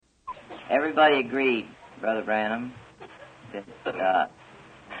everybody agreed, Brother Branham, that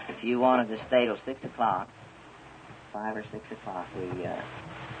if you wanted to stay till 6 o'clock, 5 or 6 o'clock, you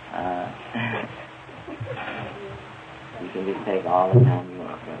can just take all the time you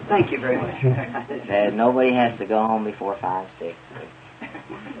want. Thank you very much. Nobody has to go home before 5, 6.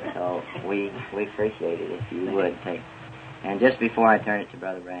 So we appreciate it if you would take. And just before I turn it to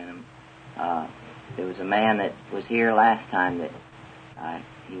Brother Branham, there was a man that was here last time that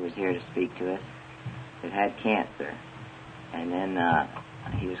he was here to speak to us that had cancer. And then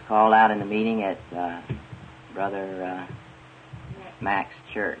he was called out in the meeting at Brother Mac's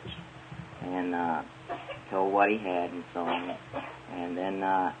church and told what he had and so on. And then...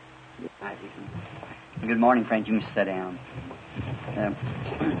 Good morning, friends. You can sit down.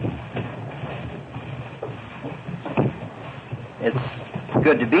 It's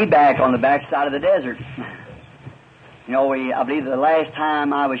good to be back on the backside of the desert. You know, I believe the last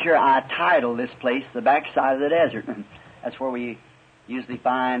time I was here, I titled this place The Backside of the Desert. That's where we usually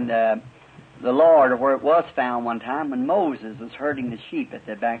find the Lord, or where it was found one time when Moses was herding the sheep at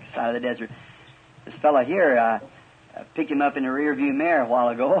the backside of the desert. This fellow here, I picked him up in the rearview mirror a while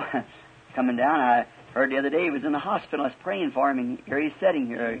ago, coming down. I heard the other day he was in the hospital. I was praying for him, and here he's sitting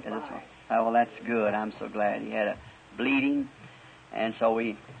here. Oh, well, that's good. I'm so glad. He had a bleeding, and so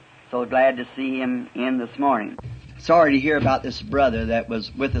we so glad to see him in this morning. Sorry to hear about this brother that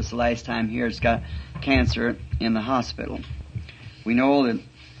was with us the last time here. He's got cancer in the hospital. We know that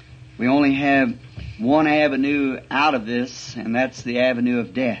we only have one avenue out of this, and that's the avenue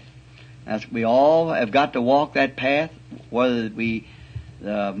of death. We all have got to walk that path, whether we,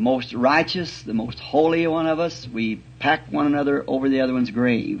 the most righteous, the most holy one of us, we pack one another over the other one's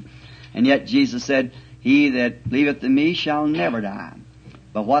grave. And yet Jesus said, "He that believeth in me shall never die."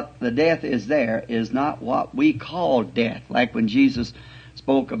 But what the death is there is not what we call death. Like when Jesus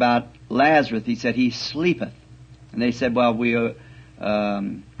spoke about Lazarus, he said, "He sleepeth." And they said, "Well,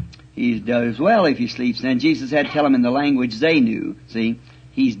 he does well if he sleeps." Then Jesus had to tell them in the language they knew. See,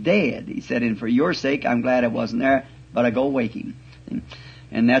 he's dead. He said, "And for your sake, I'm glad I wasn't there, but I go wake him."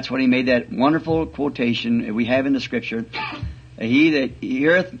 And that's when he made that wonderful quotation we have in the Scripture. He that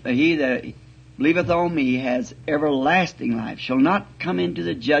believeth on me has everlasting life, shall not come into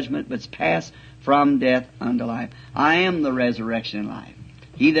the judgment, but pass from death unto life. I am the resurrection and life.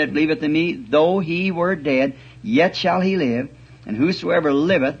 He that believeth in me, though he were dead, yet shall he live. And whosoever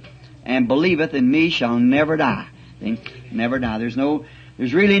liveth and believeth in me shall never die. Never die.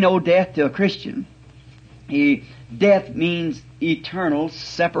 There's really no death to a Christian. Death means eternal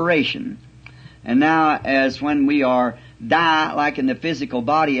separation. And now, as when we die, like in the physical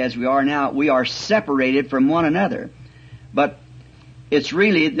body as we are now, we are separated from one another. But it's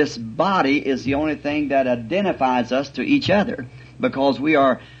really, this body is the only thing that identifies us to each other, because we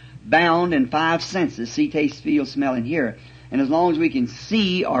are bound in 5 senses: see, taste, feel, smell, and hear. And as long as we can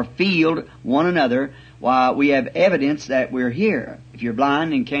see or feel one another, why, we have evidence that we're here. If you're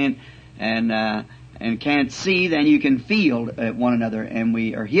blind and can't see, then you can feel one another, and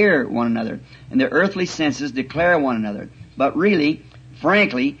we are hear one another. And the earthly senses declare one another. But really,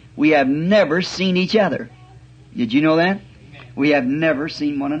 frankly, we have never seen each other. Did you know that? We have never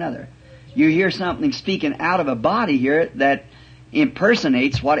seen one another. You hear something speaking out of a body here that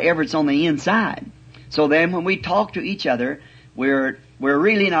impersonates whatever's on the inside. So then when we talk to each other, we're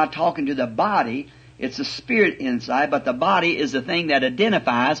really not talking to the body. It's the spirit inside, but the body is the thing that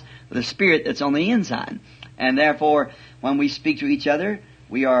identifies the spirit that's on the inside. And therefore, when we speak to each other,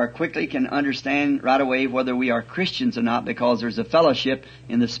 we quickly can understand right away whether we are Christians or not, because there's a fellowship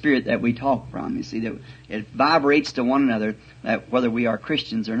in the spirit that we talk from. You see, that it vibrates to one another, that whether we are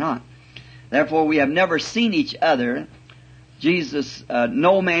Christians or not. Therefore, we have never seen each other. Jesus,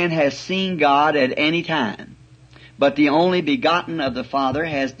 no man has seen God at any time, but the only begotten of the Father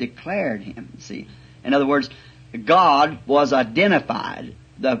has declared him. See, in other words, God was identified.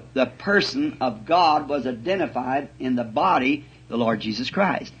 The person of God was identified in the body, the Lord Jesus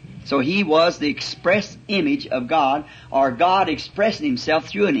Christ. So he was the express image of God, or God expressing himself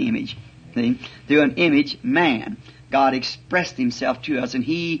through an image. See? Through an image man. God expressed himself to us, and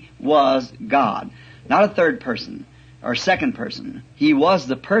he was God. Not a third person or second person. He was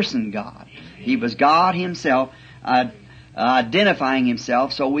the person God. He was God himself, identifying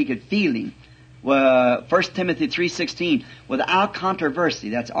himself so we could feel him. 1 Timothy 3:16, without controversy,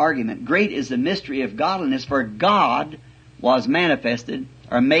 that's argument, great is the mystery of godliness, for God was manifested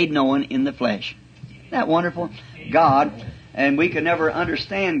or made known in the flesh. Isn't that wonderful? God, and we could never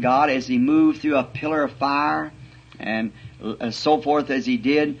understand God as he moved through a pillar of fire and so forth as he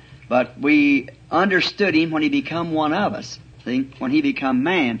did, but we understood him when he became one of us. See, when He become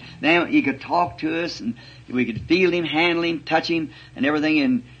man, then He could talk to us, and we could feel Him, handle Him, touch Him, and everything.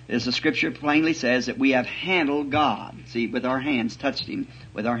 And as the Scripture plainly says, that we have handled God. See, with our hands, touched Him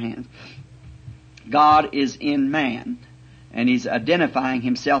with our hands. God is in man, and He's identifying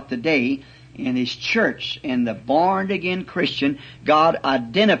Himself today in His church. In the born-again Christian, God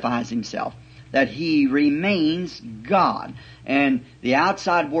identifies Himself, that He remains God. And the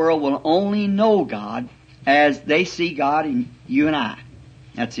outside world will only know God as they see God in you and I.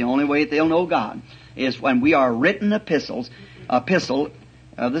 That's the only way that they'll know God, is when we are written epistle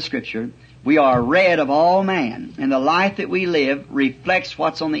of the Scripture. We are read of all man, and the life that we live reflects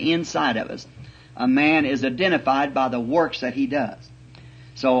what's on the inside of us. A man is identified by the works that he does.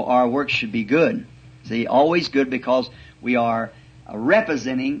 So our works should be good. See, always good, because we are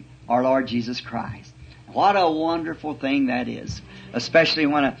representing our Lord Jesus Christ. What a wonderful thing that is. Especially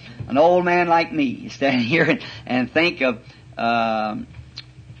when an old man like me stand here and think of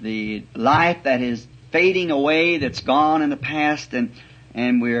the life that is fading away, that's gone in the past,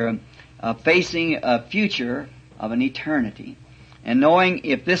 and we're facing a future of an eternity. And knowing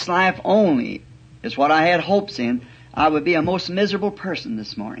if this life only is what I had hopes in, I would be a most miserable person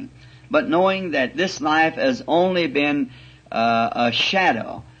this morning. But knowing that this life has only been a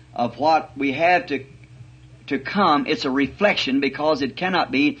shadow of what we have to come, it's a reflection, because it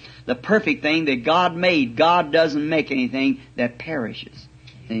cannot be the perfect thing that God made. God doesn't make anything that perishes.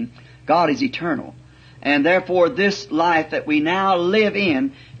 See? God is eternal. And therefore this life that we now live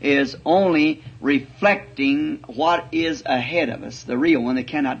in is only reflecting what is ahead of us, the real one that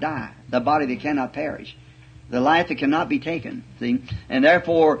cannot die, the body that cannot perish, the life that cannot be taken. See? And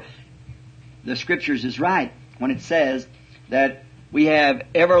therefore the Scriptures is right when it says that we have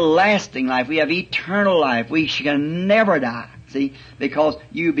everlasting life. We have eternal life. We can never die. See? Because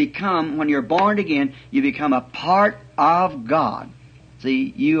you become, when you're born again, you become a part of God.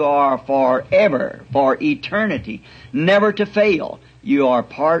 See? You are forever, for eternity, never to fail. You are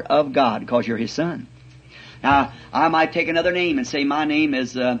part of God because you're His Son. Now, I might take another name and say my name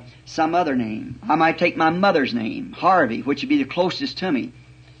is some other name. I might take my mother's name, Harvey, which would be the closest to me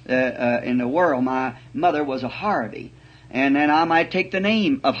in the world. My mother was a Harvey. And then I might take the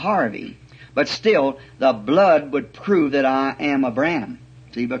name of Harvey. But still, the blood would prove that I am a Bram.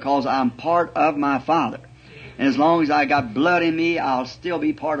 See, because I'm part of my Father. And as long as I got blood in me, I'll still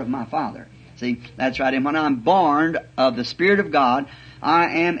be part of my Father. See, that's right. And when I'm born of the Spirit of God,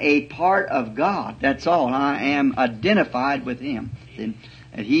 I am a part of God. That's all. I am identified with Him. See?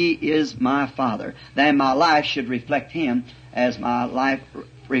 And He is my Father. Then my life should reflect Him as my life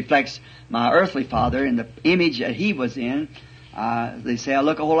reflects my earthly father in the image that he was in. They say I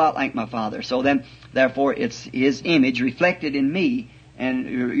look a whole lot like my father. So then, therefore, it's his image reflected in me, and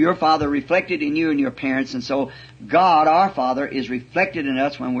your father reflected in you and your parents. And so God, our Father, is reflected in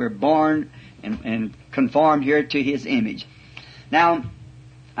us when we're born and conformed here to His image. Now,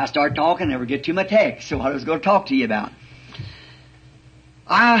 I start talking, never get to my text. So what I was going to talk to you about.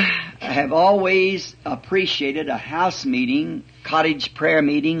 I have always appreciated a house meeting, cottage prayer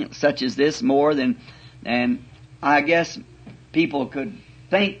meeting such as this more than I guess people could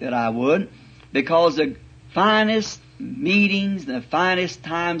think that I would, because the finest meetings, the finest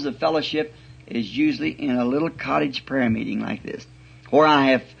times of fellowship is usually in a little cottage prayer meeting like this. Where I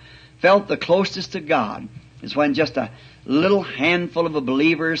have felt the closest to God is when just a little handful of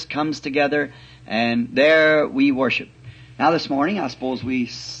believers comes together, and there we worship. Now this morning, I suppose we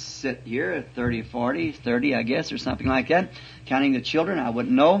sit here at 30, 40, 30, I guess, or something like that. Counting the children, I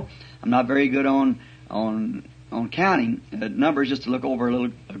wouldn't know. I'm not very good on counting numbers, just to look over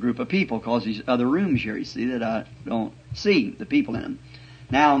a group of people, because these other rooms here, you see, that I don't see the people in them.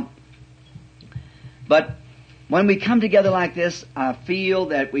 Now, but when we come together like this, I feel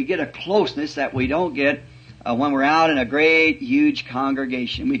that we get a closeness that we don't get when we're out in a great, huge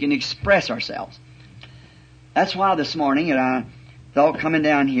congregation. We can express ourselves. That's why this morning, and I thought coming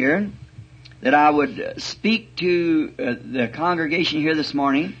down here, that I would speak to the congregation here this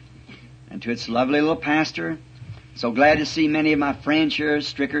morning, and to its lovely little pastor. So glad to see many of my friends here,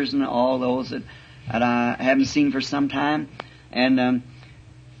 Strickers and all those that I haven't seen for some time. And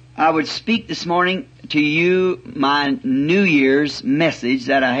I would speak this morning to you my New Year's message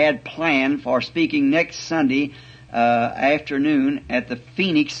that I had planned for speaking next Sunday afternoon at the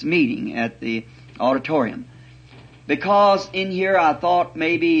Phoenix meeting at the auditorium. Because in here I thought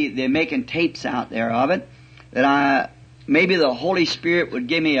maybe they're making tapes out there of it, that maybe the Holy Spirit would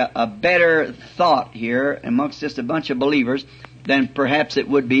give me a better thought here amongst just a bunch of believers than perhaps it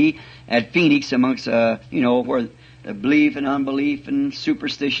would be at Phoenix amongst, where the belief and unbelief and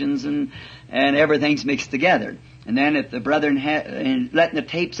superstitions and everything's mixed together. And then if the brethren and letting the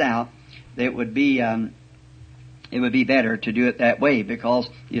tapes out, it would be better to do it that way because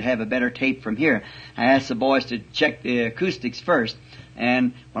you'd have a better tape from here. I asked the boys to check the acoustics first,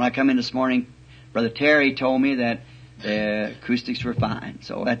 and when I come in this morning, Brother Terry told me that the acoustics were fine.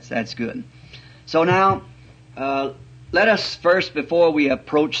 So that's good. So now, let us first, before we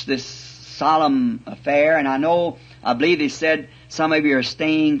approach this solemn affair, and I believe he said some of you are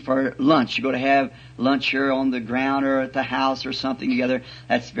staying for lunch. You're going to have lunch here on the ground or at the house or something together.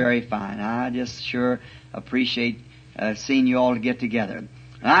 That's very fine. I just sure appreciate seeing you all get together. And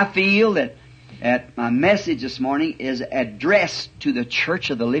I feel that my message this morning is addressed to the Church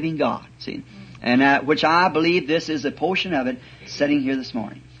of the Living God. See, and which I believe this is a portion of it sitting here this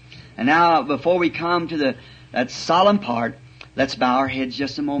morning. And now, before we come to that solemn part, let's bow our heads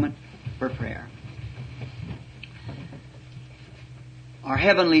just a moment for prayer. Our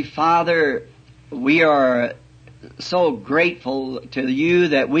Heavenly Father, we are so grateful to you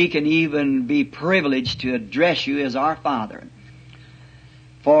that we can even be privileged to address you as our Father.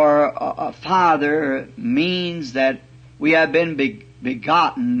 For a Father means that we have been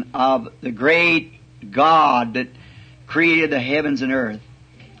begotten of the great God that created the heavens and earth.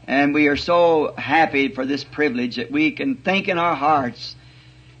 And we are so happy for this privilege that we can think in our hearts,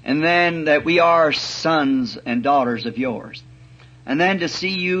 and then that we are sons and daughters of yours. And then to see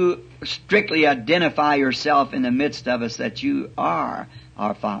you strictly identify yourself in the midst of us that you are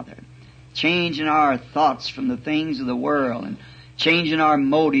our Father. Changing our thoughts from the things of the world and changing our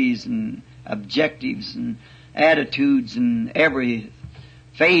motives and objectives and attitudes and every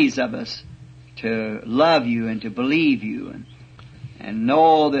phase of us to love you and to believe you and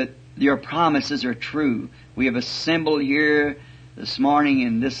know that your promises are true. We have assembled here this morning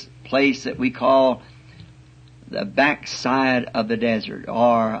in this place that we call the backside of the desert,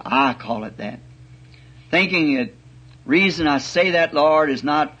 or I call it that. Thinking that reason I say that, Lord, is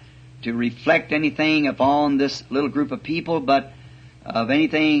not to reflect anything upon this little group of people, but of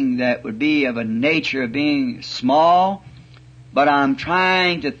anything that would be of a nature of being small. But I'm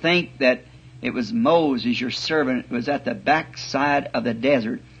trying to think that it was Moses, your servant, was at the backside of the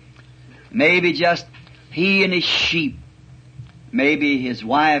desert. Maybe just he and his sheep. Maybe his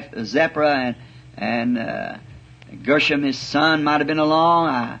wife, Zipporah, and Gershom, his son, might have been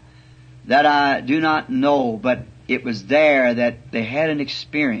along. That I do not know, but it was there that they had an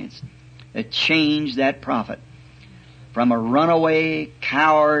experience that changed that prophet from a runaway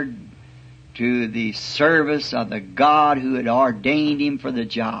coward to the service of the God who had ordained him for the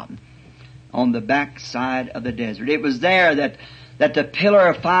job on the backside of the desert. It was there that the pillar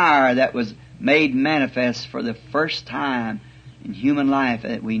of fire that was made manifest for the first time in human life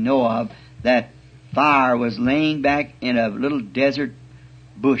that we know of, that fire was laying back in a little desert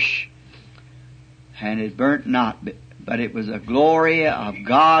bush, and it burnt not, but it was a glory of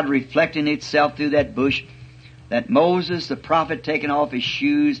God reflecting itself through that bush, that Moses, the prophet, taking off his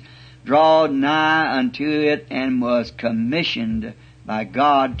shoes, drawed nigh unto it and was commissioned by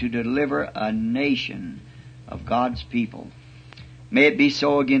God to deliver a nation of God's people. May it be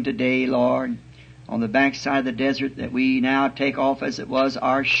so again today, Lord, on the backside of the desert, that we now take off, as it was,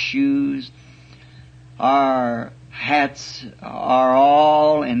 our shoes, our hats, our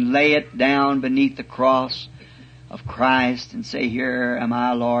all, and lay it down beneath the cross of Christ and say, "Here am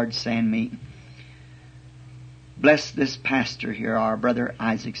I, Lord, send me." Bless this pastor here, our brother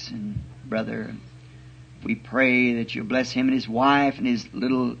Isaacson, brother. We pray that you bless him and his wife and his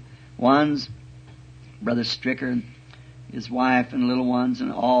little ones, Brother Stricker, his wife and little ones,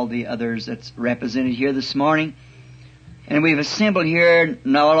 and all the others that's represented here this morning. And we've assembled here,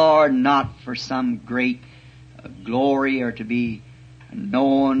 no, Lord, not for some great glory or to be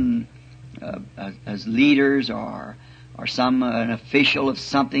known as leaders or an official of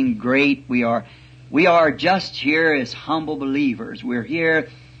something great. We are just here as humble believers. We're here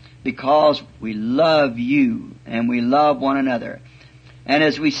because we love you and we love one another. And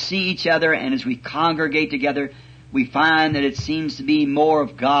as we see each other and as we congregate together, we find that it seems to be more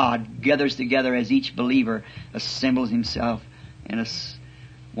of God gathers together as each believer assembles himself in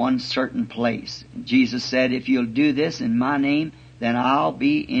one certain place. Jesus said, "If you'll do this in my name, then I'll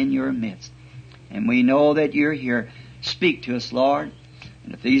be in your midst." And we know that you're here. Speak to us, Lord.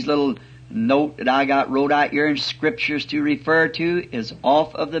 And if these little note that I got wrote out here in scriptures to refer to is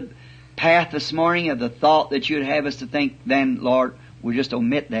off of the path this morning of the thought that you'd have us to think, then, Lord, we'll just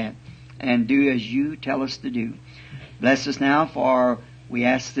omit that and do as you tell us to do. Bless us now, for we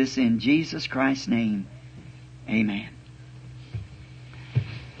ask this in Jesus Christ's name. Amen.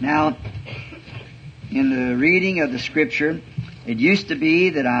 Now, in the reading of the Scripture, it used to be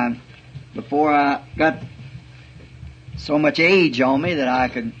that before I got so much age on me that I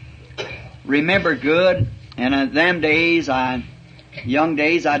could remember good. And in them days, young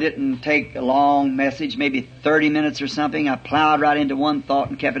days, I didn't take a long message, maybe 30 minutes or something. I plowed right into one thought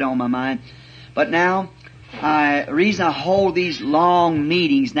and kept it on my mind. But now, the reason I hold these long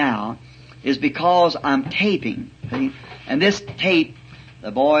meetings now is because I'm taping. See? And this tape,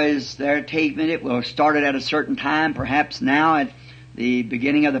 the boys, they're taping it. We'll start it at a certain time, perhaps now at the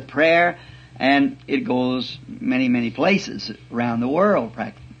beginning of the prayer, and it goes many, many places around the world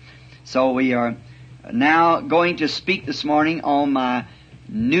practically. So we are now going to speak this morning on my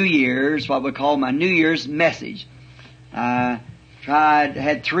New Year's, what we call my New Year's message. I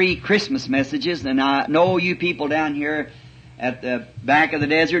had 3 Christmas messages, and I know you people down here at the back of the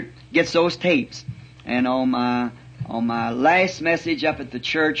desert gets those tapes. And on my last message up at the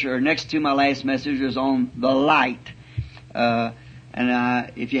church, or next to my last message, was on the light.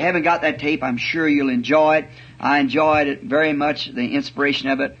 If you haven't got that tape, I'm sure you'll enjoy it. I enjoyed it very much, the inspiration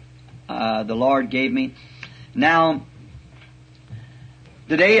of it the Lord gave me. Now,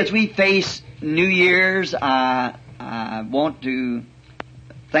 today as we face New Year's, I want to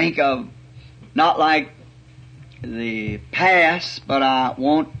think of not like the past, but I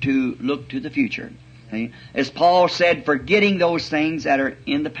want to look to the future. See? As Paul said, forgetting those things that are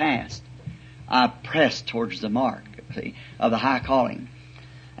in the past, I press towards the mark, see, of the high calling.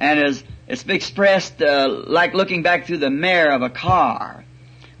 And as it's expressed like looking back through the mirror of a car,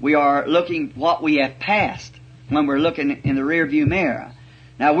 we are looking what we have passed when we're looking in the rear view mirror.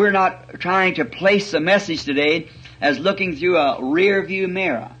 Now, we're not trying to place the message today as looking through a rear view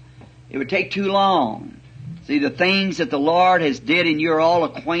mirror. It would take too long. See, the things that the Lord has did, and you're all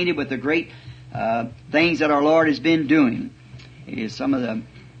acquainted with the great things that our Lord has been doing. It is some of the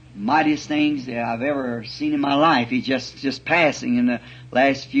mightiest things that I've ever seen in my life. He's just passing in the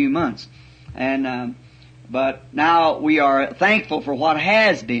last few months. But now we are thankful for what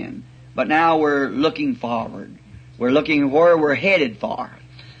has been. But now we're looking forward. We're looking where we're headed for.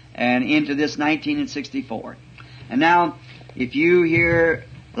 And into this 1964. And now, if you here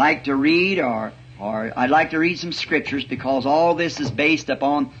like to read, or I'd like to read some scriptures, because all this is based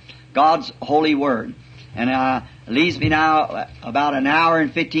upon God's holy word. And it leaves me now about an hour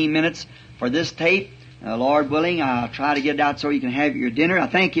and 15 minutes for this tape. Lord willing, I'll try to get it out so you can have your dinner. I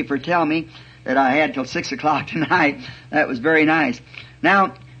thank you for telling me that I had till 6 o'clock tonight. That was very nice.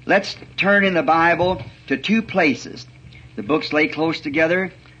 Now, let's turn in the Bible to 2 places. The books lay close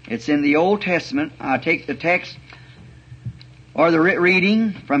together. It's in the Old Testament. I'll take the text or the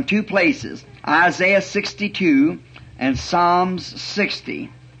reading from 2 places. Isaiah 62 and Psalms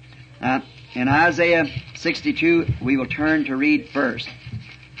 60. In Isaiah 62, we will turn to read first.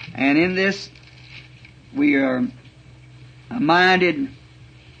 And in this, we are minded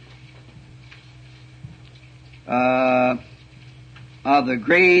of the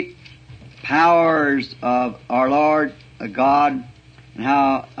great powers of our Lord God, and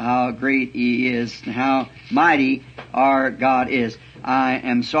how great He is, and how mighty our God is. I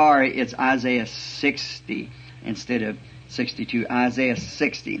am sorry, it's Isaiah 60 instead of 62. Isaiah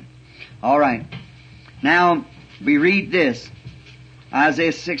 60. All right. Now, we read this.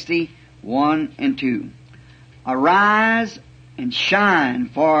 Isaiah 60, 1 and 2. Arise and shine,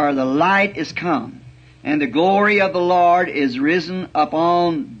 for the light is come, and the glory of the Lord is risen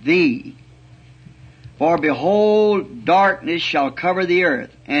upon thee. For behold, darkness shall cover the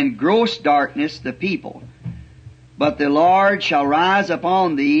earth, and gross darkness the people. But the Lord shall rise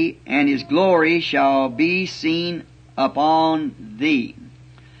upon thee, and His glory shall be seen upon thee.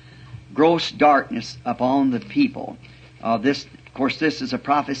 Gross darkness upon the people. Of course, this is a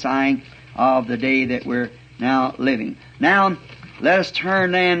prophesying of the day that we're now living. Now, let us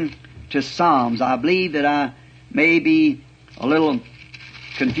turn then to Psalms. I believe that I may be a little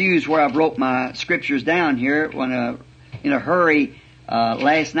confused where I wrote my scriptures down here when in a hurry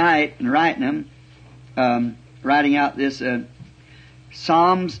last night and writing them, writing out this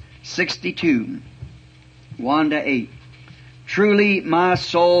Psalms 62, 1 to 8. Truly my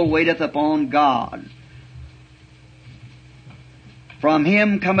soul waiteth upon God. From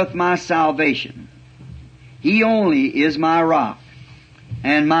Him cometh my salvation. He only is my rock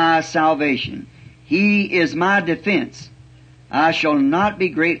and my salvation. He is my defense. I shall not be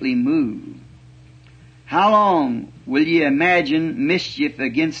greatly moved. How long will ye imagine mischief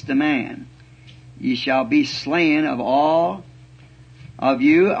against a man? Ye shall be slain of all of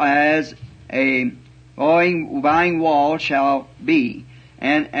you, as a bowing wall shall be,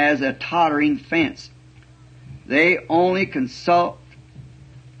 and as a tottering fence. They only consult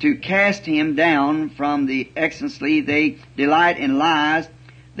to cast him down from the excellency. They delight in lies.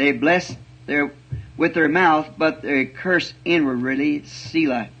 They bless their with their mouth, but they curse inwardly.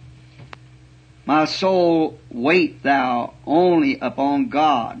 Selah. My soul, wait thou only upon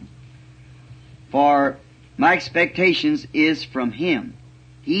God, for my expectations is from Him.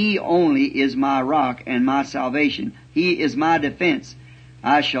 He only is my rock and my salvation. He is my defense.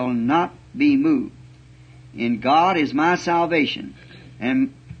 I shall not be moved. In God is my salvation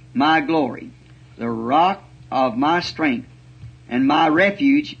and my glory, the rock of my strength, and my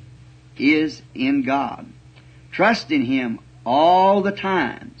refuge is in God. Trust in Him all the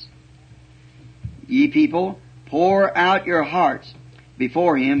times. Ye people, pour out your hearts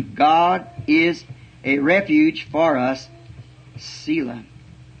before Him. God is a refuge for us. Selah.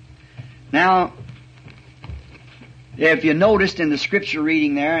 Now, if you noticed in the scripture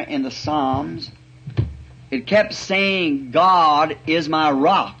reading there in the Psalms, it kept saying, God is my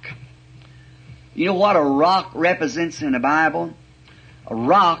rock. You know what a rock represents in the Bible? A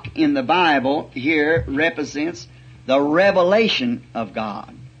rock in the Bible here represents the revelation of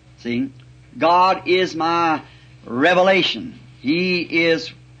God. See? God is my revelation. He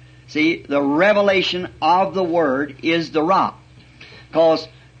is, see, the revelation of the Word is the rock. Because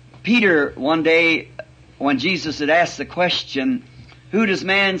Peter, one day, when Jesus had asked the question, who does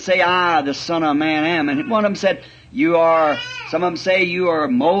man say I, the Son of Man, am? And one of them said, some of them say you are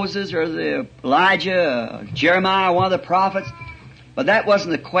Moses or the Elijah, Jeremiah, one of the prophets. But that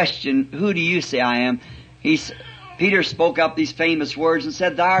wasn't the question, who do you say I am? Peter spoke up these famous words and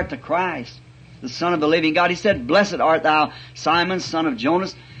said, Thou art the Christ, the Son of the living God. He said, Blessed art thou, Simon, son of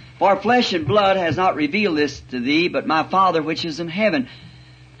Jonas, for flesh and blood has not revealed this to thee, but my Father which is in heaven.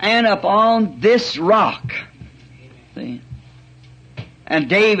 And upon this rock, see? And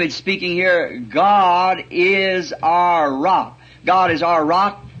David speaking here, God is our rock. God is our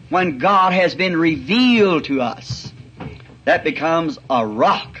rock when God has been revealed to us. That becomes a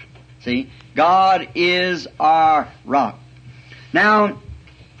rock. See? God is our rock. Now,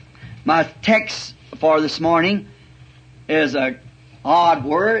 my text for this morning is a odd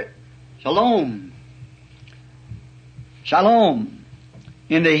word, shalom. Shalom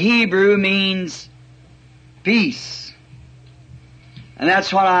in the Hebrew means peace. And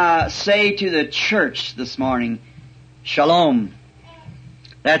that's what I say to the church this morning. Shalom.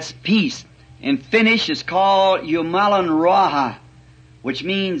 That's peace. In Finnish it's called Jumalan Raha, which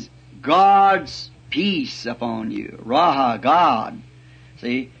means God's peace upon you. Raha, God.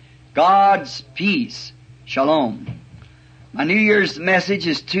 See? God's peace. Shalom. My New Year's message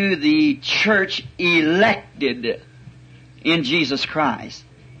is to the church elected in Jesus Christ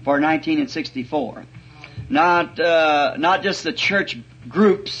for 1964. Not just the church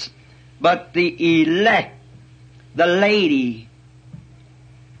groups, but the elect, the lady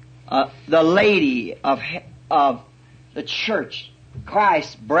of the church,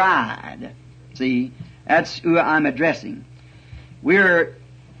 Christ's bride. See, that's who I'm addressing. We're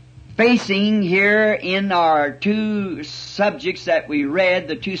facing here in our two subjects that we read,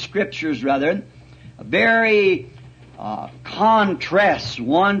 the two scriptures rather, a very contrast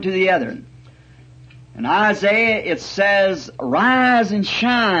one to the other. In Isaiah it says, Rise and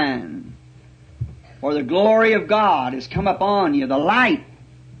shine, for the glory of God has come upon you. The light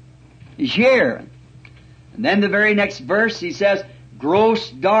is here. And then the very next verse he says, Gross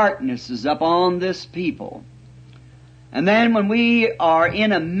darkness is upon this people. And then when we are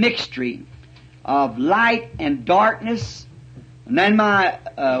in a mixture of light and darkness, and then my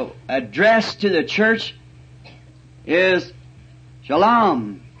address to the church is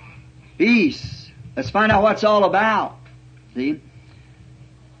Shalom, peace. Let's find out what it's all about. See?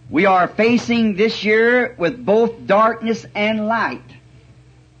 We are facing this year with both darkness and light.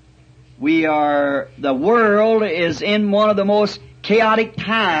 The world is in one of the most chaotic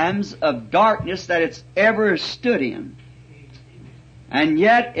times of darkness that it's ever stood in. And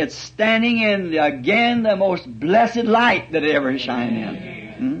yet it's standing in, again, the most blessed light that it ever shined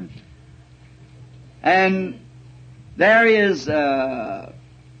in. And there is, the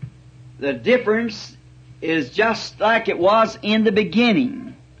difference is just like it was in the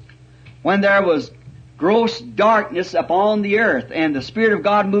beginning, when there was gross darkness upon the earth, and the Spirit of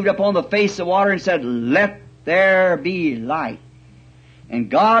God moved upon the face of water and said, Let there be light. And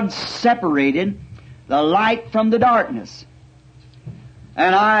God separated the light from the darkness.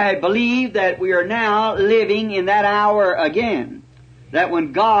 And I believe that we are now living in that hour again, that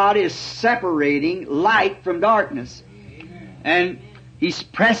when God is separating light from darkness, and He's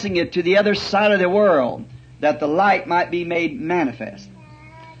pressing it to the other side of the world, that the light might be made manifest.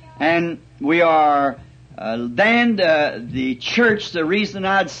 And we are, the church, the reason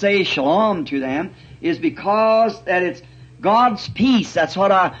I'd say shalom to them is because that it's God's peace. That's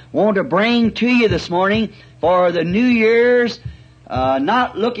what I want to bring to you this morning for the New Year's.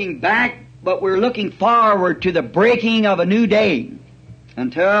 Not looking back, but we're looking forward to the breaking of a new day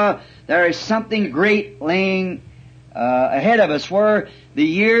until there is something great laying ahead of us, where the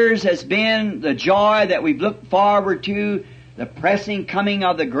years has been the joy that we've looked forward to, the pressing coming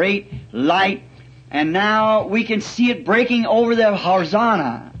of the great light, and now we can see it breaking over the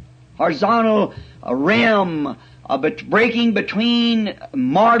horizontal realm, breaking between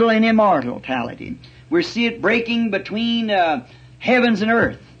mortal and immortality. We see it breaking between heavens and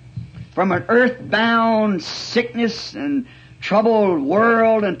earth, from an earthbound sickness and troubled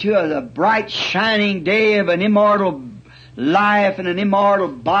world into the bright shining day of an immortal life and an immortal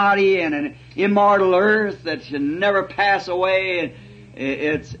body and an immortal earth that should never pass away.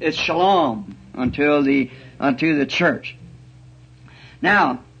 It's Shalom unto the church.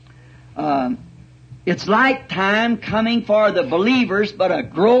 Now, it's light time coming for the believers, but a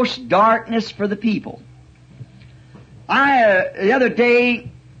gross darkness for the people. The other day,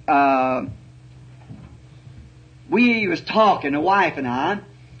 we was talking, the wife and I,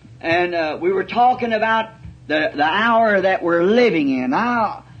 and we were talking about the hour that we're living in.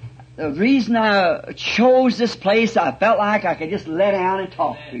 Now, the reason I chose this place, I felt like I could just lay down and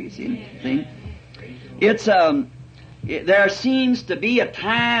talk to you. See? It's there seems to be a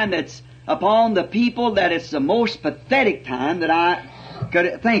time that's upon the people that it's the most pathetic time that I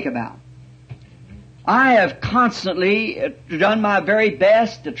could think about. I have constantly done my very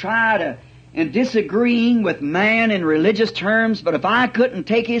best to try to, in disagreeing with man in religious terms, but if I couldn't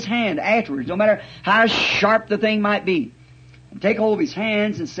take his hand afterwards, no matter how sharp the thing might be, and take hold of his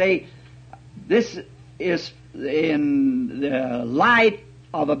hands and say, this is in the light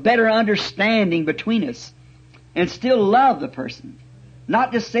of a better understanding between us, and still love the person,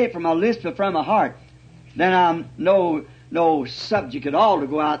 not just say it from my lips but from my heart, then I'm no subject at all to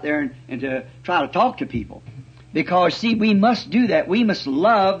go out there and to try to talk to people. Because, see, we must do that. We must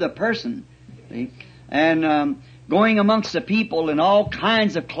love the person. See? And going amongst the people in all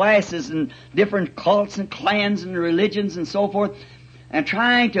kinds of classes and different cults and clans and religions and so forth, and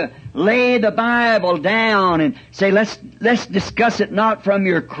trying to lay the Bible down and say, let's discuss it not from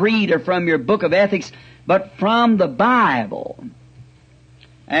your creed or from your book of ethics, but from the Bible.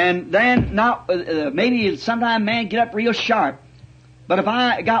 And then not maybe sometime man get up real sharp, but if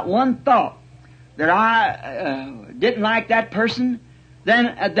I got one thought that I didn't like that person, then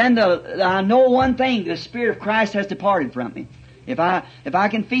I know one thing: the Spirit of Christ has departed from me. If I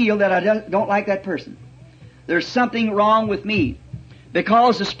can feel that I don't like that person, there's something wrong with me,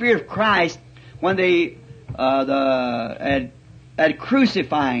 because the Spirit of Christ, when they at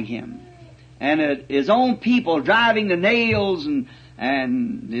crucifying him, and his own people driving the nails and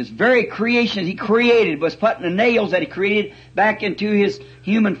his very creation he created was putting the nails that he created back into his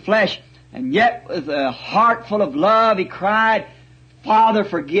human flesh, and yet with a heart full of love he cried, "Father,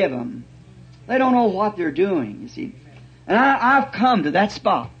 forgive them. They don't know what they're doing," you see. And I've come to that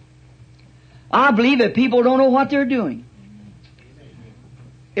spot. I believe that people don't know what they're doing.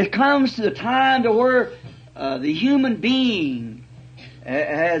 It comes to the time to where the human being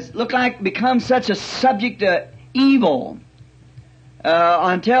has looked like become such a subject to evil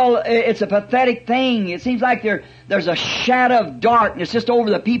until it's a pathetic thing. It seems like there's a shadow of darkness just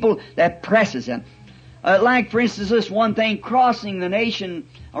over the people that presses them. Like, for instance, this one thing, crossing the nation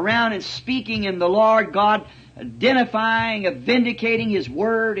around and speaking in the Lord God, identifying, vindicating His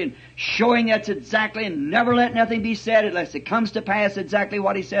Word and showing that's exactly, and never let nothing be said unless it comes to pass exactly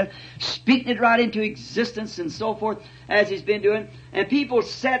what He said, speaking it right into existence and so forth as He's been doing. And people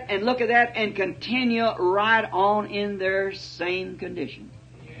sit and look at that and continue right on in their same condition.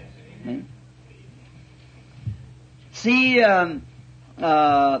 Okay? See,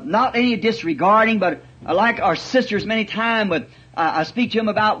 not any disregarding, but like our sisters many times, I speak to them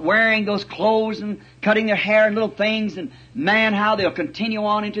about wearing those clothes and cutting their hair and little things, and man, how they'll continue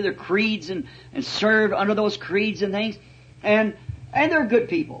on into their creeds and serve under those creeds and things. And they're good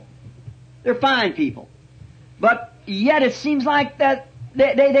people. They're fine people. But yet it seems like that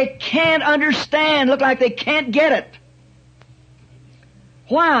they can't understand, look like they can't get it.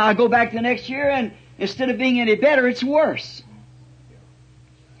 Why? I go back the next year and instead of being any better, it's worse.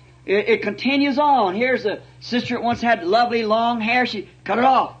 It continues on. Here's a sister that once had lovely long hair. She cut it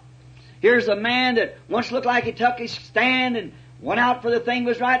off. Here's a man that once looked like he took his stand and went out for the thing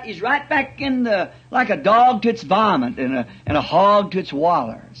was right. He's right back in like a dog to its vomit and a hog to its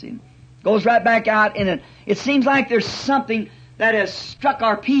waller. See, goes right back out in it. It seems like there's something that has struck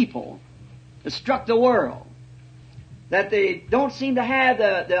our people, that struck the world, that they don't seem to have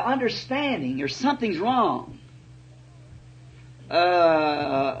the understanding, or something's wrong.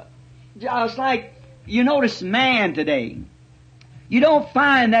 just like you notice man today. You don't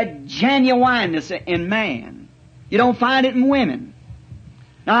find that genuineness in man. You don't find it in women.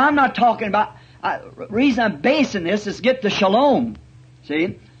 Now, I'm not talking about, reason I'm basing this is get the shalom.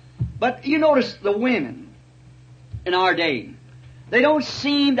 See? But you notice the women in our day. They don't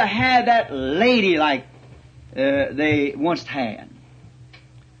seem to have that lady like they once had.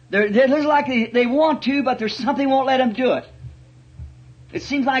 They're like they want to, but there's something won't let them do it. It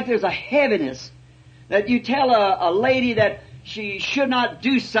seems like there's a heaviness that you tell a lady that she should not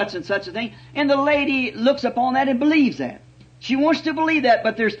do such and such a thing, and the lady looks upon that and believes that. She wants to believe that,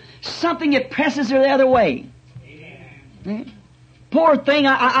 but there's something that presses her the other way. Amen. Poor thing,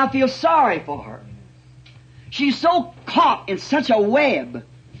 I feel sorry for her. She's so caught in such a web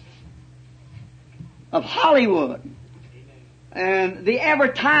of Hollywood and the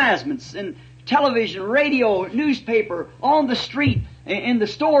advertisements and television, radio, newspaper, on the street, in the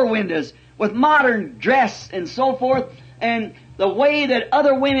store windows, with modern dress and so forth, and the way that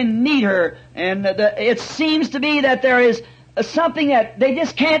other women need her, and it seems to be that there is something that they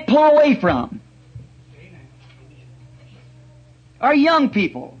just can't pull away from. Our young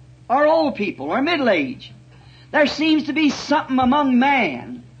people, our old people, our middle-aged, there seems to be something among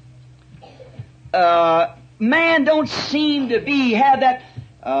man. Man don't seem to have that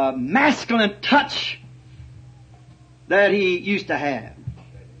masculine touch that he used to have.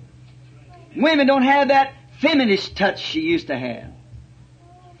 Women don't have that feminist touch she used to have.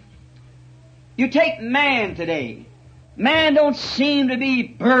 You take man today. Man don't seem to be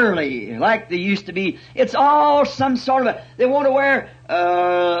burly like they used to be. It's all some sort of they want to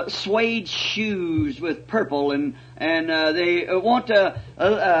wear suede shoes with purple, and they want to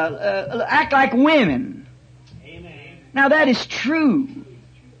act like women. Amen. Now that is true.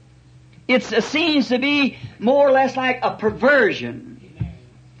 It seems to be more or less like a perversion.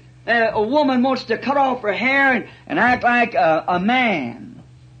 A woman wants to cut off her hair and act like a man.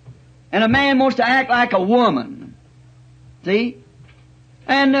 And a man wants to act like a woman. See?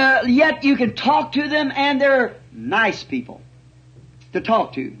 And yet you can talk to them, and they're nice people to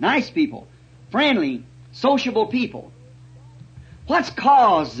talk to. Nice people. Friendly, sociable people. What's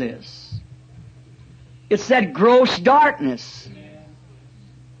caused this? It's that gross darkness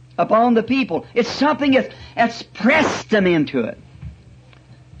upon the people. It's something that's pressed them into it.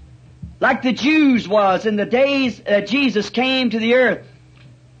 Like the Jews was in the days that Jesus came to the earth.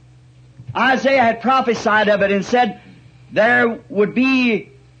 Isaiah had prophesied of it and said there would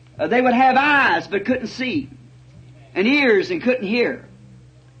be, they would have eyes but couldn't see, and ears and couldn't hear.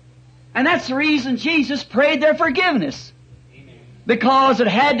 And that's the reason Jesus prayed their forgiveness. Because it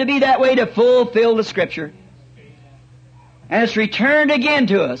had to be that way to fulfill the Scripture. And it's returned again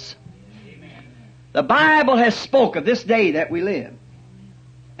to us. The Bible has spoke of this day that we live,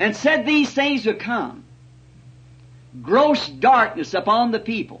 and said these things would come. Gross darkness upon the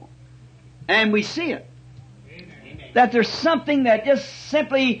people. And we see it. Amen. That there's something that just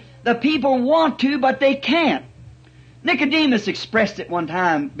simply the people want to, but they can't. Nicodemus expressed it one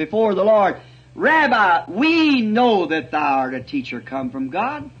time before the Lord. Rabbi, we know that thou art a teacher come from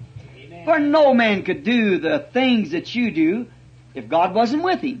God. Amen. For no man could do the things that you do if God wasn't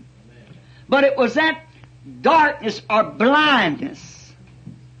with him. Amen. But it was that darkness or blindness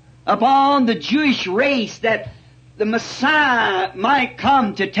upon the Jewish race that the Messiah might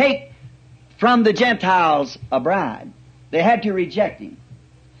come to take from the Gentiles a bride. They had to reject him.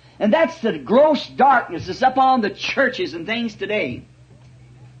 And that's the gross darkness that's upon the churches and things today.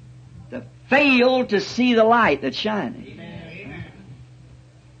 To fail to see the light that's shining. Amen.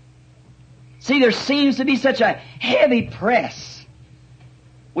 See, there seems to be such a heavy press.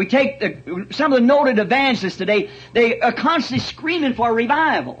 We take some of the noted evangelists today, they are constantly screaming for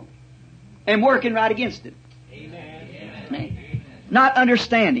revival and working right against it. Amen. Not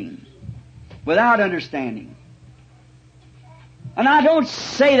understanding. Without understanding. And I don't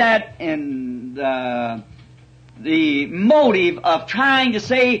say that in the motive of trying to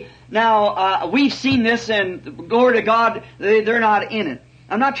say, now, we've seen this and glory to God, they're not in it.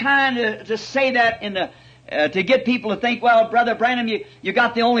 I'm not trying to say that in to get people to think, well, Brother Branham, you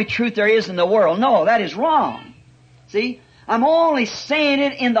got the only truth there is in the world. No, that is wrong. See? I'm only saying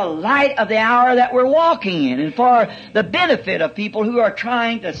it in the light of the hour that we're walking in, and for the benefit of people who are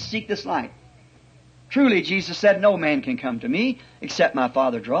trying to seek this light. Truly, Jesus said, no man can come to me except my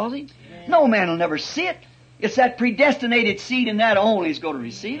Father draws him. Amen. No man will never see it. It's that predestinated seed, and that only is going to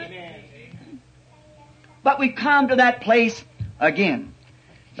receive it. Amen. But we come to that place again.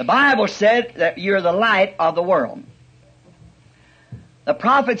 The Bible said that you're the light of the world. The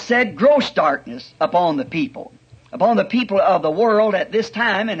prophet said gross darkness upon the people. upon the people of the world at this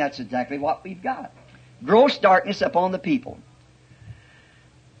time, and that's exactly what we've got. Gross darkness upon the people.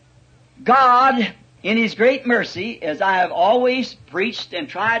 God, in His great mercy, as I have always preached and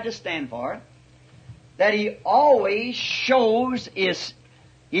tried to stand for, that He always shows His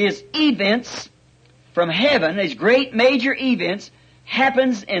events from heaven, His great major events,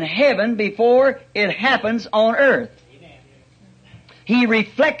 happens in heaven before it happens on earth. He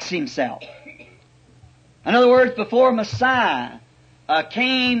reflects Himself. In other words, before Messiah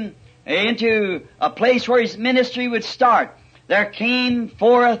came into a place where His ministry would start, there came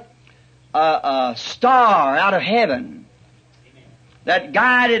forth a star out of heaven that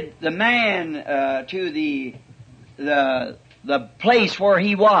guided the man to the place where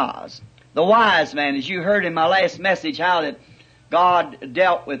he was. The wise man, as you heard in my last message, how that God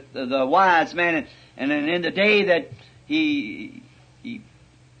dealt with the wise man, and in the day that He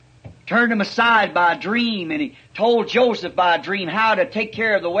turned him aside by a dream, and He told Joseph by a dream how to take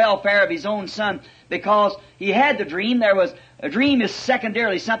care of the welfare of his own son, because he had the dream. A dream is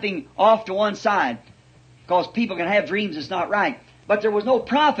secondarily something off to one side, because people can have dreams that's not right. But there was no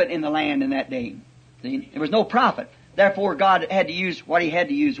prophet in the land in that day. See? There was no prophet. Therefore, God had to use what He had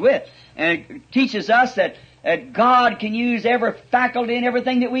to use with. And it teaches us that God can use every faculty and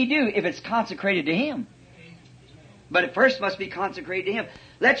everything that we do if it's consecrated to Him. But it first must be consecrated to Him.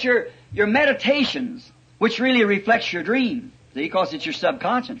 Let your meditations, which really reflects your dream, see, because it's your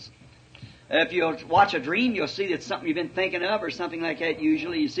subconscious. If you watch a dream, you'll see that it's something you've been thinking of or something like that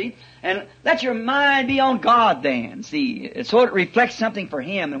usually, you see. And let your mind be on God then, see. So it reflects something for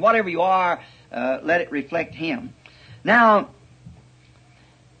Him. And whatever you are, let it reflect Him. Now,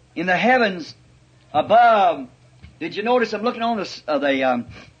 in the heavens above, did you notice I'm looking on the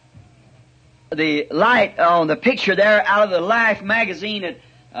light on the picture there out of the Life magazine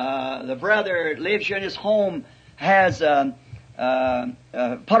that the brother that lives here in his home has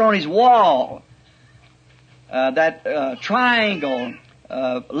put on his wall, that triangle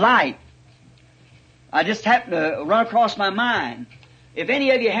light. I just happened to run across my mind. If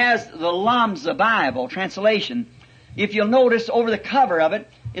any of you has the Lamsa Bible translation, if you'll notice over the cover of it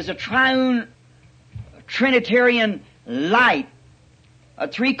is a triune Trinitarian light, a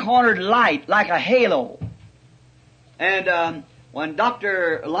three-cornered light like a halo. And when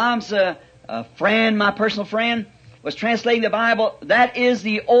Dr. Lamsa, a friend, my personal friend, was translating the Bible, that is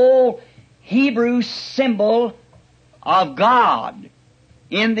the old Hebrew symbol of God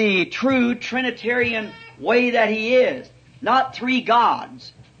in the true Trinitarian way that He is. Not three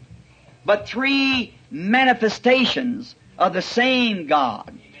gods, but three manifestations of the same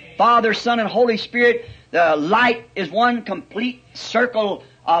God. Father, Son, and Holy Spirit. The light is one complete circle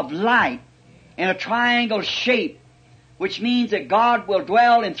of light in a triangle shape, which means that God will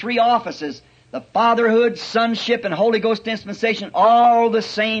dwell in three offices: the fatherhood, sonship, and Holy Ghost dispensation, all the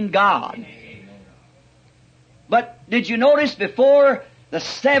same God. But did you notice before the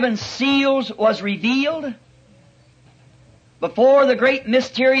seven seals was revealed, before the great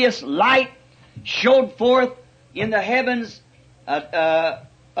mysterious light showed forth in the heavens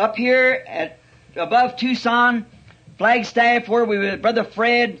up here above Tucson, Flagstaff, where we were, Brother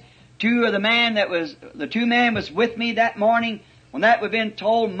Fred, the two men was with me that morning when that we've been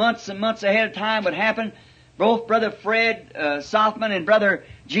told months and months ahead of time would happen. Both Brother Fred Sothman and Brother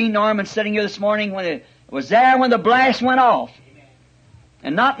Gene Norman sitting here this morning when it was there when the blast went off.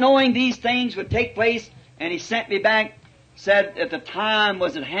 And not knowing these things would take place, and he sent me back, said that the time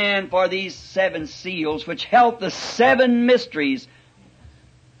was at hand for these seven seals, which held the seven mysteries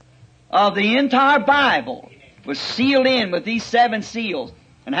of the entire Bible, was sealed in with these seven seals,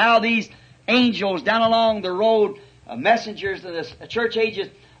 and how these angels down along the road, messengers of the church ages,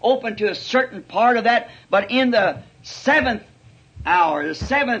 open to a certain part of that, but in the seventh hour, the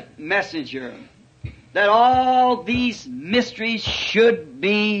seventh messenger, that all these mysteries should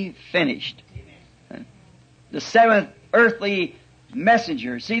be finished. The seventh earthly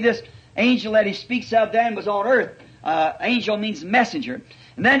messenger. See, this angel that he speaks of then was on earth. Angel means messenger.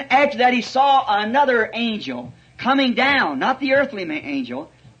 And then after that he saw another angel coming down, not the earthly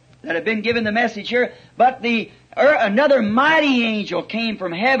angel that had been given the message here, but another mighty angel came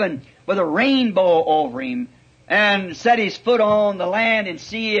from heaven with a rainbow over him, and set his foot on the land and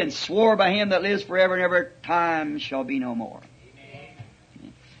sea, and swore by him that lives forever and ever, time shall be no more.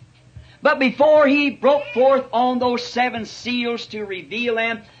 Amen. But before he broke forth on those seven seals to reveal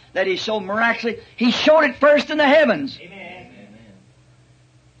them, that he showed miraculously, he showed it first in the heavens. Amen.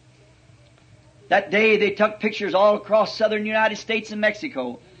 That day they took pictures all across southern United States and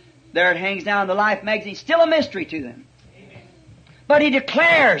Mexico. There it hangs down in the Life magazine. Still a mystery to them. Amen. But he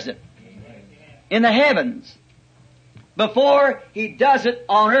declares it in the heavens. before He does it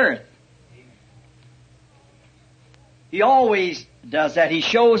on earth. He always does that. He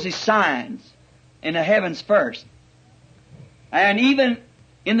shows His signs in the heavens first. And even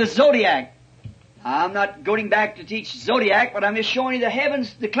in the zodiac, I'm not going back to teach zodiac, but I'm just showing you the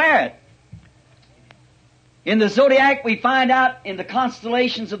heavens declare it. In the zodiac, we find out in the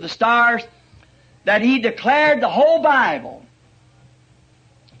constellations of the stars that He declared the whole Bible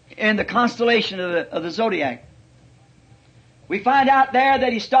in the constellation of the zodiac. We find out there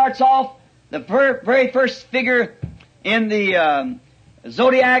that He starts off, the very first figure in the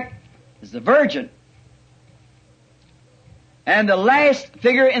zodiac is the Virgin. And the last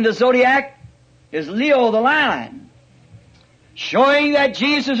figure in the zodiac is Leo the lion, showing that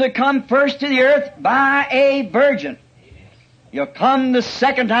Jesus had come first to the earth by a virgin. He'll come the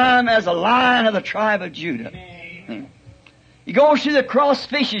second time as a lion of the tribe of Judah. He goes through the cross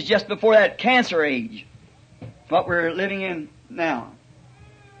fishes just before that cancer age, what we're living in now.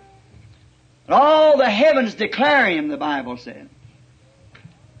 And all the heavens declare Him, the Bible said.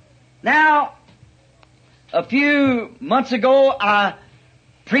 Now, a few months ago, I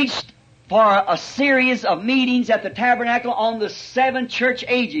preached for a series of meetings at the tabernacle on the 7 church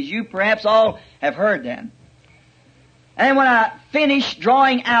ages. You perhaps all have heard them. And when I finished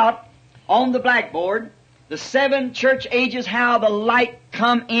drawing out on the blackboard the 7 church ages, how the light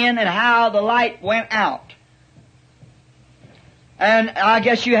come in and how the light went out. And I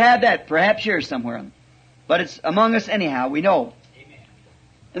guess you have that perhaps here somewhere. But it's among us anyhow, we know. Amen.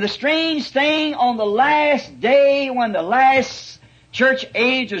 And the strange thing, on the last day when the last church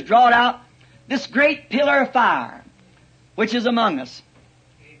age was drawn out, this great pillar of fire, which is among us,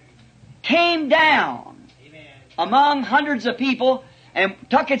 came down among hundreds of people and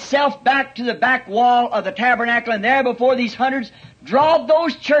took itself back to the back wall of the tabernacle, and there before these hundreds drawed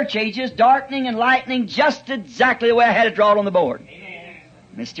those church ages, darkening and lightening just exactly the way I had it drawn on the board. Amen.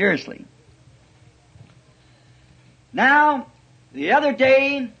 Mysteriously. Now, the other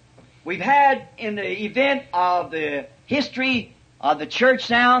day, we've had in the event of the history of the church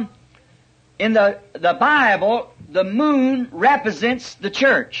now, in the Bible, the moon represents the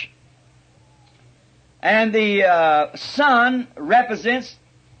church. And the sun represents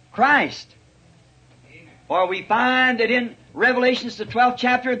Christ. For we find that in Revelations, the 12th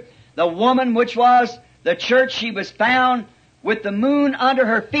chapter, the woman which was the church, she was found with the moon under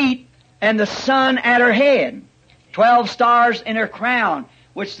her feet and the sun at her head. 12 stars in her crown,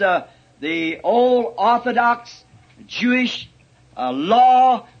 which the old Orthodox Jewish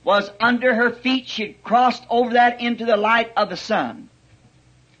law was under her feet. She had crossed over that into the light of the sun.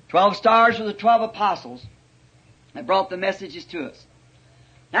 12 stars were the 12 apostles that brought the messages to us.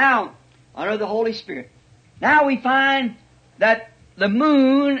 Now, under the Holy Spirit, now we find that the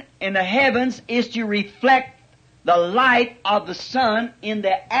moon in the heavens is to reflect the light of the sun in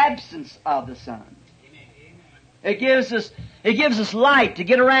the absence of the sun. It gives us light to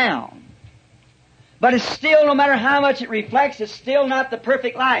get around. But it's still, no matter how much it reflects, it's still not the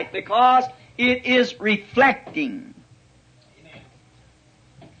perfect light because it is reflecting.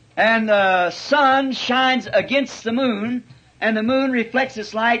 And the sun shines against the moon, and the moon reflects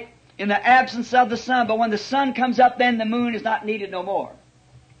its light in the absence of the sun. But when the sun comes up, then the moon is not needed no more.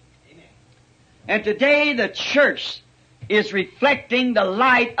 Amen. And today the church is reflecting the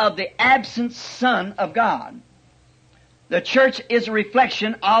light of the absent Son of God. The church is a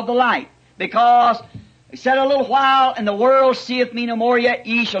reflection of the light, because He said, a little while, and the world seeth me no more, yet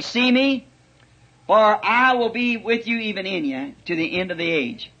ye shall see me, for I will be with you, even in you, to the end of the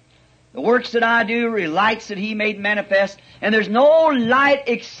age. The works that I do are lights that He made manifest, and there's no light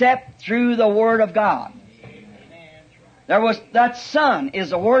except through the Word of God. That sun is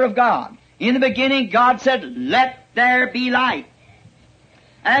the Word of God. In the beginning, God said, let there be light.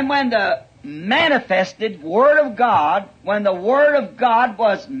 And when the manifested Word of God, when the Word of God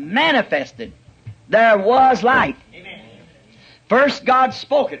was manifested, there was light. Amen. First God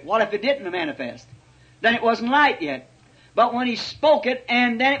spoke it. What if it didn't manifest? Then it wasn't light yet. But when He spoke it,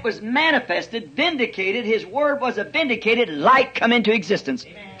 and then it was manifested, vindicated, His Word was a vindicated, light come into existence.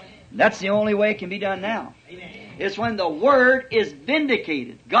 Amen. That's the only way it can be done now. Amen. It's when the Word is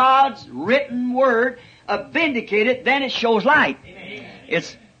vindicated. God's written Word vindicated, then it shows light. Amen.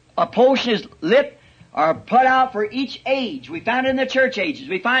 It's a portion is lit or put out for each age. We find it in the church ages.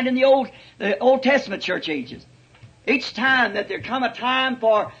 We find it in the Old Testament church ages. Each time that there come a time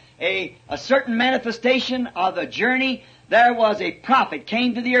for a certain manifestation of the journey, there was a prophet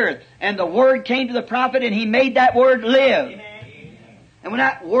came to the earth, and the Word came to the prophet, and he made that Word live. Amen. And when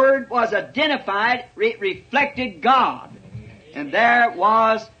that Word was identified, it reflected God. And there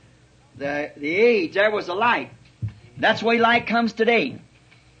was the age, there was the light. That's the way light comes today.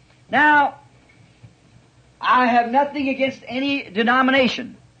 Now, I have nothing against any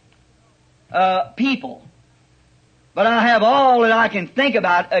denomination, people. But I have all that I can think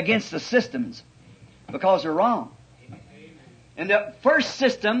about against the systems, because they're wrong. And the first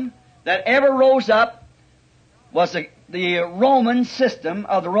system that ever rose up was the Roman system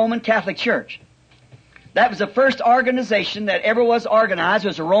of the Roman Catholic Church. That was the first organization that ever was organized,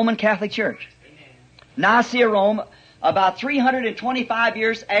 was the Roman Catholic Church. Nicaea, Rome, about 325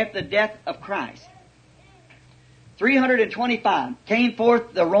 years after the death of Christ. 325 came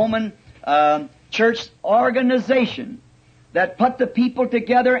forth the Roman church organization that put the people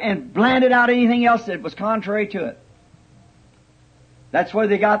together and blended out anything else that was contrary to it. That's where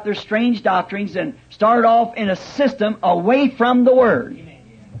they got their strange doctrines and started off in a system away from the Word.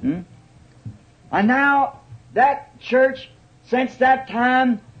 And now that church, since that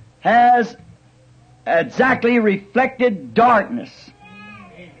time, has exactly reflected darkness.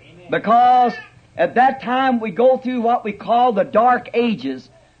 Because at that time we go through what we call the Dark Ages.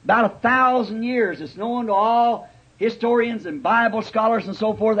 About 1,000 years. It's known to all historians and Bible scholars and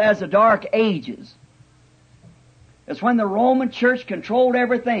so forth as the Dark Ages. It's when the Roman Church controlled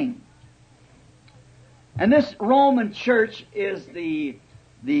everything. And this Roman Church is the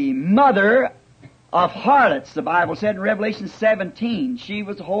mother of harlots, the Bible said in Revelation 17. She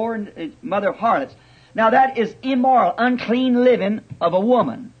was a whore and mother of harlots. Now that is immoral, unclean living of a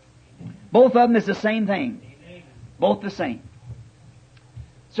woman. Both of them is the same thing. Both the same.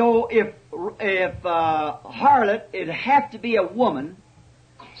 So if harlot, it'd have to be a woman.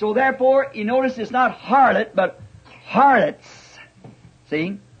 So therefore, you notice it's not harlot, but harlots.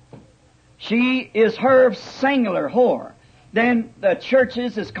 See? She is her singular whore. Then the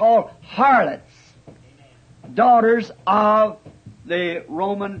churches is called harlots. Daughters of the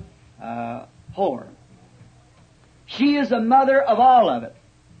Roman whore. She is the mother of all of it.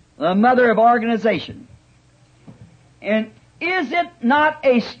 The mother of organization. And is it not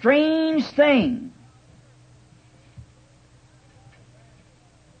a strange thing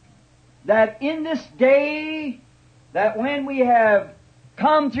that in this day, that when we have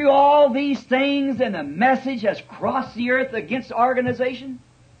come through all these things and the message has crossed the earth against organization,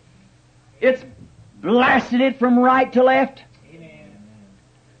 it's blasted it from right to left? Amen.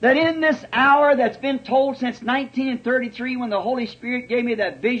 That in this hour that's been told since 1933 when the Holy Spirit gave me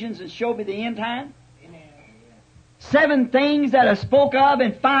that visions and showed me the end time, 7 things that I spoke of,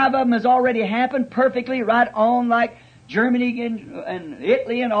 and 5 of them has already happened perfectly right on, like Germany and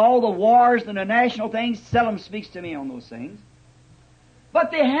Italy and all the wars and the national things. Seldom speaks to me on those things.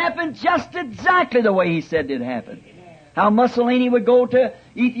 But they happened just exactly the way he said they'd happen. How Mussolini would go to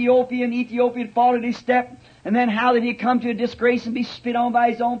Ethiopia and Ethiopia would fall at his step, and then how that he'd come to a disgrace and be spit on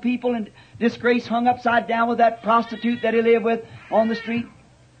by his own people and disgrace hung upside down with that prostitute that he lived with on the street.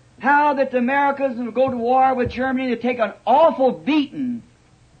 How that the Americans would go to war with Germany to take an awful beating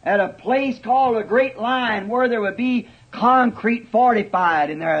at a place called the Great Line where there would be concrete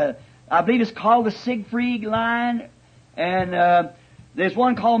fortified in there. I believe it's called the Siegfried Line, and there's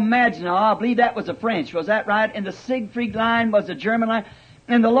one called Maginot. I believe that was the French. Was that right? And the Siegfried Line was the German line.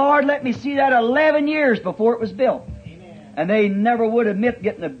 And the Lord let me see that 11 years before it was built. Amen. And they never would admit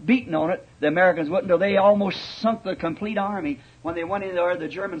getting a beating on it. The Americans wouldn't, though they almost sunk the complete army. When they went in there, the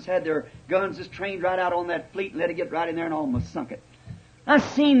Germans had their guns just trained right out on that fleet and let it get right in there and almost sunk it. I've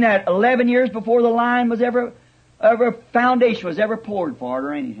seen that 11 years before the line was ever foundation was ever poured for it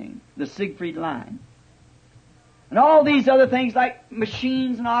or anything. The Siegfried Line. And all these other things like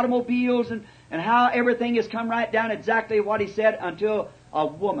machines and automobiles and how everything has come right down exactly what he said until a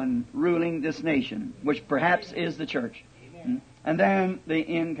woman ruling this nation, which perhaps is the church. Amen. And then the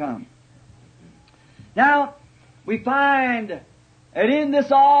end comes. Now, we find that in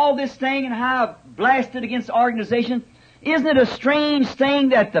all this thing and how I've blasted against organization, isn't it a strange thing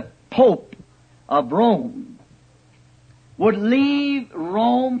that the Pope of Rome would leave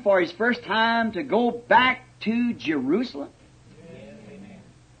Rome for his first time to go back to Jerusalem?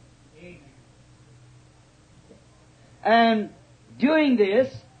 Amen. And doing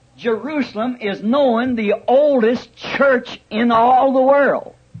this, Jerusalem is known the oldest church in all the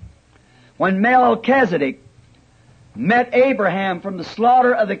world. When Melchizedek met Abraham from the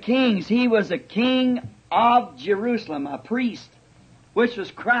slaughter of the kings, he was a king of Jerusalem, a priest, which was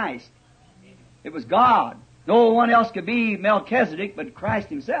Christ. It was God. No one else could be Melchizedek but Christ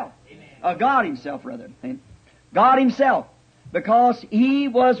himself. God himself, rather. God himself. Because he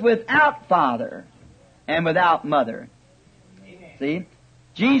was without father and without mother. See?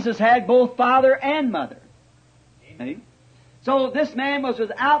 Jesus had both father and mother. See? So this man was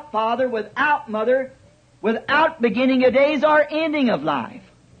without father, without mother, without beginning of days or ending of life.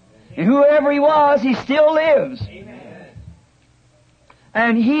 And whoever He was, He still lives. Amen.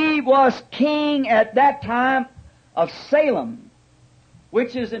 And He was king at that time of Salem,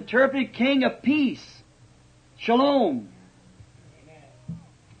 which is interpreted King of Peace. Shalom.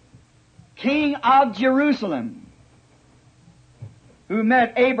 King of Jerusalem, who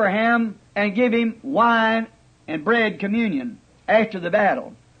met Abraham and gave him wine and bread communion after the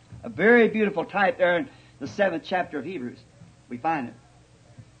battle. A very beautiful type there in the 7th chapter of Hebrews. We find it.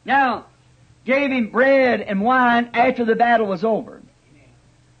 Now, gave him bread and wine after the battle was over.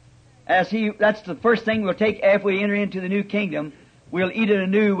 That's the first thing we'll take after we enter into the new kingdom. We'll eat it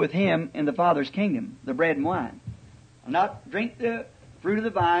anew with Him in the Father's kingdom, the bread and wine. I'll not drink the fruit of the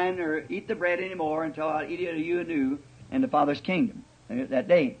vine or eat the bread anymore until I eat it anew in the Father's kingdom that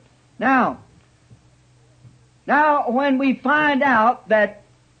day. Now, when we find out that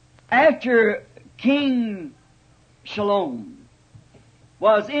after King Shalom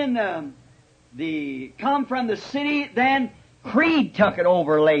was in come from the city, then creed took it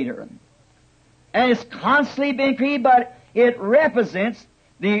over later. And it's constantly been creed, but it represents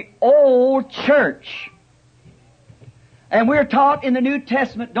the old church. And we're taught in the New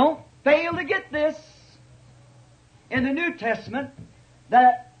Testament, don't fail to get this, in the New Testament,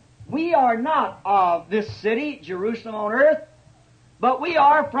 that we are not of this city, Jerusalem on earth, but we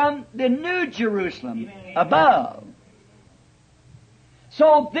are from the New Jerusalem above.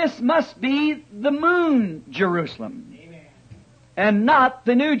 So this must be the moon Jerusalem, and not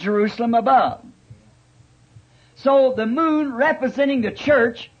the New Jerusalem above. So the moon representing the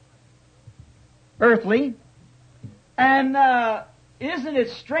church, earthly. And isn't it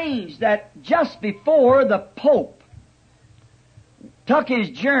strange that just before the Pope took his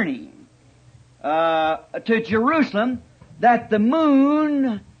journey to Jerusalem, that the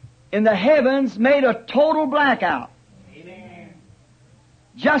moon in the heavens made a total blackout? Amen.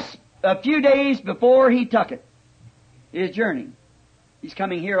 Just a few days before he took it, his journey. He's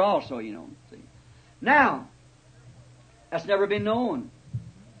coming here also, you know. See? Now, that's never been known.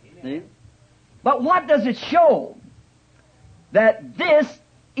 See? But what does it show? That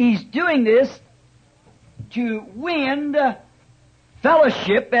He's doing this to win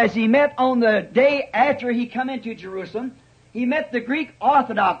fellowship, as He met on the day after He come into Jerusalem. He met the Greek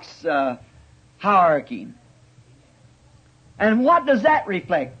Orthodox hierarchy. And what does that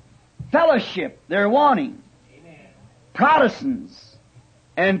reflect? Fellowship they're wanting. Amen. Protestants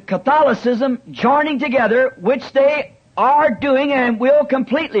and Catholicism joining together, which they are doing and will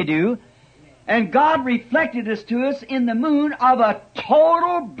completely do. And God reflected this to us in the moon of a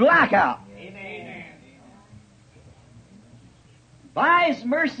total blackout. Amen. By His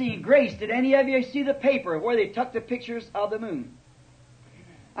mercy and grace, did any of you see the paper where they took the pictures of the moon?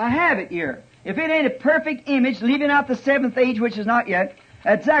 I have it here. If it ain't a perfect image, leaving out the 7th age, which is not yet,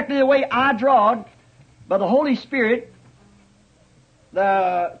 exactly the way I drawed by the Holy Spirit,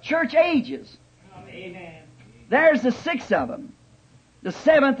 the church ages. Amen. There's the 6 of them. The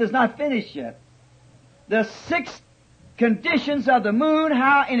 7th is not finished yet. The 6 conditions of the moon,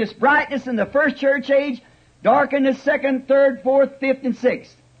 how in its brightness in the first church age, dark in the 2nd, 3rd, 4th, 5th, and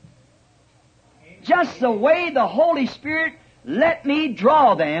 6th. Just the way the Holy Spirit let me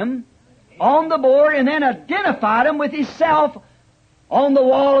draw them on the board and then identified them with Himself on the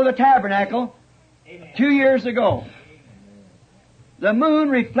wall of the tabernacle 2 years ago. The moon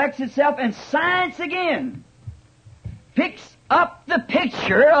reflects itself, and science again picks up the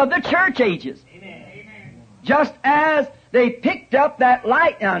picture of the church ages. Amen. Just as they picked up that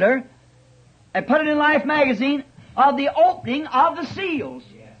light yonder and put it in Life magazine of the opening of the seals,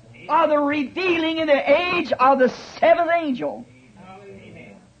 of the revealing in the age of the 7th angel.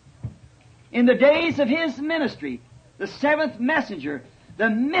 Amen. In the days of His ministry, the 7th messenger, the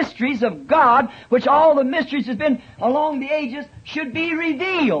mysteries of God, which all the mysteries has been along the ages, should be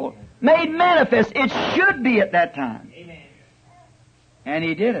revealed, made manifest. It should be at that time. Amen. And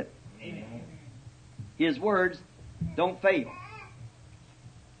He did it. Amen. His words don't fail.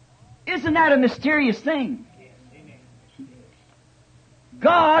 Isn't that a mysterious thing?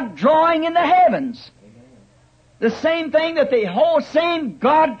 God drawing in the heavens. The same thing that the whole same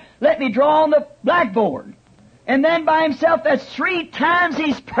God let me draw on the blackboard. And then by Himself, that's 3 times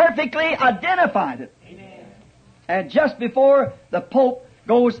He's perfectly identified it. Amen. And just before the Pope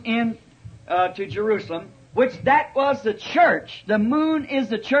goes in to Jerusalem, which that was the church. The moon is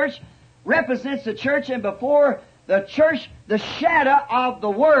the church, represents the church, and before the church, the shadow of the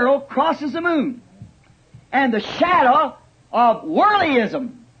world crosses the moon. And the shadow of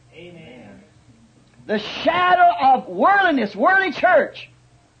worldlyism. Amen. The shadow of worldliness, worldly church,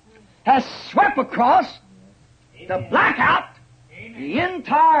 has swept across to black out the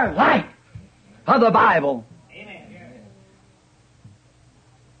entire light of the Bible.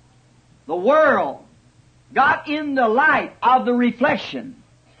 The world got in the light of the reflection.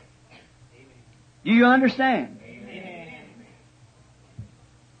 Do you understand?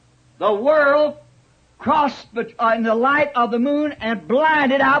 The world crossed in the light of the moon and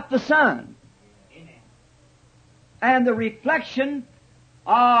blinded out the sun. And the reflection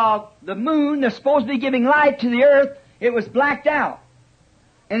of the moon that's supposed to be giving light to the earth, it was blacked out.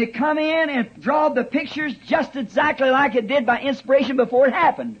 And it come in and drawed the pictures just exactly like it did by inspiration before it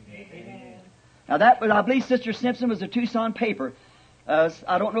happened. Now that was, I believe Sister Simpson was a Tucson paper.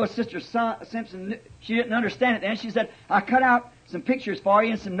 I don't know if Sister Simpson, she didn't understand it then. She said, I cut out some pictures for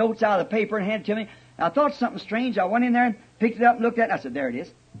you and some notes out of the paper and handed it to me. And I thought something strange. I went in there and picked it up and looked at it. And I said, there it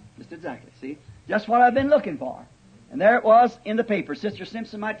is. Just exactly. See? Just what I've been looking for. And there it was in the paper. Sister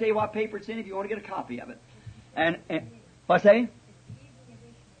Simpson might tell you what paper it's in if you want to get a copy of it. And what's that?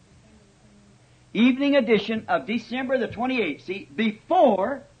 Evening edition of December the 28th. See,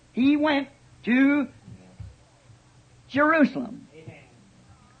 before he went to Jerusalem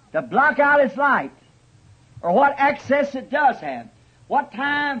to block out its light, or what access it does have, what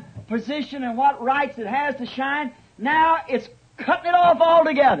time, position, and what rights it has to shine. Now it's cutting it off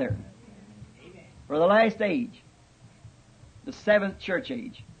altogether for the last age, the seventh church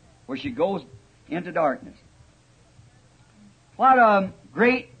age, where she goes into darkness. What a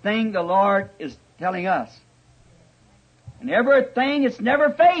great thing the Lord is telling us. And everything, it's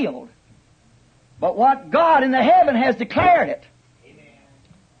never failed. But what God in the heaven has declared it,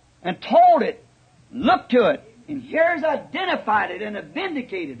 and told it, looked to it, and here's identified it and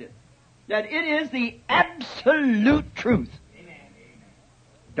vindicated it, that it is the absolute truth.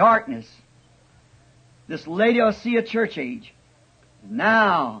 Darkness, this Laodicea church age.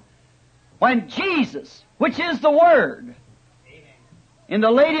 Now, when Jesus, which is the Word, in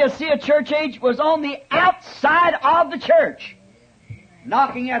the Laodicea church age was on the outside of the church,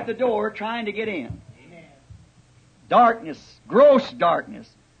 knocking at the door, trying to get in. Darkness, gross darkness,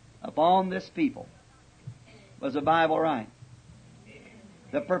 upon this people. Was the Bible right?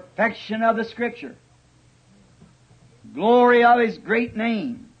 The perfection of the Scripture. Glory of His great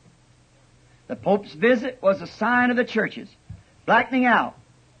name. The Pope's visit was a sign of the churches, blackening out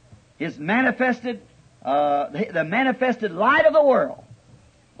His manifested, the manifested light of the world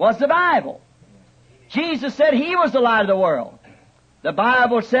was the Bible. Jesus said He was the light of the world. The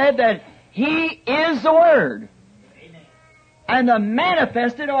Bible said that He is the Word. And the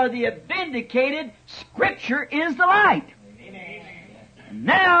manifested or the vindicated Scripture is the light.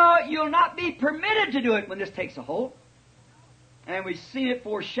 Now you'll not be permitted to do it when this takes a hold. And we've seen it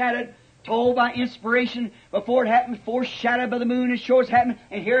foreshadowed, told by inspiration before it happened, foreshadowed by the moon and shows it happening,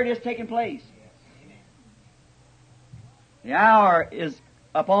 and here it is taking place. The hour is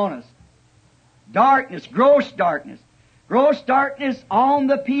upon us. Darkness, gross darkness. Gross darkness on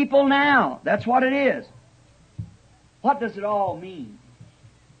the people now. That's what it is. What does it all mean?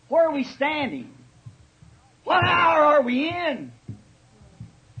 Where are we standing? What hour are we in?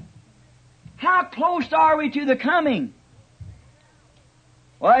 How close are we to the coming?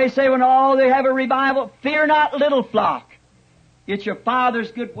 Well, they say when they have a revival, fear not, little flock. It's your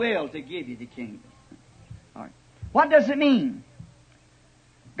Father's good will to give you the kingdom. All right. What does it mean?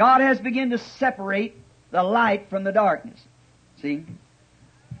 God has begun to separate the light from the darkness. See?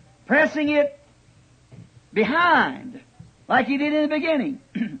 Pressing it behind, like He did in the beginning,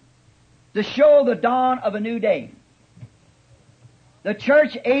 to show the dawn of a new day. The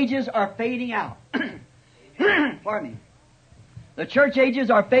church ages are fading out. Pardon me. The church ages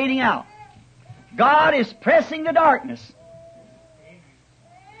are fading out. God is pressing the darkness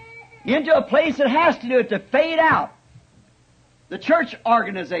into a place that has to do it, to fade out. The church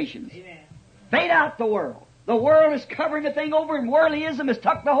organizations. Fade out the world. The world is covering the thing over, and worldlyism has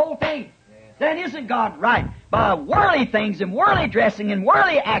tucked the whole thing. Then isn't God right? By worldly things and worldly dressing and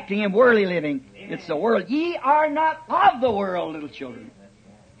worldly acting and worldly living. Amen. It's the world. Ye are not of the world, little children.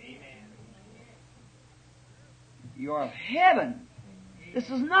 Amen. You are of heaven. This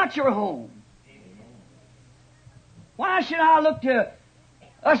is not your home. Why should I look to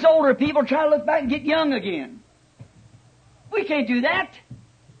us older people, try to look back and get young again? We can't do that.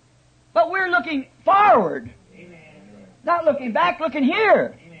 But we're looking forward. Amen. Not looking back, looking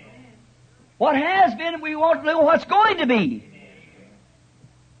here. What has been, we want to know what's going to be.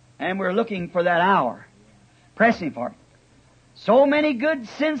 And we're looking for that hour. Pressing for it. So many good,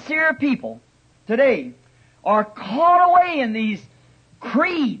 sincere people today are caught away in these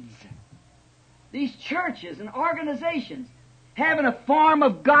creeds, these churches and organizations, having a form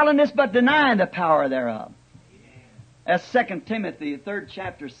of godliness but denying the power thereof. As 2 Timothy, the 3rd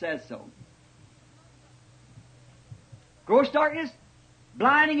chapter says so. Gross darkness,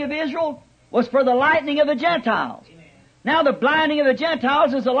 blinding of Israel, was for the lightning of the Gentiles. Amen. Now the blinding of the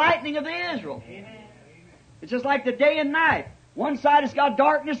Gentiles is the lightning of the Israel. Amen. It's just like the day and night. One side has got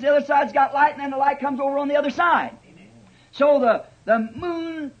darkness, the other side's got light, and then the light comes over on the other side. Amen. So the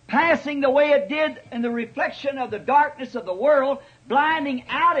moon passing the way it did in the reflection of the darkness of the world, blinding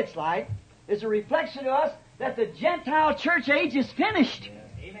out its light, is a reflection to us that the Gentile church age is finished.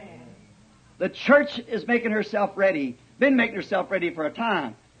 Amen. The church is making herself ready, been making herself ready for a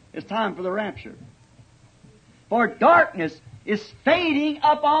time. It's time for the rapture. For darkness is fading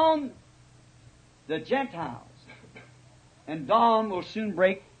upon the Gentiles, and dawn will soon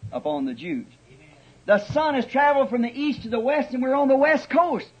break upon the Jews. The sun has traveled from the east to the west, and we're on the west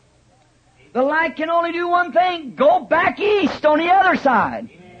coast. The light can only do one thing: go back east on the other side.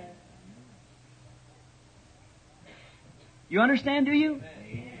 Amen. You understand, do you?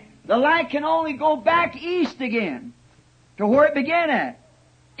 The light can only go back east again to where it began at,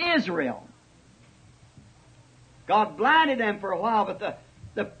 Israel. God blinded them for a while, but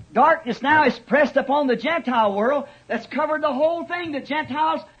the darkness now is pressed upon the Gentile world that's covered the whole thing. The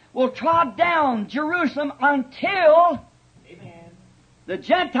Gentiles will trod down Jerusalem until Amen. the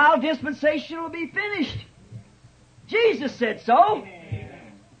Gentile dispensation will be finished. Jesus said so. Amen.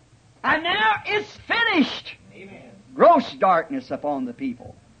 And now it's finished. Amen. Gross darkness upon the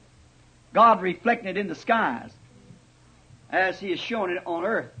people. God reflecting it in the skies as He has shown it on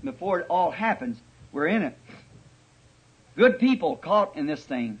earth before it all happens. We're in it. Good people caught in this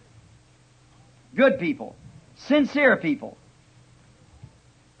thing. Good people. Sincere people.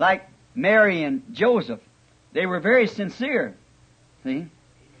 Like Mary and Joseph. They were very sincere. See?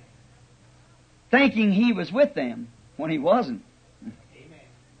 Thinking He was with them when He wasn't. Amen.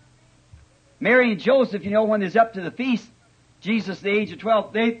 Mary and Joseph, you know, when they was up to the feast, Jesus, the age of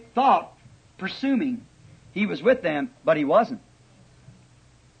 12, they thought, presuming He was with them, but He wasn't.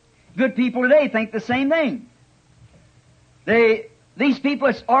 Good people today think the same thing. These people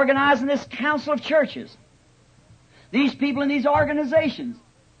that's organizing this council of churches, these people in these organizations,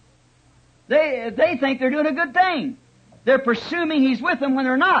 they think they're doing a good thing. They're presuming He's with them when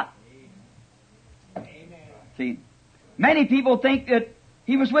they're not. Amen. See, many people think that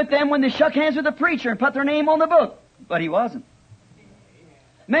He was with them when they shook hands with the preacher and put their name on the book, but He wasn't.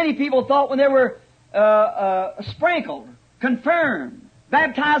 Many people thought when they were sprinkled, confirmed,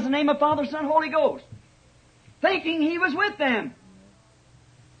 baptized in the name of Father, Son, Holy Ghost, thinking He was with them.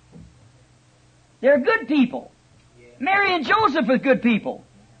 They're good people. Mary and Joseph were good people.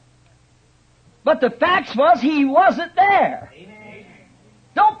 But the fact was He wasn't there. Amen.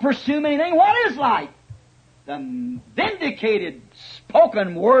 Don't presume anything. What is light? The vindicated,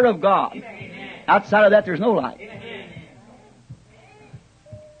 spoken Word of God. Amen. Outside of that, there's no light. Amen.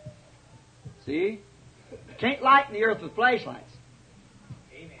 See? You can't lighten the earth with flashlights.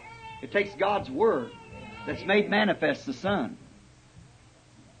 Amen. It takes God's Word that's made manifest the sun.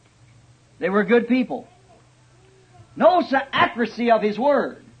 They were good people. Notice the accuracy of His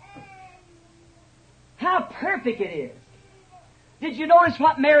Word. How perfect it is. Did you notice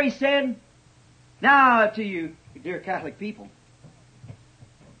what Mary said? Now to you, dear Catholic people,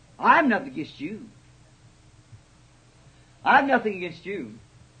 I'm nothing against you. I've nothing against you.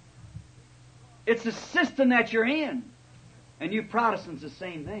 It's the system that you're in. And you Protestants, the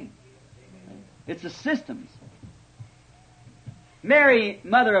same thing. It's the systems. Mary,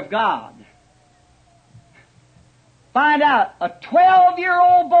 Mother of God, find out a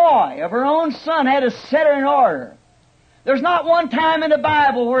 12-year-old boy of her own son had to set her in order. There's not one time in the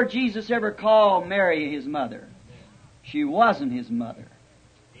Bible where Jesus ever called Mary His mother. She wasn't His mother.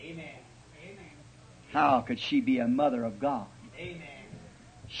 Amen. Amen. How could she be a mother of God? Amen.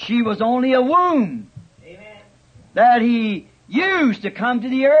 She was only a womb Amen. that He used to come to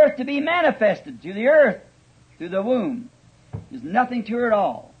the earth to be manifested to the earth through the womb. There's nothing to her at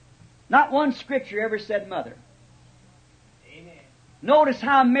all. Not one scripture ever said mother. Amen. Notice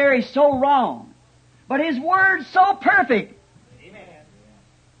how Mary's so wrong, but His Word's so perfect. Amen.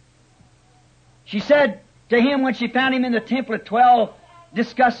 She said to Him when she found Him in the temple at 12,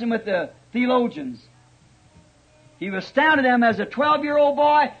 discussing with the theologians, He was astounded them as a 12-year-old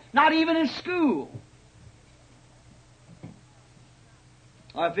boy, not even in school.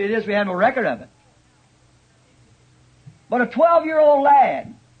 Or if it is, we have no record of it. But a 12-year-old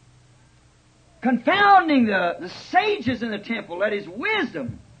lad, confounding the sages in the temple, let his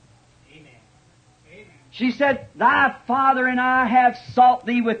wisdom. Amen. Amen. She said, Thy father and I have sought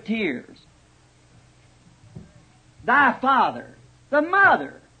Thee with tears. Thy father, the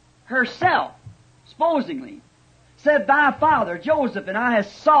mother herself, supposingly, said, Thy father, Joseph, and I have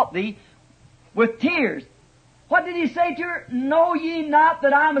sought thee with tears. What did he say to her? Know ye not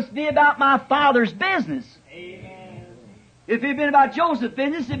that I must be about my father's business? Amen. If it had been about Joseph's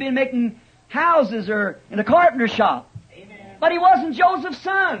business, he'd been making houses or in a carpenter shop. Amen. But he wasn't Joseph's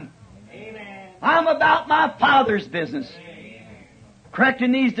son. Amen. I'm about my father's business. Amen.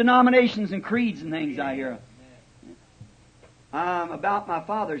 Correcting these denominations and creeds and things I hear. I'm about my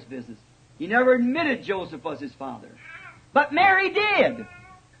father's business. He never admitted Joseph was his father. But Mary did.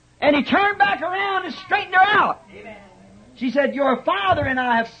 And he turned back around and straightened her out. Amen. She said, Your father and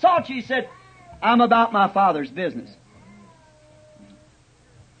I have sought you. He said, I'm about my father's business.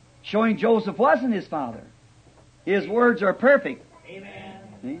 Showing Joseph wasn't his father. His words are perfect. Amen.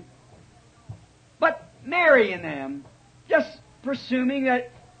 See? But Mary and them, just presuming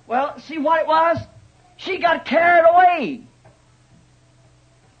that, well, see what it was? She got carried away.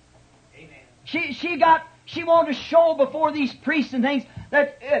 Amen. She wanted to show before these priests and things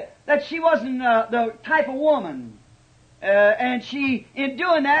that she wasn't the type of woman. And she, in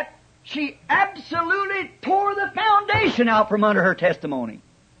doing that, she absolutely tore the foundation out from under her testimony.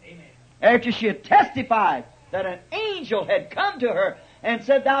 Amen. After she had testified that an angel had come to her and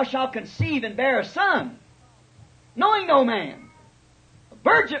said, Thou shalt conceive and bear a son, knowing no man, a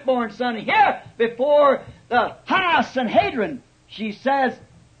virgin-born son. Here, before the high Sanhedrin, she says,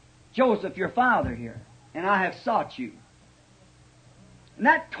 Joseph, your father here, and I have sought you. And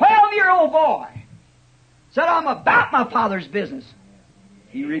that 12-year-old boy said, I'm about my father's business.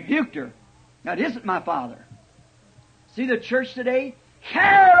 He rebuked her. That isn't my father. See the church today?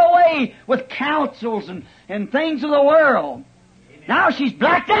 Carried away with counsels and things of the world. Amen. Now she's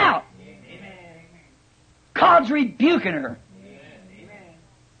blacked out. Amen. God's rebuking her. Amen.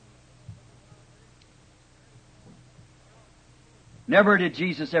 Never did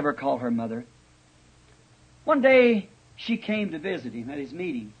Jesus ever call her mother. One day she came to visit him at his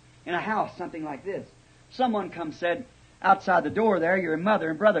meeting in a house, something like this. Someone come said, outside the door there, your mother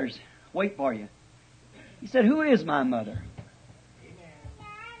and brothers wait for you. He said, Who is my mother?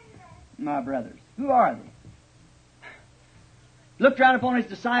 My brothers. Who are they? Looked round upon his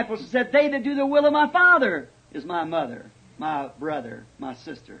disciples and said, They that do the will of my Father is my mother, my brother, my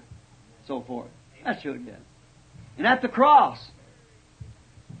sister, so forth. That's who it is. And at the cross,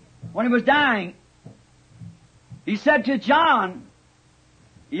 when he was dying, he said to John,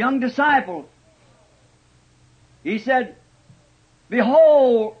 a young disciple, he said,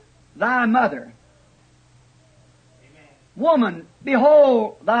 Behold thy mother. Woman,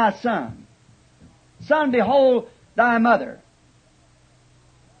 behold thy son. Son, behold thy mother.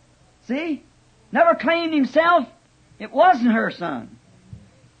 See? Never claimed himself. It wasn't her son.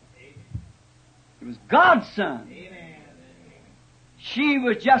 It was God's son. Amen. She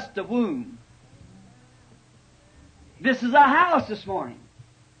was just the womb. This is a house this morning.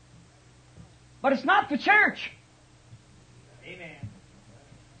 But it's not the church. Amen.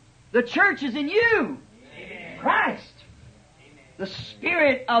 The church is in you. Amen. Christ. Amen. The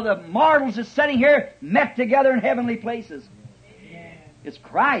spirit of the mortals is sitting here met together in heavenly places. Amen. It's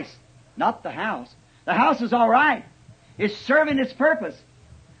Christ, not the house. The house is all right. It's serving its purpose.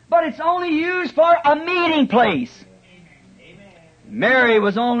 But it's only used for a meeting place. Amen. Mary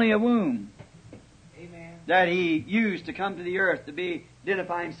was only a womb Amen. that he used to come to the earth to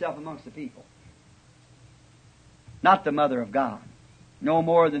identify himself amongst the people. Not the mother of God. No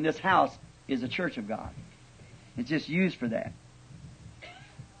more than this house is the church of God. It's just used for that.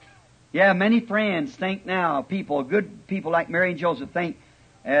 Yeah, many friends think now, good people like Mary and Joseph think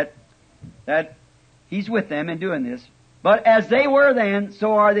that he's with them in doing this. But as they were then,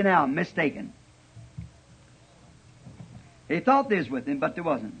 so are they now, mistaken. They thought they was with him, but they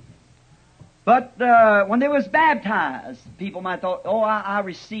wasn't. But when they was baptized, people might thought, I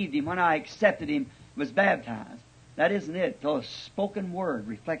received him when I accepted him, was baptized. That isn't it. The spoken word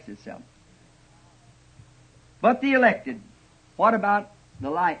reflects itself. But the elected, what about the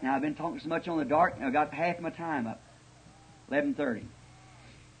light? Now, I've been talking so much on the dark, and I've got half my time up. 11:30.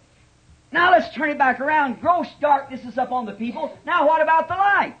 Now let's turn it back around. Gross darkness is upon the people. Now what about the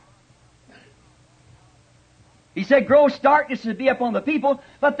light? He said gross darkness would be upon the people,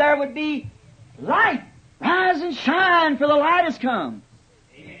 but there would be light. Rise and shine, for the light has come.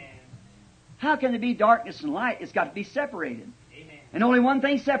 Amen. How can there be darkness and light? It's got to be separated. Amen. And only one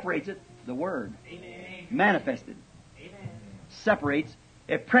thing separates it, the Word. Amen. Manifested. Amen. Separates.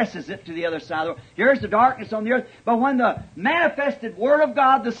 It presses it to the other side of the world. Here's the darkness on the earth. But when the manifested Word of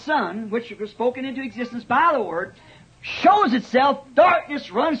God, the Son, which was spoken into existence by the Word, shows itself,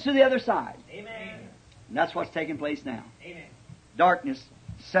 darkness runs to the other side. Amen. And that's what's taking place now. Amen. Darkness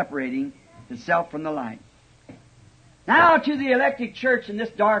separating itself from the light. Now to the elected church in this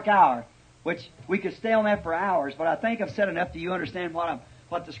dark hour, which we could stay on that for hours, but I think I've said enough to you understand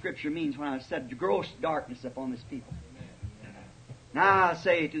what the Scripture means when I said gross darkness upon this people. Now I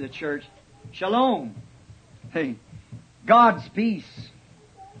say to the church, Shalom. Hey, God's peace.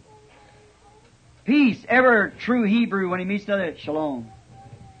 Peace. Ever true Hebrew when he meets another, Shalom.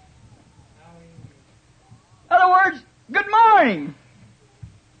 In other words, good morning.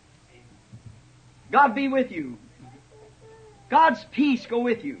 God be with you. God's peace go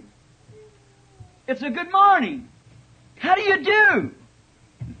with you. It's a good morning. How do you do?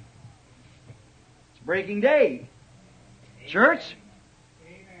 It's breaking day. Church,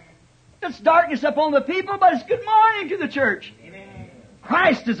 it's darkness upon the people, but it's good morning to the church.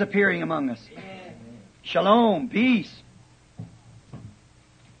 Christ is appearing among us. Shalom, peace.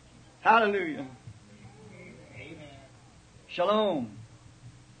 Hallelujah. Shalom.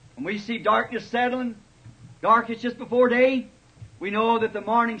 When we see darkness settling, darkness just before day, we know that the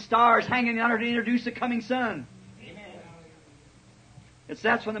morning star is hanging out to introduce the coming sun.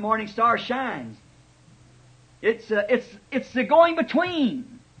 That's when the morning star shines. It's the going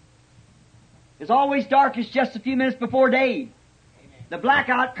between. It's always darkest just a few minutes before day. The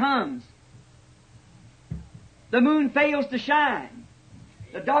blackout comes. The moon fails to shine.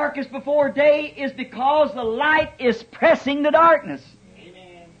 The darkest before day is because the light is pressing the darkness.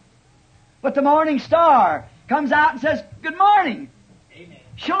 Amen. But the morning star comes out and says, good morning. Amen.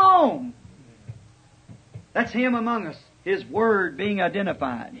 Shalom. That's Him among us. His Word being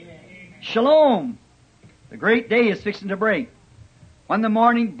identified. Amen. Shalom. The great day is fixing to break. When the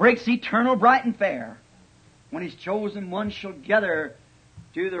morning breaks eternal, bright and fair. When His chosen ones shall gather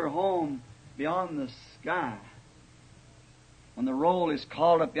to their home beyond the sky. When the roll is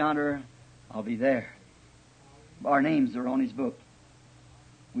called up yonder, I'll be there. Our names are on His book.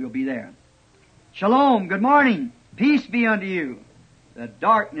 We'll be there. Shalom, good morning. Peace be unto you. The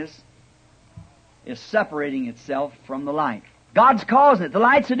darkness is separating itself from the light. God's causing it. The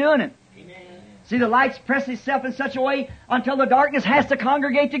lights are doing it. Amen. See, the lights press itself in such a way until the darkness has to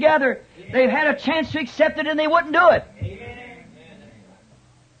congregate together. Amen. They've had a chance to accept it and they wouldn't do it. Amen.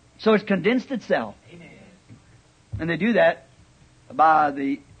 So it's condensed itself. Amen. And they do that by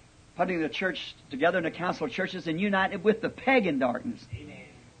the putting the church together in a council of churches and unite it with the pagan darkness. Amen.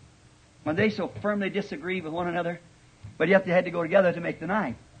 When they so firmly disagree with one another, but yet they had to go together to make the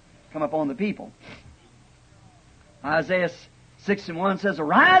night come upon the people. Isaiah 6:1 says,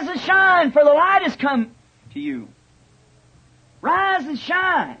 arise and shine, for the light has come to you. Rise and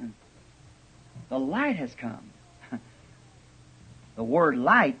shine. The light has come. The word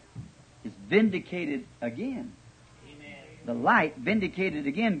light is vindicated again. Amen. The light vindicated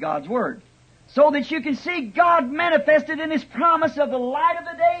again God's Word. So that you can see God manifested in His promise of the light of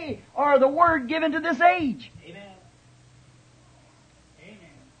the day, or the Word given to this age. Amen. Amen.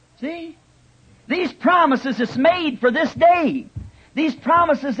 See? These promises is made for this day. These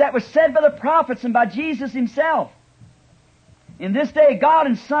promises that were said by the prophets and by Jesus Himself. In this day, God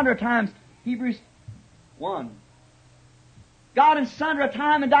in sundry times, Hebrews 1. God in sundry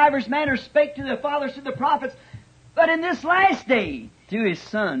time and divers manners spake to the fathers through the prophets, but in this last day, through His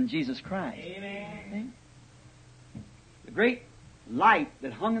Son, Jesus Christ. Amen. The great light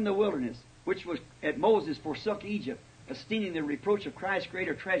that hung in the wilderness, which was at Moses forsook Egypt, esteeming the reproach of Christ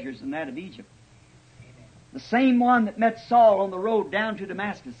greater treasures than that of Egypt. The same one that met Saul on the road down to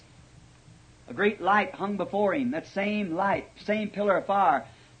Damascus. A great light hung before him. That same light, same pillar of fire.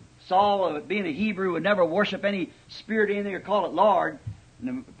 Saul, being a Hebrew, would never worship any spirit in there or call it Lord.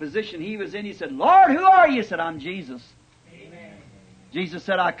 In the position he was in, he said, Lord, who are you? He said, I'm Jesus. Amen. Jesus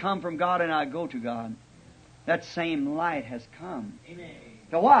said, I come from God and I go to God. That same light has come. Amen.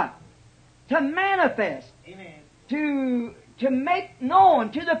 To what? To manifest. Amen. To make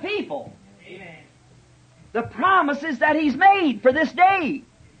known to the people Amen. the promises that He's made for this day.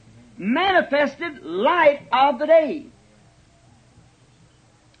 Manifested light of the day.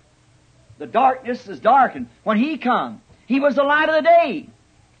 The darkness is darkened. When He come, He was the light of the day.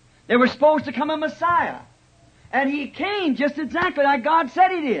 There was supposed to come a Messiah. And He came just exactly like God said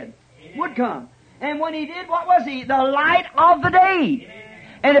He did. Would come. And when He did, what was He? The light of the day. Amen.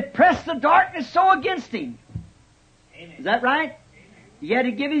 And it pressed the darkness so against Him. Amen. Is that right? He had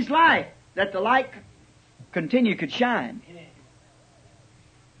to give His life that the light could shine. Amen.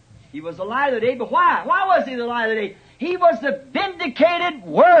 He was the light of the day, but why? Why was He the light of the day? He was the vindicated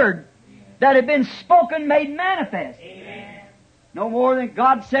Word that had been spoken, made manifest. Amen. No more than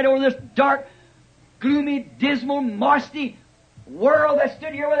God said over this dark, gloomy, dismal, musty world that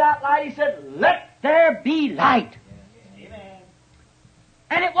stood here without light. He said, let there be light. Amen.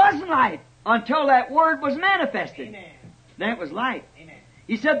 And it wasn't light until that Word was manifested. Amen. then it was light. Amen.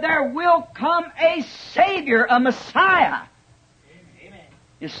 He said, there will come a Savior, a Messiah. Amen.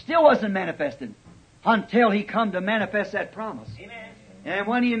 It still wasn't manifested until He come to manifest that promise. Amen. And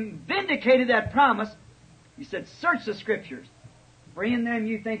when He vindicated that promise, He said, search the Scriptures. For in them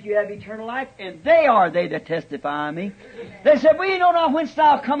you think you have eternal life, and they are they that testify of me. They said, we know not whence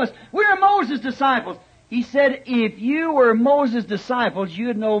thou comest. We are Moses' disciples. He said, if you were Moses' disciples,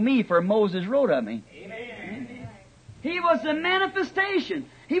 you'd know me, for Moses wrote of me. Amen. He was the manifestation.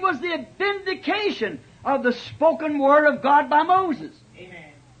 He was the vindication of the spoken word of God by Moses.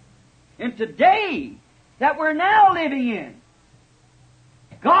 Amen. And today, that we're now living in,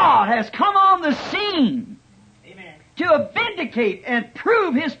 God has come on the scene Amen. to vindicate and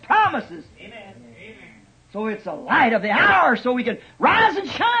prove His promises. Amen. So it's the light of the hour, so we can rise and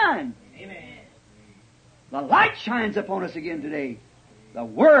shine. Amen. The light shines upon us again today. The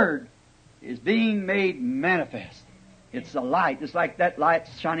Word is being made manifest. It's the light. It's like that light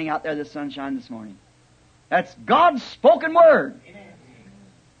shining out there, the sunshine this morning. That's God's spoken Word. Amen.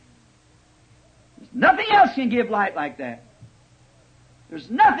 There's nothing else can give light like that. There's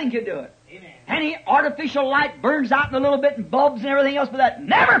nothing can do it. Amen. Any artificial light burns out in a little bit and bulbs and everything else, but that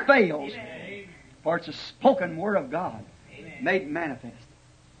never fails. Amen. For it's the spoken Word of God Amen. made manifest.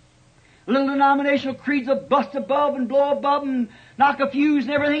 Little denominational creeds will bust a bulb and blow a bulb and knock a fuse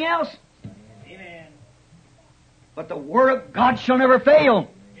and everything else. Amen. But the Word of God shall never fail.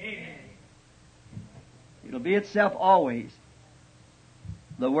 Amen. It'll be itself always.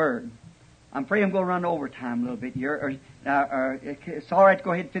 The Word. I'm afraid I'm going to run over time a little bit here. It's all right to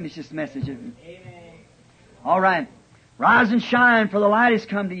go ahead and finish this message. Amen. All right. Rise and shine, for the light has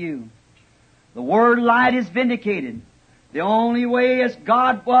come to you. The Word light is vindicated. The only way as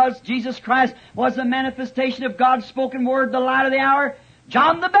God was, Jesus Christ, was the manifestation of God's spoken Word, the light of the hour.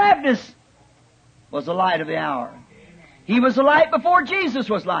 John the Baptist was the light of the hour. He was the light before Jesus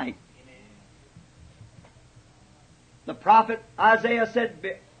was light. The prophet Isaiah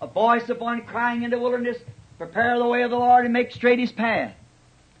said, a voice of one crying in the wilderness, prepare the way of the Lord and make straight His path.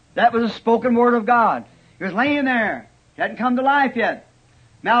 That was a spoken word of God. He was laying there. He hadn't come to life yet.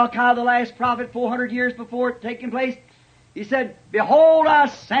 Malachi, the last prophet, 400 years before it taking place, he said, behold, I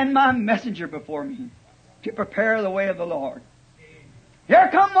send my messenger before me to prepare the way of the Lord. Here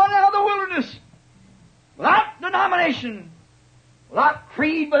come one out of the wilderness, without denomination, without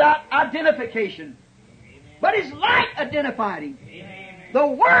creed, without identification. But His light identified Him. Amen. The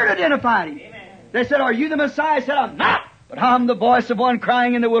Word identified Him. Amen. They said, are you the Messiah? He said, I'm not, but I'm the voice of one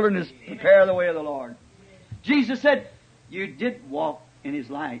crying in the wilderness, prepare the way of the Lord. Jesus said, you did walk in His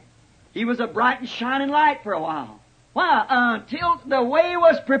light. He was a bright and shining light for a while. Why? Until the way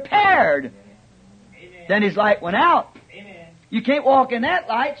was prepared. Amen. Then His light went out. Amen. You can't walk in that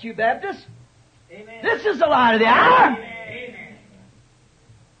light, you Baptists. Amen. This is the light of the hour. Amen.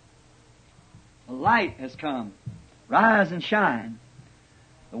 The light has come. Rise and shine.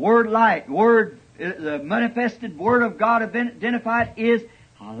 The word light, the manifested Word of God identified is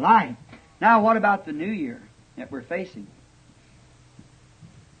a light. Now what about the new year that we're facing?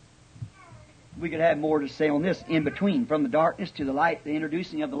 We could have more to say on this in between, from the darkness to the light, the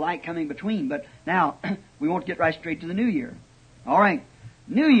introducing of the light coming between. But now, we won't get right straight to the new year. All right.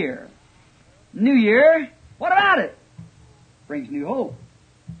 New year. New year, what about it? Brings new hope.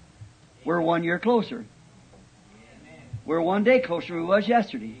 We're 1 year closer. We're 1 day closer than we was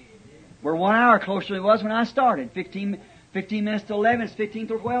yesterday. We're 1 hour closer than we was when I started. 15 minutes to 11, it's 15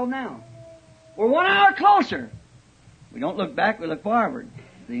 to 12 now. We're 1 hour closer. We don't look back, we look forward.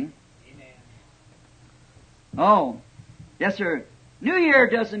 See? Oh, yes, sir. New Year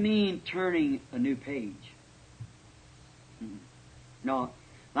doesn't mean turning a new page. No,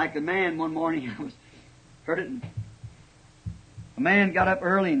 like the man one morning, I heard it. A man got up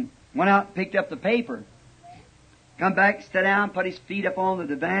early and went out and picked up the paper. Come back, sat down, put his feet up on the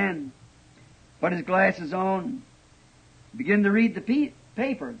divan, put his glasses on, began to read the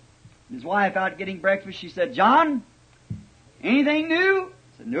paper. His wife out getting breakfast, she said, John, anything new?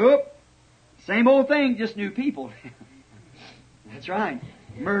 I said, nope. Same old thing, just new people. That's right.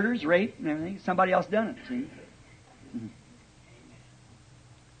 Murders, rape, and everything. Somebody else done it, see?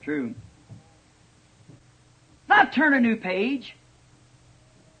 True. Not turn a new page.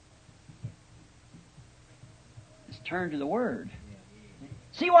 Just turn to the Word.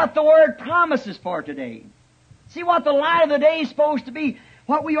 See what the Word promises for today. See what the light of the day is supposed to be.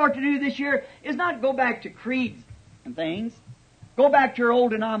 What we ought to do this year is not go back to creeds and things. Go back to your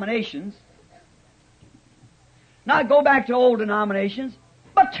old denominations. Not go back to old denominations,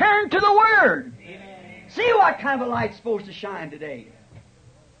 but turn to the Word. Amen. See what kind of a light's supposed to shine today.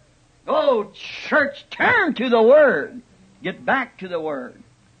 Oh, church, turn to the Word. Get back to the Word.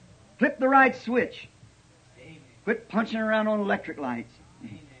 Flip the right switch. Amen. Quit punching around on electric lights.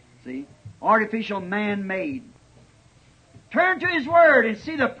 Amen. See? Artificial man-made. Turn to His Word and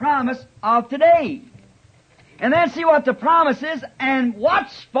see the promise of today. And then see what the promise is and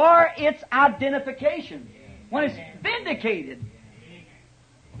watch for its identification. When it's vindicated,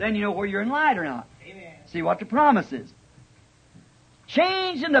 then you know where you're in light or not. Amen. See what the promise is.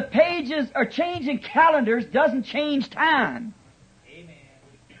 Changing the pages or changing calendars doesn't change time. Amen.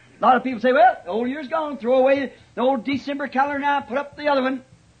 A lot of people say, well, the old year's gone. Throw away the old December calendar now. Put up the other one.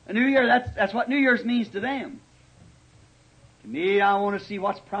 A New Year, that's what New Year's means to them. To me, I want to see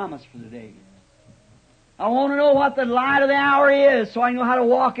what's promised for today. I want to know what the light of the hour is so I know how to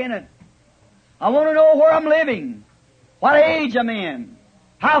walk in it. I want to know where I'm living, what age I'm in,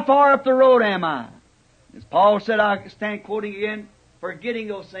 how far up the road am I. As Paul said, I stand quoting again, forgetting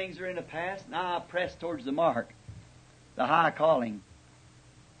those things that are in the past, now I press towards the mark, the high calling,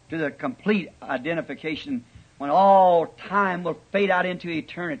 to the complete identification when all time will fade out into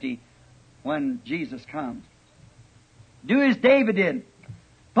eternity when Jesus comes. Do as David did.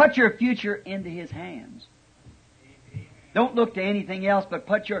 Put your future into His hands. Don't look to anything else, but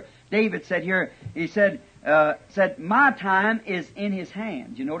David said here, he said, my time is in His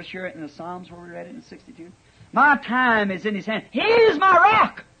hands. You notice here in the Psalms where we read it in 62? My time is in His hands. He is my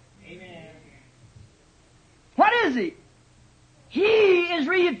rock. Amen. What is He? He is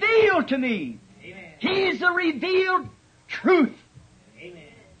revealed to me. Amen. He is the revealed truth. Amen.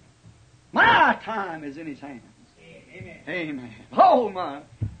 My time is in His hands. Amen. Amen. Oh my.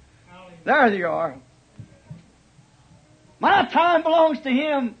 Hallelujah. There they are. My time belongs to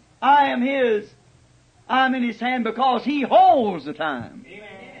Him. I am His. I'm in His hand because He holds the time. Amen.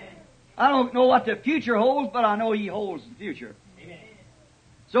 I don't know what the future holds, but I know He holds the future. Amen.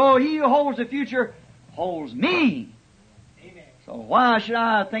 So He who holds the future holds me. Amen. So why should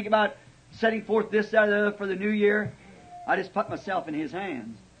I think about setting forth this, that, or the other for the new year? I just put myself in His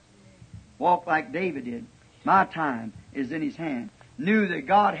hands. Walk like David did. My time is in His hand. Knew that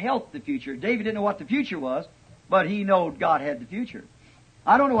God held the future. David didn't know what the future was, but he knew God had the future.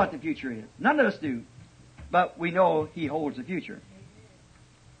 I don't know what the future is. None of us do. But we know He holds the future.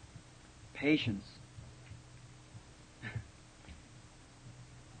 Patience.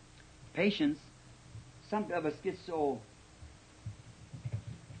 Patience. Some of us get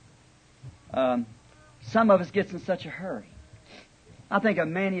in such a hurry. I think a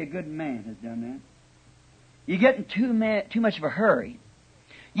good man has done that. You get in too much of a hurry.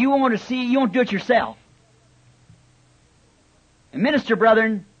 You want to do it yourself. And minister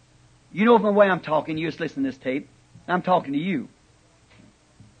brethren, you know from the way I'm talking, you just listen to this tape, I'm talking to you.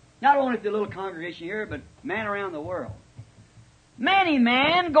 Not only to the little congregation here, but man around the world. Many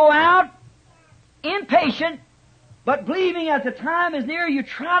men go out impatient, but believing at the time is near, you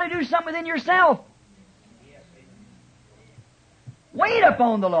try to do something within yourself. Wait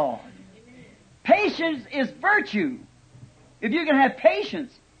upon the Lord. Patience is virtue. If you can have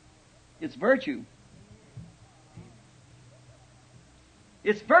patience, it's virtue.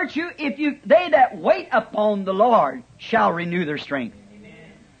 It's virtue they that wait upon the Lord shall renew their strength. Amen.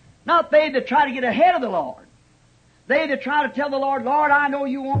 Not they that try to get ahead of the Lord. They that try to tell the Lord, Lord, I know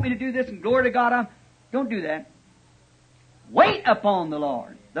you want me to do this, and glory to God, don't do that. Wait upon the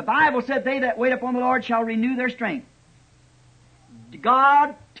Lord. The Bible said they that wait upon the Lord shall renew their strength.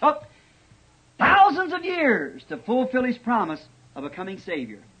 God took thousands of years to fulfill His promise of a coming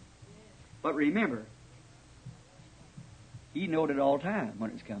Savior. But remember, He knowed it all time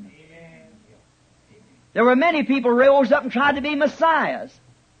when it's coming. Amen. There were many people rose up and tried to be messiahs.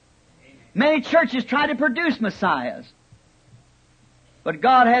 Many churches tried to produce messiahs. But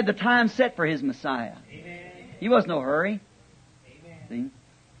God had the time set for His Messiah. Amen. He was no hurry. Amen. See?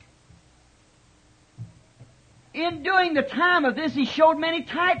 In doing the time of this, He showed many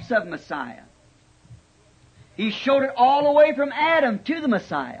types of Messiah. He showed it all the way from Adam to the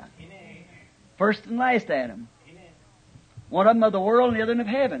Messiah. Amen. First and last Adam. Amen. One of them of the world and the other of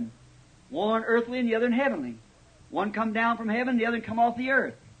heaven. One earthly and the other heavenly. One come down from heaven, the other come off the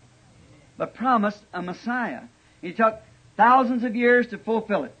earth. But promised a Messiah. He took thousands of years to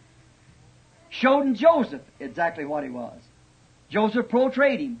fulfill it. Showed in Joseph exactly what he was. Joseph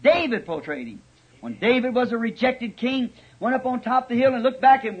portrayed him. David portrayed him. When David was a rejected king, went up on top of the hill and looked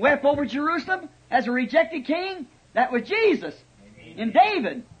back and wept over Jerusalem as a rejected king, that was Jesus in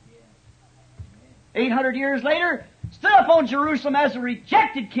David. 800 years later, stood up on Jerusalem as a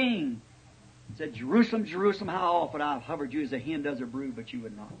rejected king. Said, Jerusalem, Jerusalem, how often I've hovered you as a hen does her brood, but you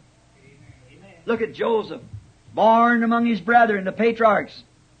would not. Amen. Look at Joseph, born among his brethren, the patriarchs.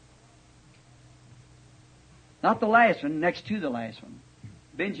 Not the last one, next to the last one.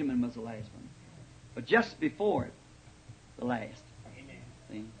 Benjamin was the last one. But just before it, the last. Amen.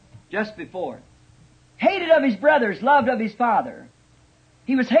 See? Just before it. Hated of his brothers, loved of his father.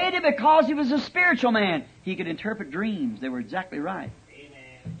 He was hated because he was a spiritual man. He could interpret dreams. They were exactly right.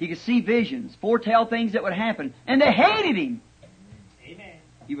 Amen. He could see visions, foretell things that would happen. And they hated him. Amen.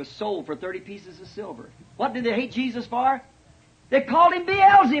 He was sold for 30 pieces of silver. What did they hate Jesus for? They called him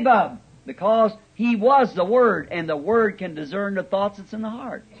Beelzebub. Because he was the Word, and the Word can discern the thoughts that's in the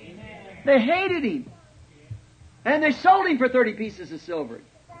heart. Amen. They hated him. And they sold him for 30 pieces of silver.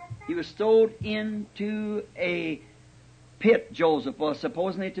 He was sold into a pit, Joseph was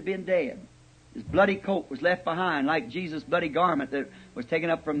supposedly to have been dead. His bloody coat was left behind, like Jesus' bloody garment that was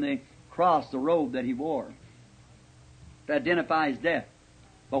taken up from the cross, the robe that he wore, to identify his death.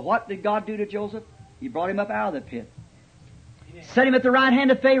 But what did God do to Joseph? He brought him up out of the pit. Amen. Set him at the right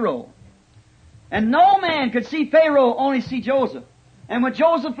hand of Pharaoh. And no man could see Pharaoh, only see Joseph. And when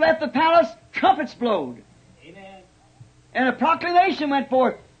Joseph left the palace, trumpets blowed. Amen. And a proclamation went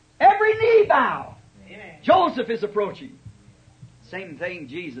forth. Every knee bow. Amen. Joseph is approaching. Same thing,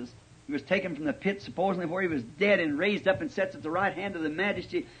 Jesus. He was taken from the pit, supposedly where he was dead, and raised up and sits at the right hand of the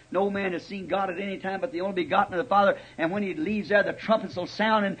Majesty. No man has seen God at any time but the only begotten of the Father. And when he leaves there, the trumpets will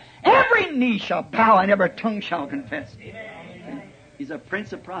sound, and every knee shall bow, and every tongue shall confess. Amen. He's a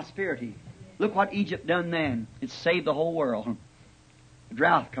prince of prosperity. Look what Egypt done then. It saved the whole world. The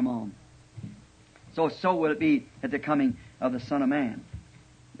drought come on. So will it be at the coming of the Son of Man.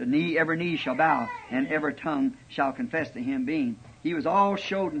 Every knee shall bow, and every tongue shall confess to him being. He was all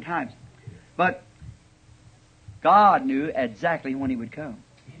showed in types. But God knew exactly when he would come.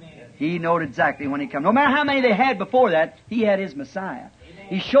 Amen. He knowed exactly when he'd come. No matter how many they had before that, he had his Messiah.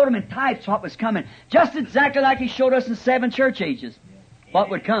 He showed them in types what was coming. Just exactly like he showed us in 7 church ages what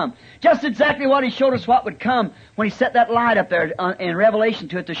would come. Just exactly what he showed us what would come when he set that light up there in Revelation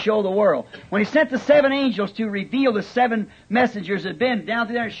to it to show the world. When he sent the 7 angels to reveal the 7 messengers that had been down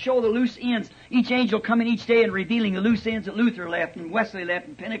through there and show the loose ends. Each angel coming each day and revealing the loose ends that Luther left and Wesley left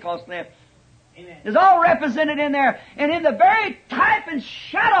and Pentecost left. Amen. It's all represented in there. And in the very type and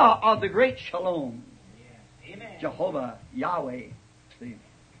shadow of the great Shalom. Amen. Jehovah, Yahweh. See?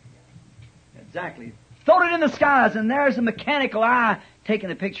 Exactly. Floated in the skies, and there's a mechanical eye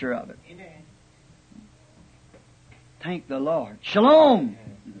taking a picture of it. Amen. Thank the Lord. Shalom.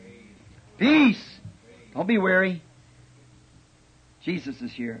 Peace. Don't be weary. Jesus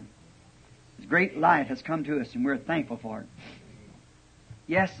is here. His great light has come to us, and we're thankful for it.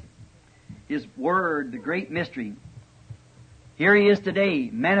 Yes, His Word, the great mystery. Here He is today,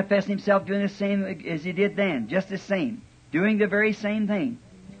 manifesting Himself doing the same as He did then, just the same, doing the very same thing.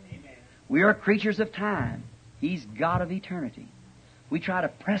 We are creatures of time. He's God of eternity. We try to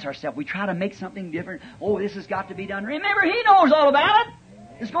press ourselves. We try to make something different. Oh, this has got to be done. Remember, He knows all about it.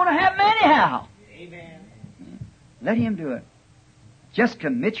 It's going to happen anyhow. Amen. Let Him do it. Just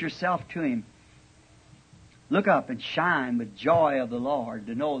commit yourself to Him. Look up and shine with joy of the Lord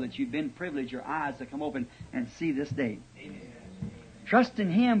to know that you've been privileged, your eyes to come open and see this day. Amen. Trust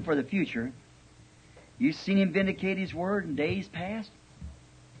in Him for the future. You've seen Him vindicate His Word in days past.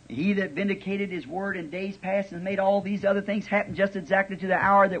 He that vindicated His Word in days past and made all these other things happen just exactly to the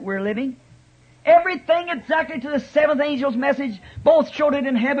hour that we're living. Everything exactly to the 7th angel's message. Both showed it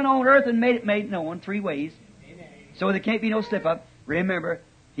in heaven on earth and made it known 3 ways. Amen. So there can't be no slip up. Remember,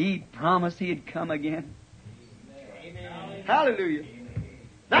 He promised He'd come again. Amen. Hallelujah.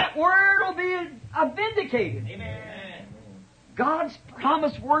 That Word will be vindicated. Amen. God's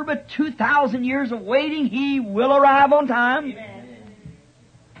promised Word with 2,000 years of waiting, He will arrive on time. Amen.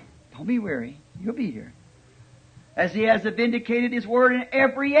 Don't be weary. You'll be here. As He has vindicated His Word in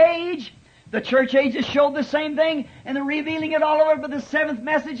every age, the church ages showed the same thing, and they're revealing it all over with the 7th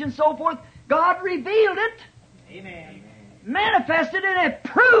message and so forth. God revealed it, Amen. manifested it, and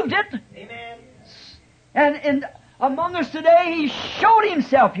proved it. Amen. And among us today, He showed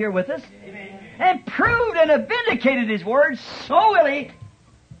Himself here with us, Amen. and proved and vindicated His Word. So will He.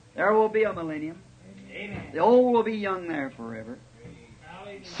 There will be a millennium. Amen. The old will be young there forever.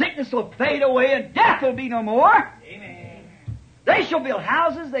 Hallelujah. Sickness will fade away, and death will be no more. Amen. They shall build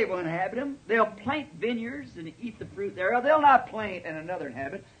houses, they will inhabit them. They'll plant vineyards and eat the fruit thereof. They'll not plant and another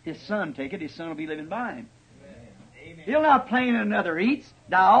inhabit. His son take it, his son will be living by him. Amen. He'll not plant and another eats,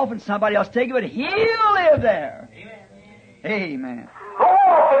 die off and somebody else take it, but he'll live there. Amen. Amen. The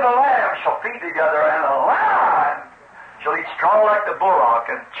wolf and the lamb shall feed together, and the lion shall eat straw like the bullock,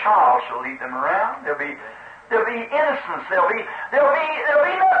 and the child shall lead them around. There'll be innocence. There'll be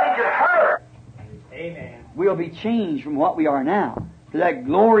nothing to hurt. Amen. We'll be changed from what we are now to that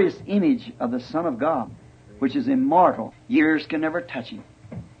glorious image of the Son of God. which is immortal. Years can never touch him.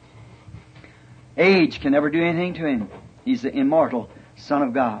 Age can never do anything to him. He's the immortal Son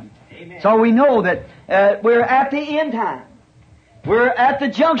of God. Amen. So we know that we're at the end time. We're at the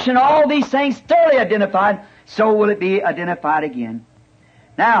junction. All these things thoroughly identified. So will it be identified again.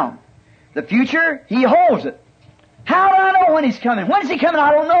 Now, the future, He holds it. How do I know when He's coming? When is He coming?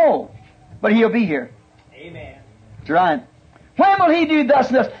 I don't know. But He'll be here. Amen. That's right. When will He do thus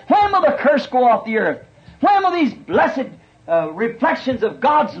and thus? When will the curse go off the earth? When will these blessed reflections of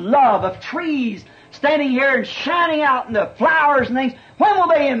God's love, of trees standing here and shining out in the flowers and things, when will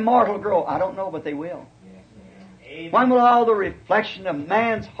they immortal grow? I don't know, but they will. Amen. When will all the reflection of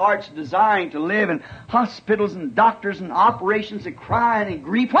man's heart's desiring to live in hospitals and doctors and operations and crying and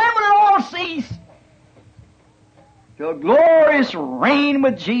grief, when will it all cease? To a glorious reign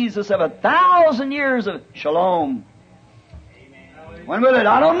with Jesus of 1,000 years of shalom. Amen. When will it?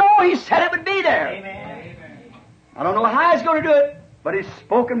 I don't know. He said it would be there. Amen. I don't know how He's going to do it, but His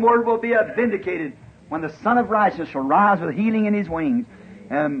spoken word will be vindicated when the Son of Righteousness shall rise with healing in His wings.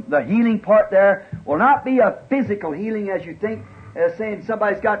 And the healing part there will not be a physical healing as you think, saying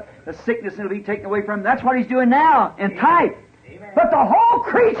somebody's got a sickness and it'll be taken away from them. That's what He's doing now in type. Amen. But the whole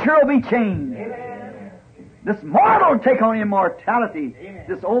creature will be changed. Amen. This mortal will take on immortality. Amen.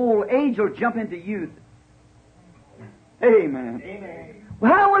 This old age will jump into youth. Amen. Amen.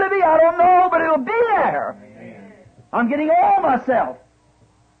 Well, how will it be? I don't know, but it'll be there. Amen. I'm getting old myself.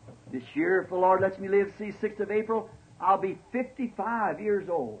 This year, if the Lord lets me live to see 6th of April, I'll be 55 years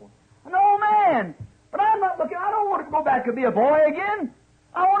old. I'm an old man, but I'm not looking, I don't want to go back and be a boy again.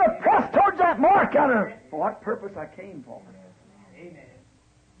 I want to press towards that mark out of for what purpose I came for. Amen.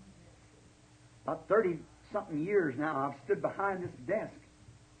 About 30-something years now, I've stood behind this desk.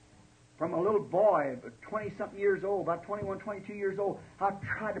 From a little boy, 20-something years old, about 21, 22 years old, I've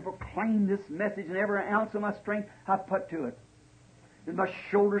tried to proclaim this message, and every ounce of my strength I've put to it. And my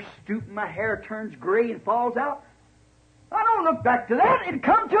shoulders stoop, and my hair turns gray and falls out. I don't look back to that and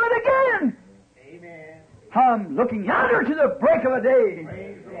come to it again. Amen. I'm looking yonder to the break of a day,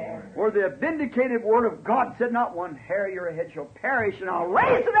 Praise the Lord. where the vindicated word of God said, not one hair of your head shall perish, and I'll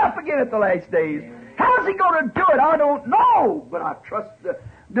raise it up again at the last days. How's He going to do it? I don't know, but I trust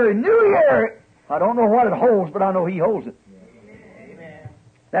the new year. I don't know what it holds, but I know He holds it. Amen.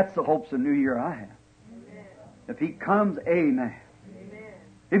 That's the hopes of New Year I have. If He comes, amen.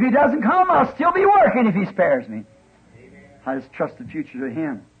 If He doesn't come, I'll still be working if He spares me. I just trust the future to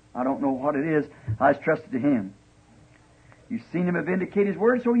Him. I don't know what it is. I just trust it to Him. You've seen Him vindicate His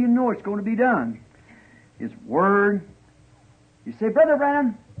Word, so you know it's going to be done. His Word. You say, Brother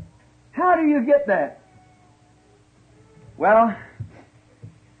Branham, how do you get that? Well,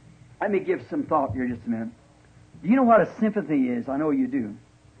 let me give some thought here just a minute. Do you know what a symphony is? I know you do.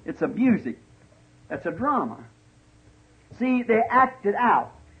 It's a music. It's a drama. See, they act it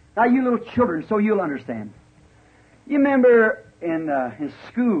out. Now, you little children, so you'll understand. You remember in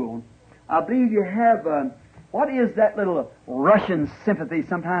school, I believe you have, what is that little Russian symphony?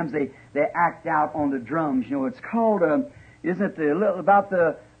 Sometimes they act out on the drums. You know, it's called, isn't it about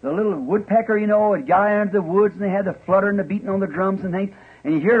the little woodpecker, you know, it got out into the woods and they had the flutter and the beating on the drums and things.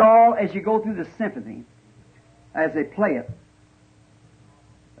 And you hear it all as you go through the symphony, as they play it.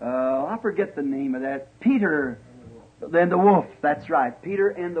 I forget the name of that. Peter and the Wolf. That's right. Peter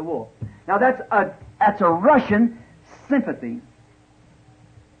and the Wolf. Now that's a Russian symphony.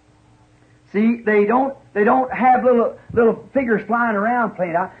 See, they don't have little figures flying around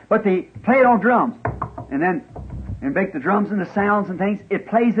playing out, but they play it on drums, and make the drums and the sounds and things. It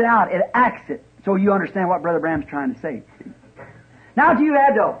plays it out. It acts it. So you understand what Brother Branham's trying to say. Now to you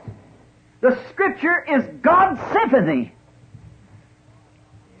adults, the Scripture is God's symphony.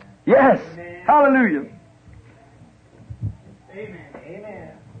 Yes. Amen. Hallelujah. Amen.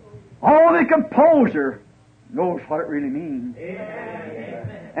 Amen. Oh, the composer knows what it really means.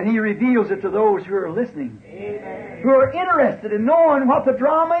 Amen. And he reveals it to those who are listening, Amen. who are interested in knowing what the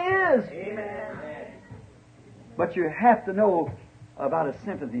drama is. Amen. But you have to know about a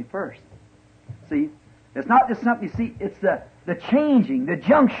symphony first. See, it's not just something you see, it's the changing, the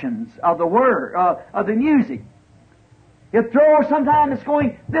junctions of the word, of the music. You throw, sometimes it's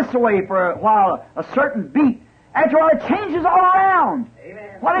going this way for a while, a certain beat. After all, it changes all around.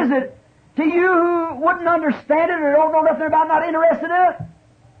 Amen. What is it? To you who wouldn't understand it or don't know nothing about, not interested in it,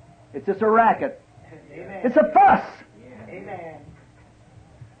 it's just a racket. Amen. It's a fuss. Amen.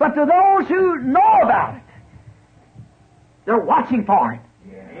 But to those who know about it, they're watching for it.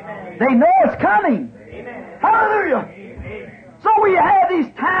 Amen. They know it's coming. Amen. Hallelujah. Amen. So we have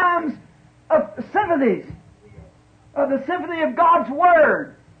these times of symphonies, of the symphony of God's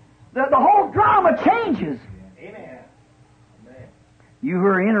Word. The whole drama changes. You who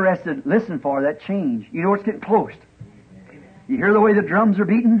are interested, listen for that change. You know it's getting close. You hear the way the drums are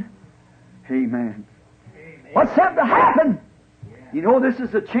beating? Amen. What's set to happen? You know this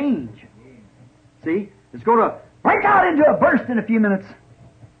is a change. See? It's going to break out into a burst in a few minutes.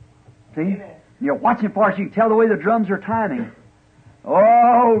 See? You're watching for it. You can tell the way the drums are timing.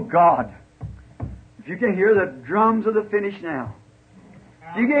 Oh, God. If you can hear the drums of the finish now.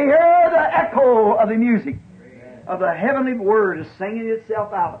 You can hear the echo of the music, of the heavenly word is singing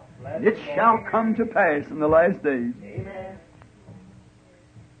itself out. It shall come to pass in the last days. Amen.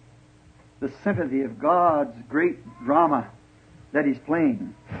 The sympathy of God's great drama that He's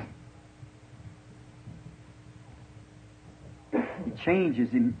playing. He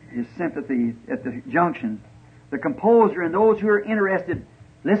changes in His sympathy at the junction. The composer and those who are interested,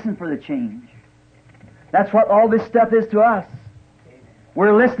 listen for the change. That's what all this stuff is to us.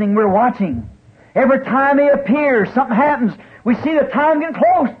 We're listening, we're watching. Every time He appears, something happens. We see the time getting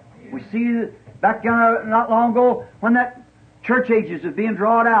close. We see back not long ago when that church ages was being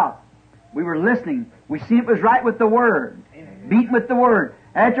drawn out. We were listening. We see it was right with the Word. Beaten with the Word.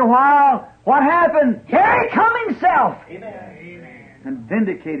 After a while, what happened? Here He come Himself. And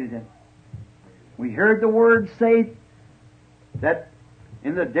vindicated it. We heard the Word say that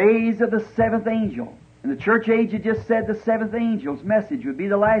in the days of the seventh angel, in the church age it just said the seventh angel's message would be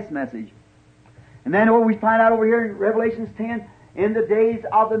the last message. And then what we find out over here in Revelations 10, in the days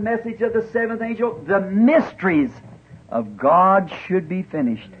of the message of the seventh angel, the mysteries of God should be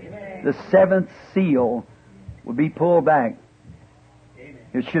finished. Amen. The seventh seal will be pulled back. Amen.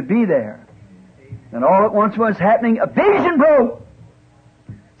 It should be there. Amen. And all at once was happening, a vision broke.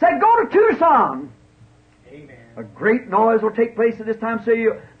 Said, go to Tucson. Amen. A great noise will take place at this time, so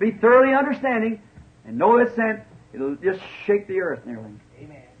you'll be thoroughly understanding and know it's sent. It'll just shake the earth nearly.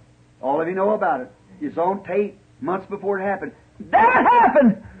 Amen. All of you know about it. It's on tape months before it happened. Then it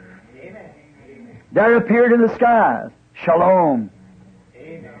happened. Amen. There appeared in the skies. Shalom.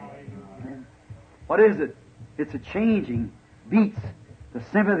 Amen. What is it? It's a changing. Beats. The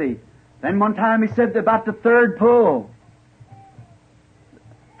sympathy. Then one time he said about the third pull.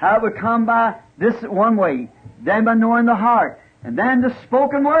 How it would come by this one way. Then by knowing the heart. And then the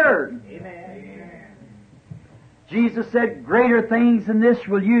spoken word. Amen. Jesus said, greater things than this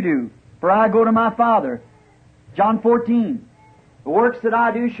will you do, for I go to my Father. John 14. The works that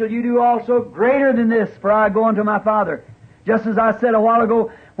I do shall you do also, greater than this, for I go unto my Father. Just as I said a while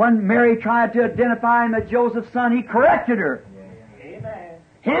ago, when Mary tried to identify him as Joseph's son, he corrected her. Amen.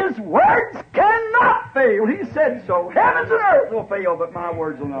 His words cannot fail. He said so. Heavens and earth will fail, but my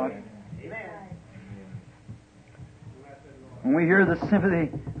words will not. Amen. When we hear the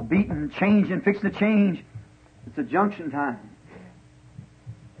sympathy beating, changing, fixing to change, it's a junction time.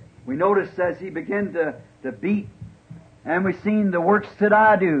 We notice as he began to beat, and we've seen the works that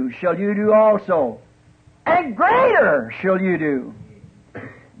I do, shall you do also. And greater shall you do.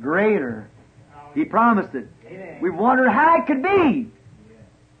 Greater. He promised it. We wondered how it could be.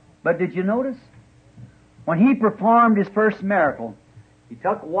 But did you notice? When he performed his first miracle, he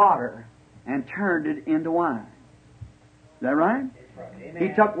took water and turned it into wine. Is that right? Amen.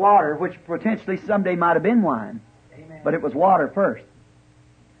 He took water, which potentially someday might have been wine. Amen. But it was water first.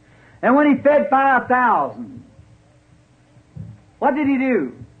 And when he fed 5,000, what did he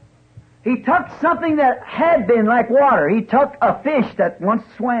do? He took something that had been like water. He took a fish that once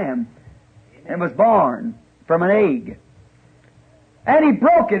swam and was born from an egg. And he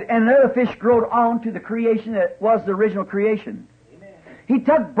broke it, and another fish growed on to the creation that was the original creation. Amen. He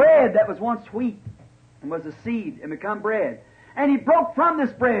took bread that was once wheat and was a seed and become bread. And he broke from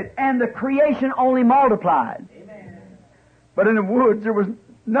this bread, and the creation only multiplied. Amen. But in the woods, there was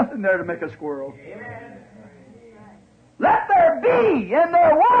nothing there to make a squirrel. Amen. Let there be, and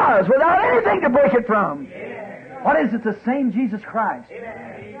there was, without anything to break it from. Amen. What is it? The same Jesus Christ.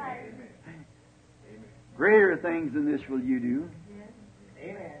 Amen. Greater things than this will you do.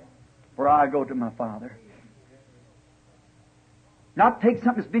 Amen. For I go to my Father. Not take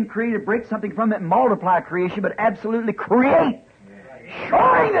something that's been created, break something from it, and multiply creation, but absolutely create.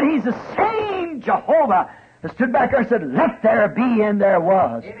 Showing that He's the same Jehovah that stood back there and said, let there be, and there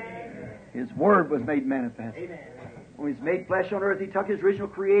was. Amen. His Word was made manifest. Amen. When He's made flesh on earth, He took His original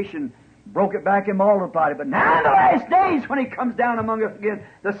creation, broke it back and multiplied it. But now in the last days, when He comes down among us again,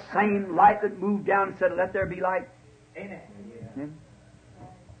 the same light that moved down and said, let there be light. Amen. Amen.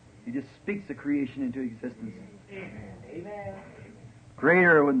 He just speaks the creation into existence. Amen.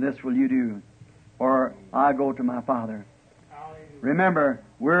 Greater than this will you do, or I go to my Father. Remember,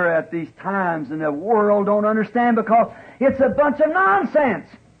 we're at these times and the world don't understand because it's a bunch of nonsense.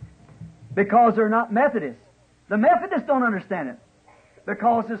 Because they're not Methodists. The Methodists don't understand it.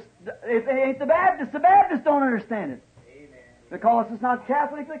 Because it ain't the Baptists don't understand it. Because it's not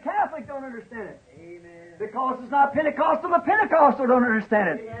Catholic, the Catholic don't understand it. Because it's not Pentecostal, the Pentecostal don't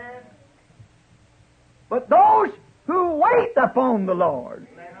understand it. But those who wait upon the Lord,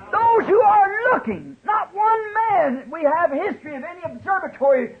 those who are looking, not one man, we have history of any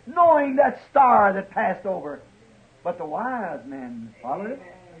observatory knowing that star that passed over. But the wise men followed it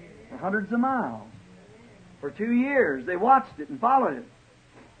for hundreds of miles. For 2 years they watched it and followed it.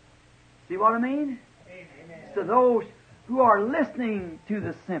 See what I mean? So those who are listening to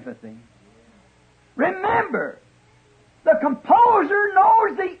the symphony, remember, the composer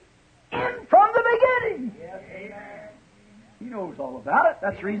knows the end from the beginning. He knows all about it.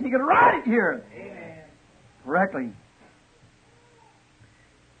 That's the reason he could write it here correctly.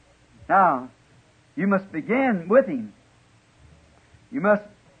 Now, you must begin with Him. You must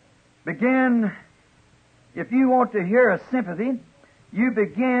begin, if you want to hear a symphony, you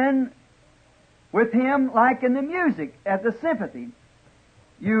begin with Him like in the music at the symphony.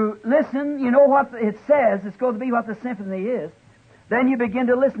 You listen, you know what it says, it's going to be what the symphony is. Then you begin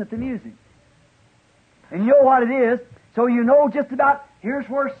to listen to the music. And you know what it is, so you know just about, here's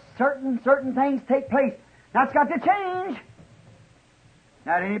where certain things take place. That's got to change.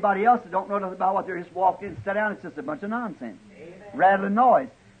 Now, anybody else that don't know nothing about what they're just walked in and sat down, it's just a bunch of nonsense. Rattling noise.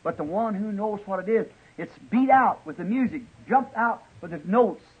 But the one who knows what it is, it's beat out with the music, jumped out with the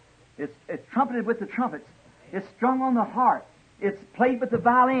notes. It's trumpeted with the trumpets. It's strung on the harp. It's played with the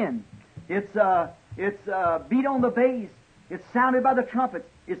violin. It's beat on the bass. It's sounded by the trumpets.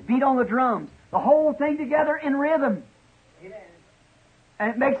 It's beat on the drums. The whole thing together in rhythm.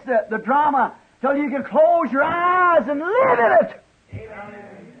 And it makes the drama so you can close your eyes and live in it.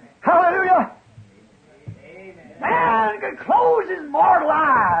 Hallelujah. Man can close his mortal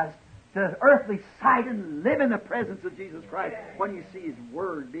eyes to earthly sight and live in the presence of Jesus Christ when you see His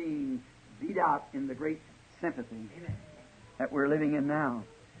Word being beat out in the great symphony that we're living in now.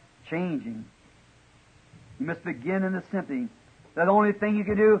 Changing. You must begin in the symphony. The only thing you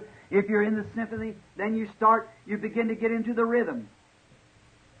can do, if you're in the symphony, then you begin to get into the rhythm.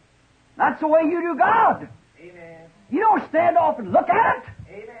 That's the way you do God. Amen. You don't stand off and look at it.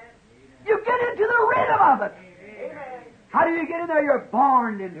 Amen. You get into the rhythm of it. Amen. How do you get in there? You're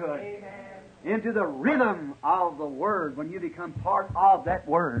born into it. Amen. Into the rhythm of the Word when you become part of that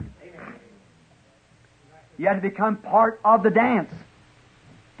Word. Amen. You have to become part of the dance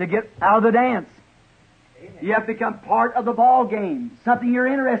to get out of the dance. Amen. You have to become part of the ball game, something you're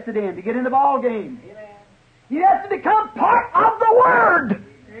interested in to get in the ball game. Amen. You have to become part of the Word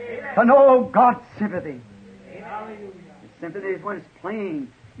to know God's sympathy. Hallelujah. The sympathy is when it's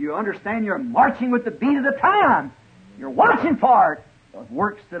playing. You understand you're marching with the beat of the time. You're watching for it. The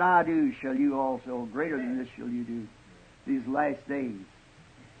works that I do shall you also, greater than this shall you do these last days.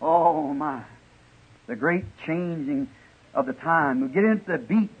 Oh my. The great changing of the time. We get into the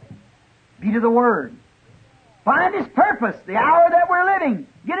beat of the Word. Find His purpose, the hour that we're living.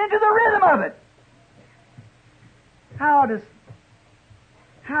 Get into the rhythm of it. How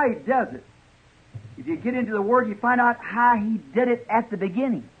He does it. If you get into the Word, you find out how He did it at the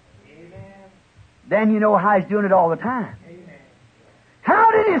beginning. Amen. Then you know how He's doing it all the time. Amen. How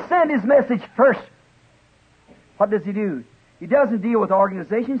did He send His message first? What does He do? He doesn't deal with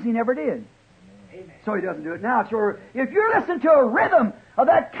organizations. He never did. Amen. So He doesn't do it now. So if you're listening to a rhythm of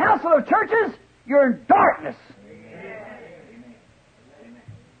that council of churches, you're in darkness.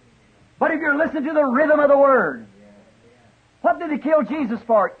 But if you're listening to the rhythm of the Word, what did He kill Jesus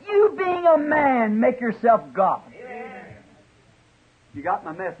for? You being a man, make yourself God. Amen. You got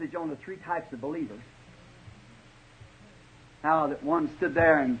my message on the three types of believers. How that one stood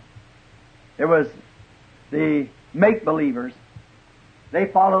there and there was the make-believers. They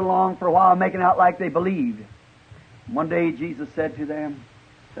followed along for a while making out like they believed. One day Jesus said to them,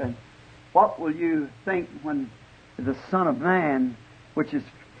 what will you think when the Son of Man, which is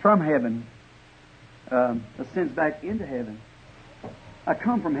from heaven, ascends back into heaven? I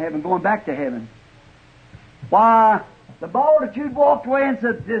come from heaven, going back to heaven. Why, the multitude walked away and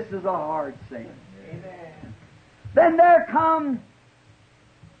said, this is a hard saying. Amen. Then there come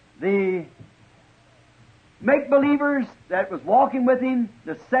the make-believers that was walking with Him,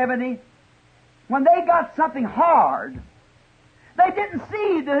 the 70. When they got something hard, they didn't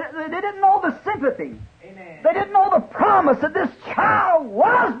see, they didn't know the sympathy. Amen. They didn't know the promise that this child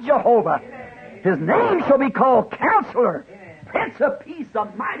was Jehovah. Amen. His name shall be called Counselor, Amen. Prince of Peace, a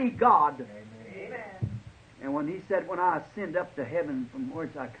mighty God. Amen. And when He said, when I ascend up to heaven, from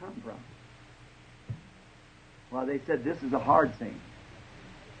whence I come from? Well, they said, this is a hard thing.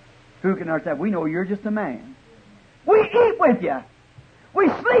 Who can understand? We know you're just a man. We eat with you. We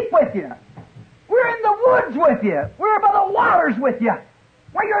sleep with you. We're in the woods with you. We're by the waters with you.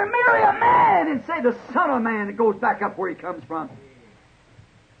 Where you're merely a man and say the Son of Man that goes back up where he comes from.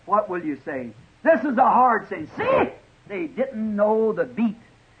 What will you say? This is a hard thing. See? They didn't know the beat.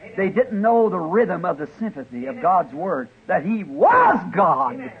 They didn't know the rhythm of the symphony of God's Word. That He was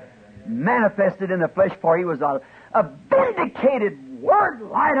God. Manifested in the flesh, for He was a vindicated Word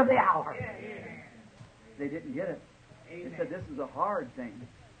light of the hour. They didn't get it. They said, this is a hard thing.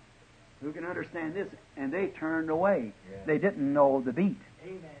 Who can understand this? And they turned away. They didn't know the beat.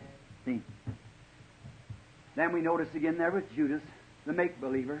 See? Then we notice again there with Judas, the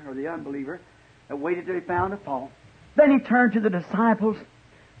make-believer or the unbeliever, that waited till he found a fault. Then he turned to the disciples,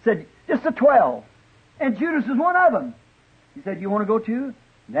 said, just the 12. And Judas was one of them. He said, you want to go too?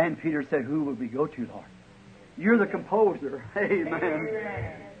 Then Peter said, who will we go to, Lord? You're the composer.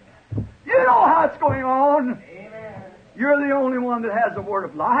 Amen. You know how it's going on. You're the only one that has the word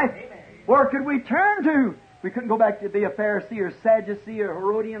of life. Where could we turn to? We couldn't go back to be a Pharisee or Sadducee or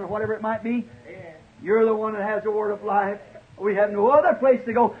Herodian or whatever it might be. You're the one that has the word of life. We have no other place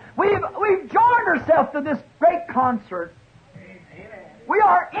to go. We've joined ourselves to this great concert. We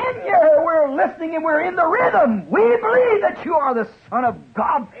are in here. We're listening and we're in the rhythm. We believe that you are the Son of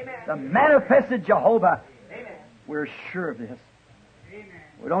God, the manifested Jehovah. We're sure of this.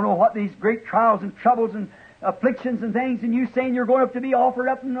 We don't know what these great trials and troubles and afflictions and things, and you saying you're going up to be offered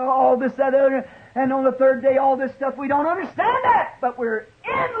up and all this, that, other, and on the third day all this stuff. We don't understand that, but we're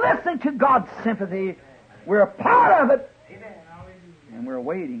in listening to God's sympathy. We're a part of it. And we're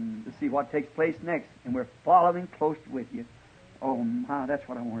waiting to see what takes place next, and we're following close with you. Oh my, that's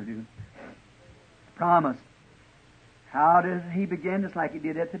what I want to do. Promise. How does He begin? Just like He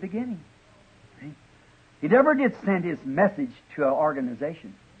did at the beginning. See? He never did send His message to an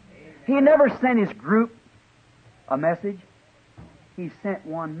organization. He never sent His group a message. He sent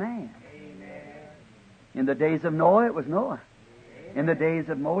one man. In the days of Noah, it was Noah. In the days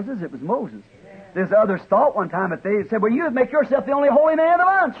of Moses, it was Moses. There's others thought one time that they said, well, you make yourself the only holy man of the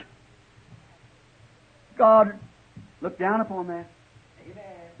bunch. God looked down upon that.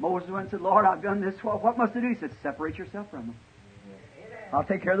 Moses went and said, Lord, I've done this. What must I do? He said, separate yourself from them. I'll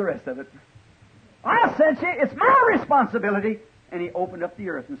take care of the rest of it. I sent you. It's my responsibility. And He opened up the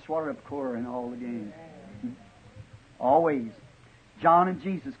earth and swallowed up Korah and all the gang. Always. John and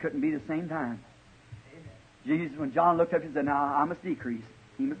Jesus couldn't be the same time. Jesus, when John looked up, he said, now I must decrease.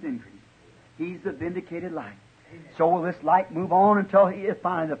 He must increase. He's the vindicated light. So will this light move on until He is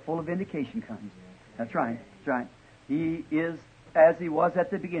finally the full of vindication comes. That's right. That's right. He is as He was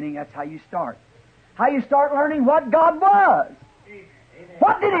at the beginning. That's how you start. How you start learning what God was.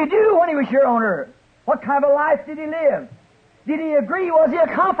 What did He do when He was here on earth? What kind of a life did He live? Did He agree? Was He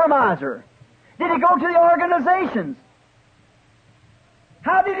a compromiser? Did He go to the organizations?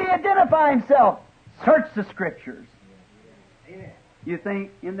 How did He identify Himself? Search the Scriptures. You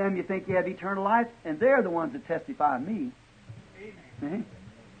think in them you think you have eternal life, and they're the ones that testify of me.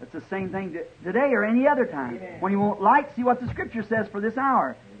 It's the same thing today or any other time. When you won't like, see what the Scripture says for this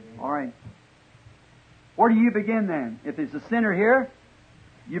hour. All right. Where do you begin then? If there's a sinner here,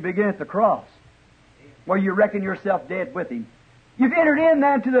 you begin at the cross, where you reckon yourself dead with Him. You've entered in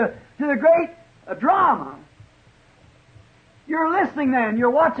then to the great drama. You're listening then.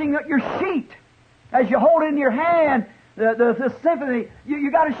 You're watching your sheet as you hold it in your hand. The symphony.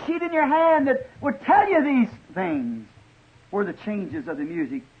 You got a sheet in your hand that would tell you these things. Where the changes of the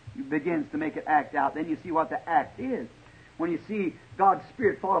music begins to make it act out. Then you see what the act is. When you see God's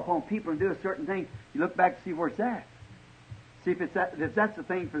Spirit fall upon people and do a certain thing, you look back to see where it's at. See if that's the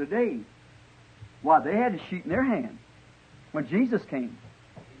thing for the day. Why, they had a sheet in their hand when Jesus came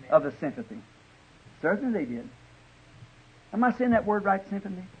of the sympathy. Certainly they did. Am I saying that word right,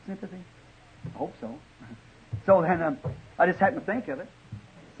 sympathy? Sympathy? I hope so. So then I just happened to think of it.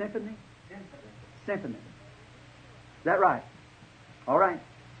 Sympathy? Sympathy. Is that right? All right.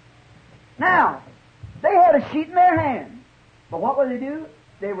 Now, they had a sheet in their hand. But what would they do?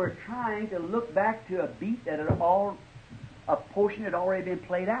 They were trying to look back to a beat that a portion had already been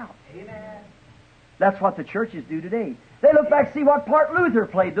played out. Amen. That's what the churches do today. They look back to see what part Luther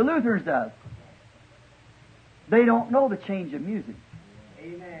played. The Lutherans does. They don't know the change of music.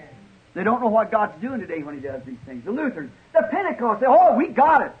 Amen. They don't know what God's doing today when He does these things. The Lutherans, the Pentecost, say, oh, we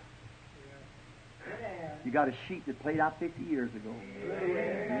got it. Amen. You got a sheet that played out 50 years ago.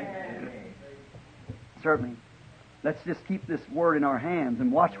 Amen. Certainly. Let's just keep this word in our hands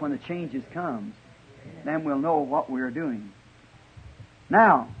and watch when the changes comes. Then we'll know what we're doing.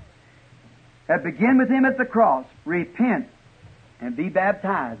 Now, begin with Him at the cross. Repent and be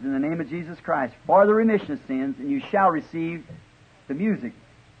baptized in the name of Jesus Christ for the remission of sins, and you shall receive the music,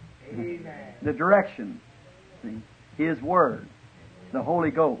 Amen. the direction, see, His Word, the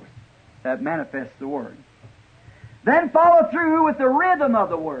Holy Ghost that manifests the Word. Then follow through with the rhythm of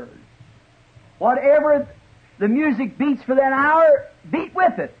the Word. Whatever the music beats for that hour, beat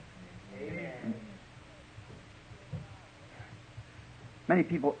with it. Amen. Many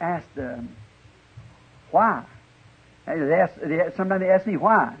people ask, why? Sometimes they ask me,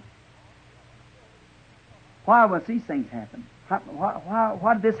 why? Why must these things happen?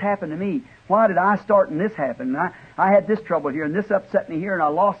 Why did this happen to me? Why did I start and this happen? And I had this trouble here, and this upset me here, and I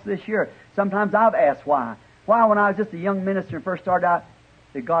lost this year. Sometimes I've asked why. Why, when I was just a young minister and first started out,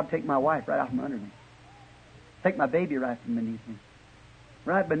 did God take my wife right out from under me? Take my baby right from beneath me?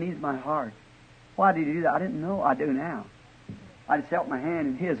 Right beneath my heart. Why did He do that? I didn't know. I do now. I just held my hand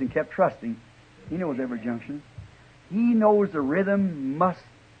in His and kept trusting. He knows every junction. He knows the rhythm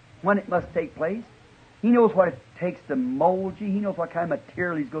when it must take place. He knows what it takes to mold you. He knows what kind of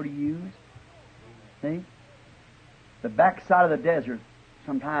material He's going to use. See? The backside of the desert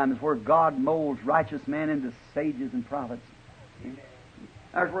sometimes is where God molds righteous men into sages and prophets. See?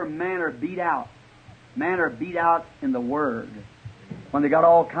 That's where men are beat out. Men are beat out in the Word. When they got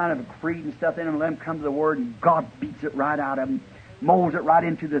all kind of creed and stuff in them, let them come to the Word, and God beats it right out of them, molds it right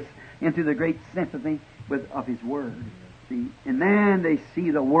into the great symphony of His Word. See? And then they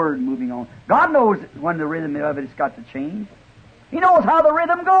see the Word moving on. God knows when the rhythm of it has got to change. He knows how the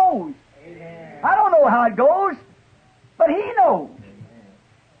rhythm goes. Amen. I don't know how it goes, but He knows.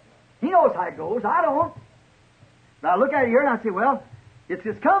 He knows how it goes. I don't. Now I look at it here and I say, well, it's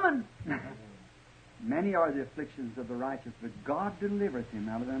just coming. Many are the afflictions of the righteous, but God delivereth him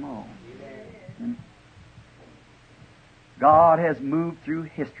out of them all. Amen. God has moved through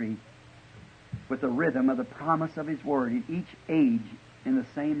history with the rhythm of the promise of His Word in each age in the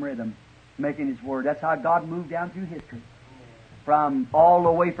same rhythm, making His Word. That's how God moved down through history. From all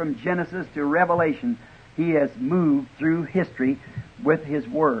the way from Genesis to Revelation, He has moved through history with His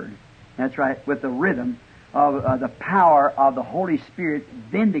Word. That's right, with the rhythm of the power of the Holy Spirit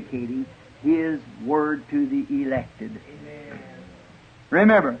vindicating His Word to the elected. Amen.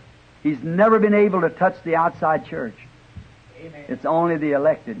 Remember, He's never been able to touch the outside church. Amen. It's only the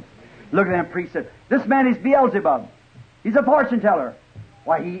elected. Look at them priests. This man is Beelzebub. He's a fortune teller.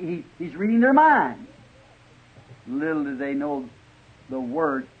 Why, he's reading their minds. Little do they know the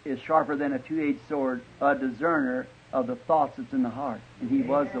Word is sharper than a two-edged sword, a discerner of the thoughts that's in the heart. And He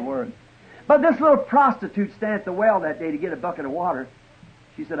was the Word. But this little prostitute standing at the well that day to get a bucket of water,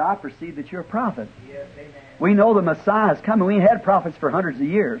 she said, I perceive that you're a prophet. Yes, amen. We know the Messiah is coming. We ain't had prophets for hundreds of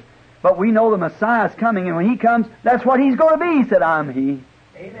years. But we know the Messiah is coming, and when He comes, that's what He's going to be. He said, I'm He.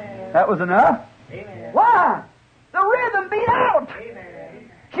 Amen. That was enough. Amen. Why? The rhythm beat out. Amen.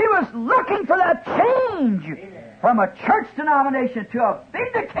 She was looking for that change Amen. from a church denomination to a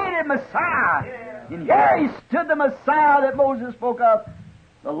vindicated Messiah. Amen. And here He stood, the Messiah that Moses spoke of.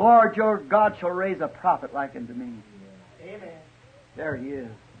 The Lord your God shall raise a prophet like unto me. Amen. There He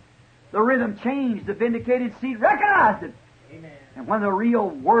is. The rhythm changed. The vindicated seed recognized it. Amen. And when the real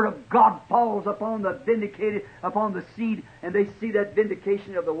Word of God falls upon the vindicated, upon the seed, and they see that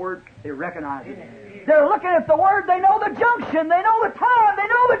vindication of the Word, they recognize it. Amen. They're looking at the Word, they know the junction, they know the time, they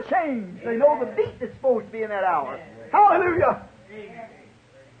know the change, they know the beat that's supposed to be in that hour. Hallelujah! Amen.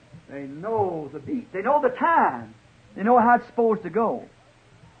 They know the beat, they know the time, they know how it's supposed to go.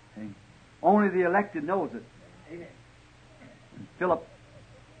 And only the elected knows it. Amen. And Philip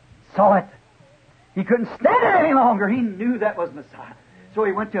saw it. He couldn't stand it any longer. He knew that was Messiah. So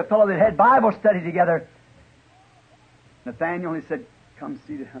he went to a fellow that had Bible study together. Nathaniel, he said, come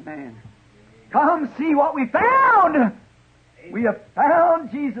see the man. Come see what we found. Amen. We have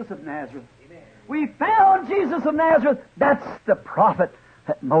found Jesus of Nazareth. Amen. We found Jesus of Nazareth. That's the prophet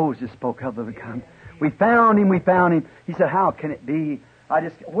that Moses spoke of the come. We found him, we found him. He said, how can it be?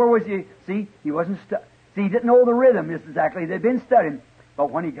 Where was he? See, he wasn't, he didn't know the rhythm exactly. They'd been studying. But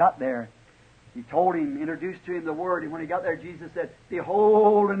when he got there, He told him, introduced to him the Word, and when he got there, Jesus said,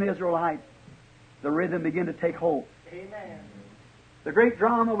 behold an Israelite. The rhythm began to take hold. Amen. The great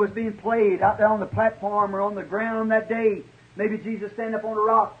drama was being played out there on the platform or on the ground that day. Maybe Jesus standing up on a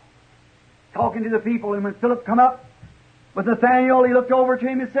rock, talking to the people, and when Philip come up with Nathanael, he looked over to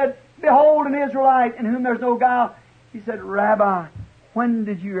him and said, behold an Israelite in whom there's no guile. He said, Rabbi, when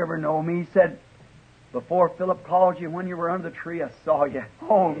did you ever know me? He said, before Philip called you, when you were under the tree, I saw you.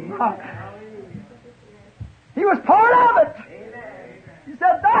 Oh, my. He was part of it. He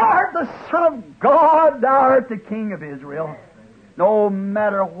said, thou art the Son of God, thou art the King of Israel. No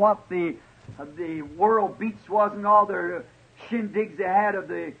matter what the world beats was and all their shindigs they had of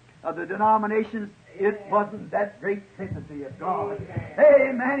the denominations, It wasn't that great sympathy of God.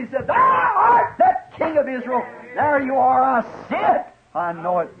 Amen. He said, Thou art that King of Israel. There you are. I see it. I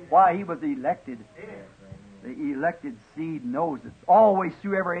know it. Why? He was elected. The elected seed knows it. Always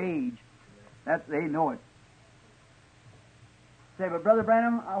through every age. They know it. Say, but Brother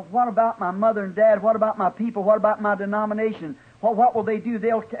Branham, what about my mother and dad? What about my people? What about my denomination? What will they do?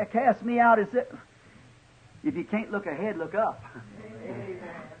 They'll cast me out. If you can't look ahead, look up.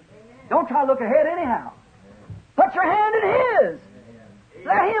 Don't try to look ahead anyhow. Put your hand in His.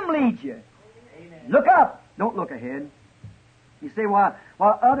 Let Him lead you. Look up. Don't look ahead. You say, while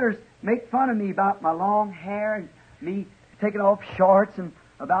others make fun of me about my long hair and me taking off shorts and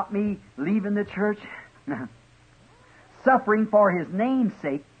about me leaving the church, suffering for His name's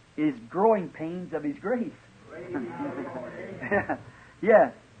sake is growing pains of His grace.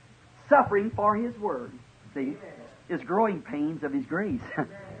 Yeah. Suffering for His word, see, is growing pains of His grace.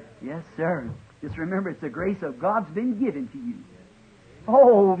 Yes, sir. Just remember, it's the grace of God's been given to you.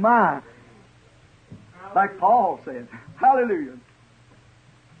 Oh, my. Like Paul said. Hallelujah.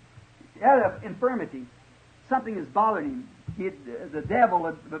 He had an infirmity. Something is bothering him. The devil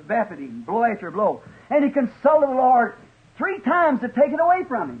had buffeted him, blow after blow. And he consulted the Lord 3 times to take it away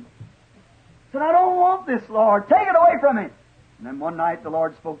from him. He said, I don't want this, Lord. Take it away from me. And then one night the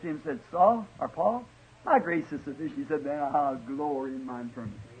Lord spoke to him and said, Saul, or Paul, my grace is sufficient. He said, now I'll glory in my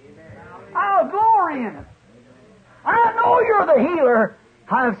infirmity. I'll glory in it. I know you're the healer.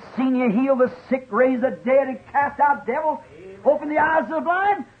 I've seen you heal the sick, raise the dead, and cast out devils, open the eyes of the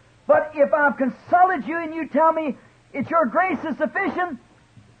blind. But if I've consulted you and you tell me it's your grace is sufficient,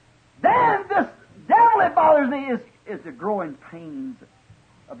 then this devil that bothers me is the growing pains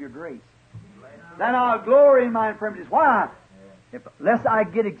of your grace. Then I'll glory in my infirmities. Why? Lest I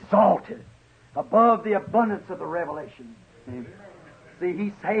get exalted above the abundance of the revelation. See,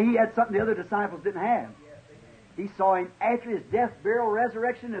 he had something the other disciples didn't have. He saw Him after His death, burial,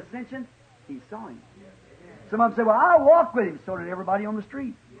 resurrection, ascension. He saw Him. Some of them say, well, I walked with Him. So did everybody on the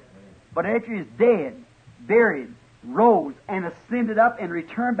street. But after He's dead, buried, rose, and ascended up and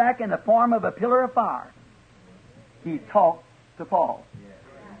returned back in the form of a pillar of fire, He talked to Paul.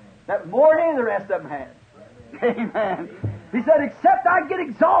 That more than any of the rest of them had. Amen. He said, except I get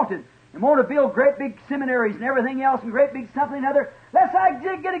exalted and want to build great big seminaries and everything else and great big something and other, lest I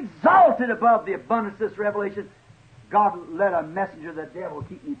get exalted above the abundance of this revelation, God let a messenger of the devil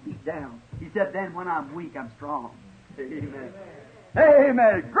keep me beat down. He said, then when I'm weak, I'm strong. Amen.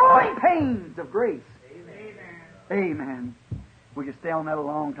 Amen. Growing pains of grace. Amen. We could stay on that a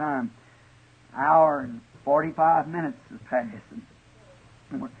long time. An hour and 45 minutes has passed.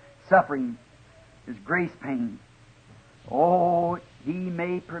 And suffering is grace pain. Oh, He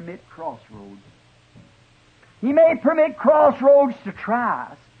may permit crossroads. He may permit crossroads to try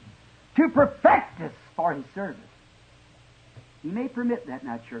us, to perfect us for His service. He may permit that in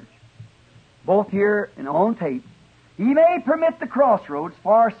our church, both here and on tape. He may permit the crossroads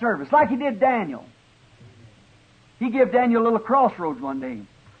for our service, like He did Daniel. He gave Daniel a little crossroads one day. You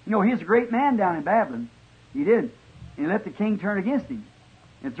know, he's a great man down in Babylon. He did. And He let the king turn against him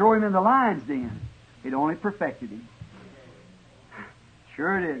and throw him in the lion's den. It only perfected him.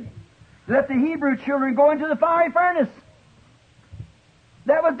 Sure it is. Let the Hebrew children go into the fiery furnace.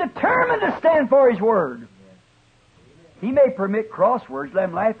 That was determined to stand for His word. He may permit crosswords. Let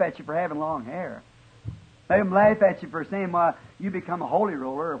them laugh at you for having long hair. Let them laugh at you for saying, well, you become a holy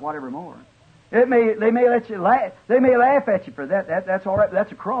roller or whatever more. They may let you laugh. They may laugh at you for that. That's all right.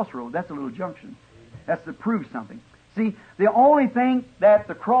 That's a crossroad. That's a little junction. That's to prove something. See, the only thing that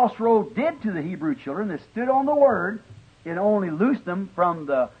the crossroad did to the Hebrew children, they stood on the Word, it only loosed them from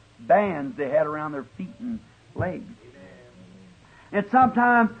the bands they had around their feet and legs. And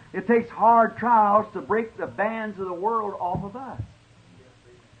sometimes it takes hard trials to break the bands of the world off of us.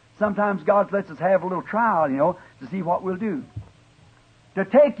 Sometimes God lets us have a little trial, to see what we'll do. To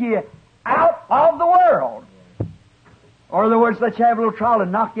take you out of the world. Or in other words, let you have a little trial to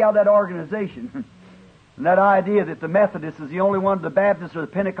knock you out of that organization. And that idea that the Methodists is the only one, the Baptists or the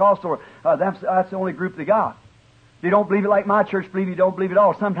Pentecostal, that's the only group they got. They don't believe it like my church believe. You don't believe it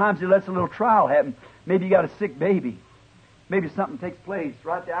all. Sometimes He lets a little trial happen. Maybe you got a sick baby. Maybe something takes place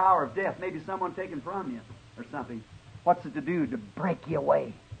right at the hour of death. Maybe someone taken from you or something. What's it to do? To break you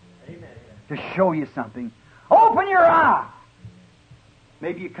away. Amen. To show you something. Open your eye.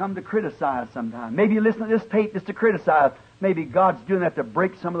 Maybe you come to criticize sometime. Maybe you listen to this tape just to criticize. Maybe God's doing that to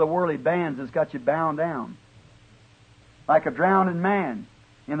break some of the worldly bands that's got you bound down. Like a drowning man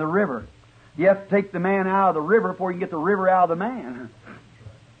in the river. You have to take the man out of the river before you can get the river out of the man.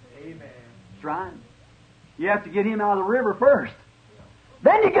 Amen. That's right. You have to get him out of the river first.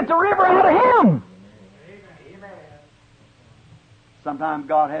 Then you get the river out of him. Sometimes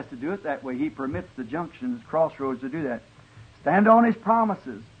God has to do it that way. He permits the junctions, crossroads to do that. Stand on His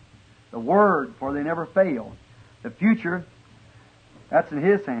promises. The Word, for they never fail. The future, that's in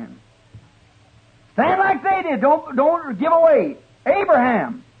His hands. Stand like they did. Don't give away.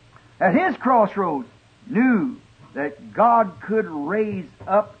 Abraham, at his crossroads, knew that God could raise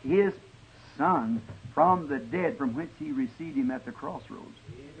up His Son from the dead, from whence He received Him at the crossroads.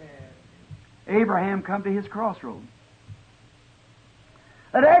 Amen. Abraham come to his crossroads.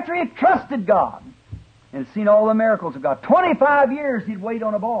 And after he had trusted God and seen all the miracles of God, 25 years he'd wait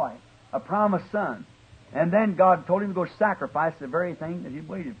on a boy, a promised son. And then God told him to go sacrifice the very thing that he'd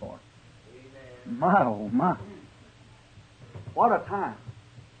waited for. Amen. My, oh my. What a time.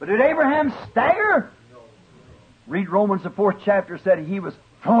 But did Abraham stagger? Read Romans, the 4th chapter, said he was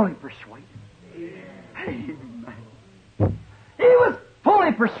fully persuaded. Amen. He was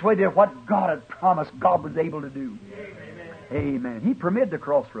fully persuaded of what God had promised God was able to do. Amen. He permitted the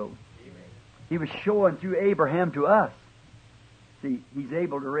crossroads. He was showing through Abraham to us. See, He's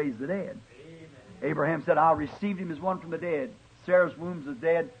able to raise the dead. Abraham said, I received him as one from the dead. Sarah's womb was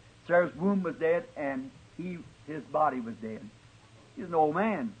dead. Sarah's womb was dead, and his body was dead. He's an old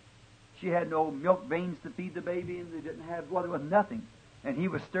man. She had no milk veins to feed the baby, and they didn't have blood. There was nothing. And he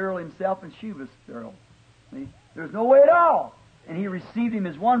was sterile himself, and she was sterile. See? There's no way at all. And he received him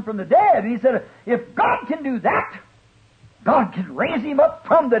as one from the dead. And he said, if God can do that, God can raise him up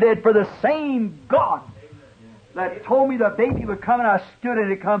from the dead. For the same God that told me the baby would come and I stood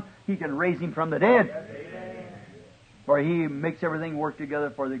and it come, He can raise him from the dead. For He makes everything work together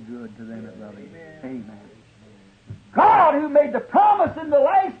for the good to them that love Him. Amen. God, who made the promise in the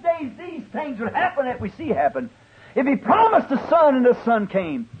last days these things would happen that we see happen. If He promised the Son and the Son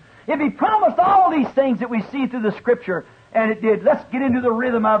came. If He promised all these things that we see through the Scripture, and it did, let's get into the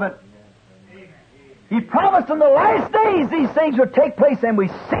rhythm of it. He promised in the last days these things would take place, and we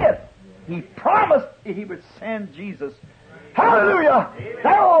see it. He promised He would send Jesus. Hallelujah!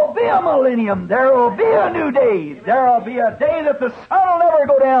 There will be a millennium. There will be a new day. There will be a day that the sun will never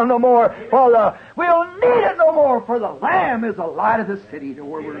go down no more. We'll need it no more, for the Lamb is the light of the city to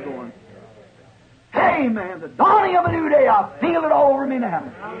where we're going. Amen. The dawning of a new day. I feel it all over me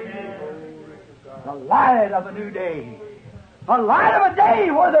now. The light of a new day. A light of a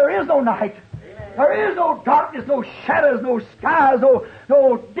day where there is no night. There is no darkness, no shadows, no skies,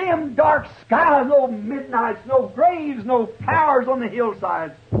 no dim, dark skies, no midnights, no graves, no flowers on the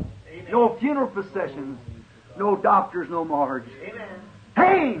hillsides, no funeral processions, no doctors, no morgues.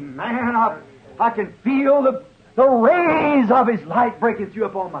 Amen. I can feel the rays of His light breaking through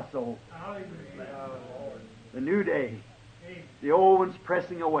upon my soul. The new day, the old one's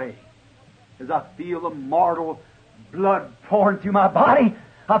pressing away. As I feel the mortal blood pouring through my body,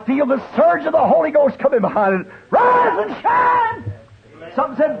 I feel the surge of the Holy Ghost coming behind it. Rise and shine!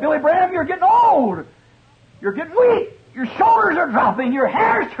 Something said, Billy Branham, you're getting old. You're getting weak. Your shoulders are dropping. Your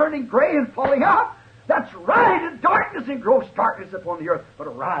hair's turning gray and falling out. That's right. In darkness and gross darkness upon the earth. But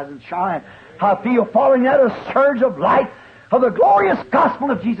arise and shine. I feel falling out a surge of light of the glorious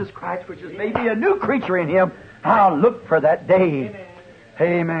gospel of Jesus Christ, which is maybe a new creature in Him. I'll look for that day.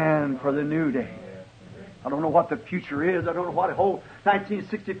 Amen. For the new day. I don't know what the future is. I don't know what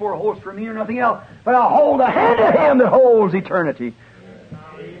 1964 holds for me or nothing else. But I hold the hand of Him that holds eternity.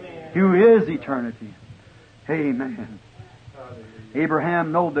 Amen. Who is eternity. Amen.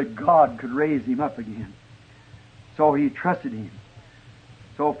 Abraham knew that God could raise him up again. So he trusted Him.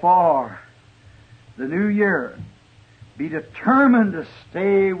 So far, the new year, be determined to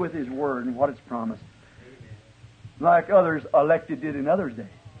stay with His Word and what it's promised. Like others elected did in others' day.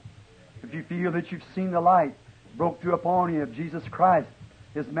 If you feel that you've seen the light broke through upon you of Jesus Christ,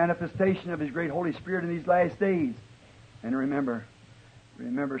 His manifestation of His great Holy Spirit in these last days, and remember,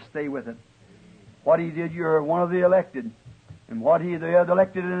 stay with it. What He did, you're one of the elected. And what He the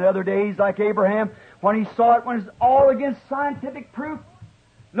elected in other days, like Abraham, when he saw it when it's all against scientific proof.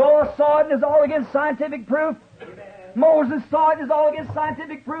 Noah saw it and it's all against scientific proof. Amen. Moses saw it and it's all against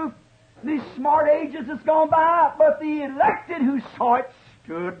scientific proof. These smart ages has gone by, but the elected who saw it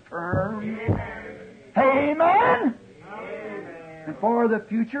stood firm. Amen. Amen. Amen. And for the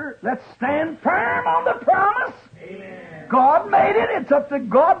future, let's stand firm on the promise. Amen. God made it. It's up to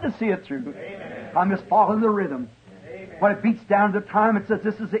God to see it through. Amen. I'm just following the rhythm. Amen. When it beats down to the time, it says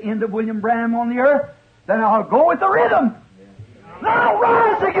this is the end of William Branham on the earth, then I'll go with the rhythm. Now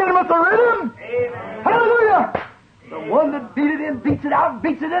rise again with the rhythm. Amen. Hallelujah. The one that beat it in beats it out,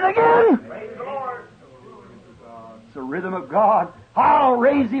 beats it in again. Praise the Lord. It's the rhythm of God. I'll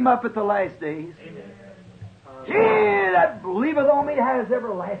raise him up at the last days. Amen. He that believeth on me has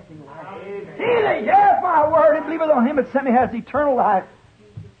everlasting life. He that heareth my word and believeth on him that sent me has eternal life,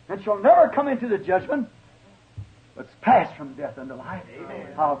 and shall never come into the judgment, but is passed from death unto life.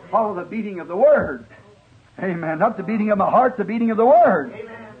 I'll follow the beating of the word. Amen. Not the beating of my heart, the beating of the word.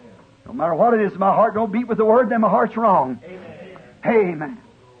 No matter what it is, my heart don't beat with the word, then my heart's wrong. Amen.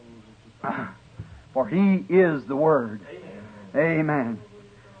 For He is the Word. Amen.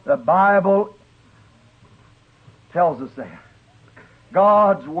 The Bible tells us that.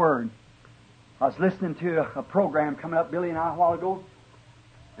 God's Word. I was listening to a program coming up, Billy and I, a while ago,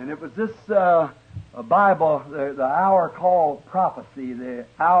 and it was this a Bible, the hour called prophecy, the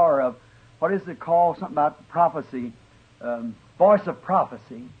hour of, what is it called? Something about prophecy. Voice of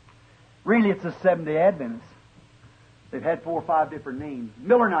prophecy. Really, it's the Seventh-day Adventists. They've had 4 or 5 different names.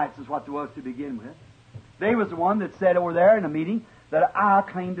 Millerites is what there was to begin with. They was the one that said over there in a meeting that I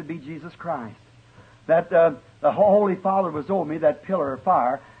claim to be Jesus Christ. That the Holy Father was over me, that pillar of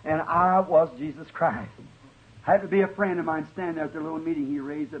fire, and I was Jesus Christ. I had to be a friend of mine standing there at their little meeting. He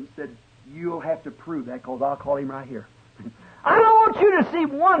raised up and said, "You'll have to prove that, because I'll call him right here." I don't want you to see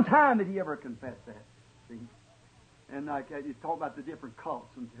one time that he ever confessed that. See? And you talk about the different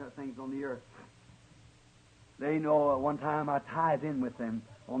cults and things on the earth. They know one time I tithed in with them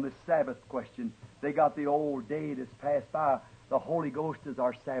on this Sabbath question. They got the old day that's passed by. The Holy Ghost is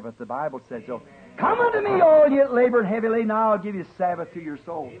our Sabbath. The Bible says so. Come unto me, all ye that labor and heavy laden, I'll give you Sabbath to your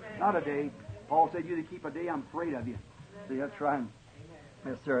soul. Amen. Not a day. Paul said, you to keep a day, I'm afraid of you. See, that's right.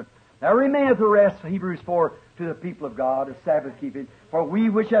 Yes, sir. Now remaineth the rest, Hebrews 4, to the people of God, a Sabbath keeping. For we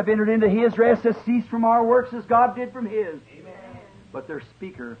which have entered into His rest have ceased from our works as God did from His. Amen. But their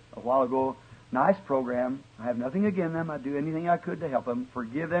speaker, a while ago, nice program. I have nothing against them. I'd do anything I could to help them.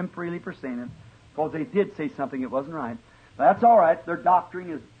 Forgive them freely for saying it. Because they did say something that wasn't right. That's all right. Their doctrine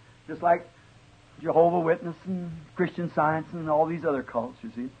is just like Jehovah's Witness and Christian Science and all these other cults,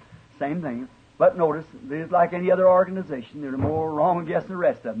 you see. Same thing. But notice, it's like any other organization. They're more wrong against the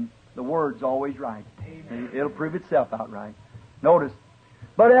rest of them. The Word's always right. It'll prove itself out right. Notice.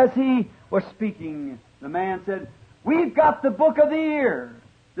 But as he was speaking, the man said, "We've got the book of the year."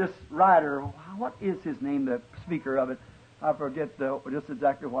 This writer, what is his name, the speaker of it? I forget just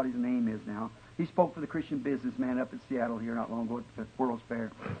exactly what his name is now. He spoke for the Christian businessman up in Seattle here not long ago at the World's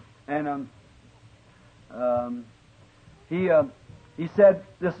Fair. And he said,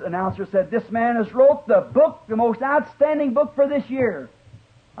 this announcer said, "This man has wrote the book, the most outstanding book for this year."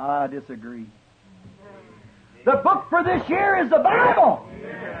 I disagree. The book for this year is the Bible.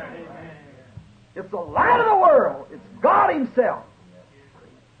 It's the light of the world. It's God Himself.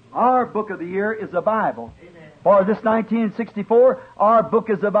 Our book of the year is the Bible. For this 1964, our book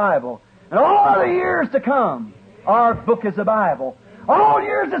is the Bible. And all the years to come, our book is the Bible. All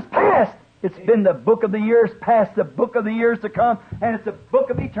years is past. It's been the book of the years past, the book of the years to come, and it's the book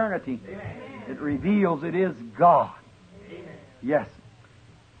of eternity. It reveals it is God. Yes.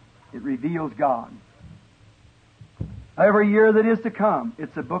 It reveals God. Every year that is to come,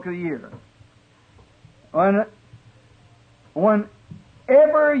 it's the book of the year.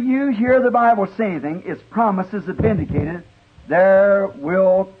 Whenever you hear the Bible say anything, its promises are vindicated. There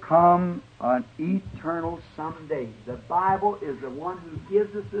will come an eternal someday. The Bible is the one who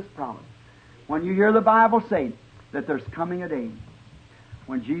gives us this promise. When you hear the Bible say that there's coming a day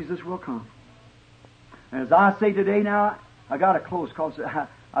when Jesus will come. And as I say today now, I got to close because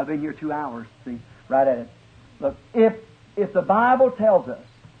I've been here 2 hours, see, right at it. Look, if the Bible tells us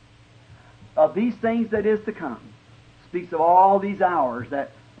of these things that is to come, speaks of all these hours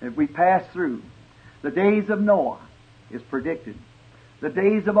that we pass through, the days of Noah is predicted. The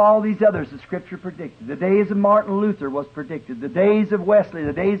days of all these others, the Scripture predicted. The days of Martin Luther was predicted. The days of Wesley,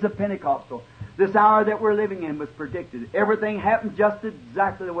 the days of Pentecostal. This hour that we're living in was predicted. Everything happened just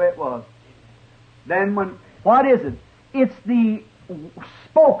exactly the way it was. Then what is it? It's the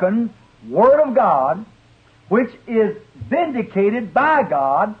spoken Word of God, which is vindicated by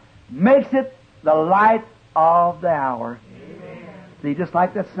God, makes it the light of the hour. Amen. See, just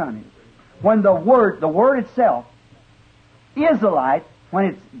like the sun is. When the Word itself is the light, when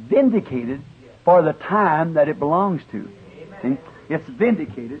it's vindicated for the time that it belongs to. See? It's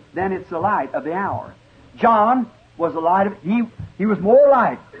vindicated, then it's the light of the hour. John was the light of, he was more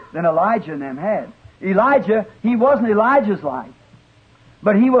light than Elijah and them had. Elijah, he wasn't Elijah's light,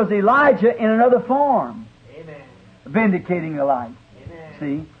 but he was Elijah in another form. Amen. Vindicating the light. Amen.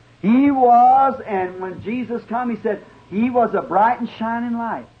 See? He was, and when Jesus came, He said, He was a bright and shining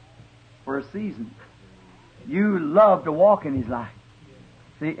light for a season. You love to walk in His light.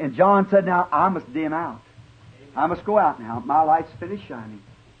 See, and John said, now I must dim out. I must go out now. My light's finished shining.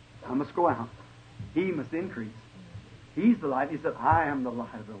 I must go out. He must increase. He's the light. He said, I am the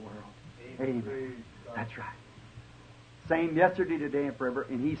light of the world. Amen. That's right. Same yesterday, today, and forever.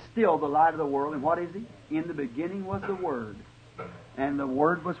 And He's still the light of the world. And what is He? In the beginning was the Word. And the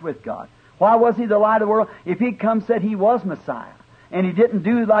Word was with God. Why was He the light of the world? If He'd come said He was Messiah, and He didn't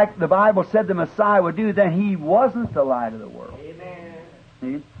do like the Bible said the Messiah would do, then He wasn't the light of the world. Amen.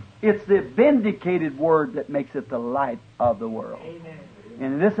 See? It's the vindicated Word that makes it the light of the world. Amen.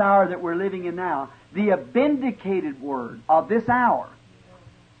 And in this hour that we're living in now, the vindicated Word of this hour,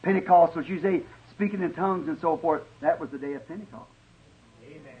 Pentecostals, you say, speaking in tongues and so forth, that was the day of Pentecost.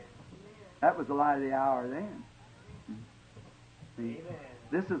 Amen. That was the light of the hour then. See? Amen.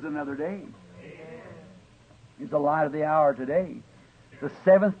 This is another day. Amen. It's the light of the hour today. The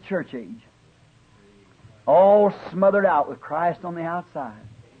seventh church age. All smothered out with Christ on the outside.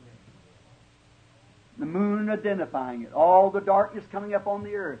 The moon identifying it. All the darkness coming up on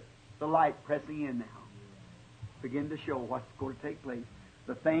the earth. The light pressing in now. Begin to show what's going to take place.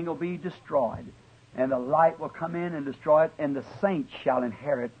 The thing will be destroyed. And the light will come in and destroy it. And the saints shall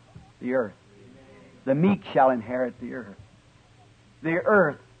inherit the earth. The meek shall inherit the earth. The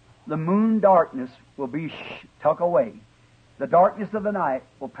earth, the moon darkness will be tucked away. The darkness of the night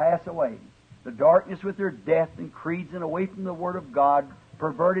will pass away. The darkness with their death and creeds and away from the Word of God,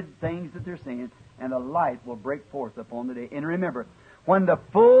 perverted things that they're saying, and the light will break forth upon the day. And remember, when the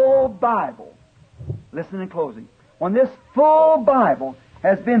full Bible, listen in closing, when this full Bible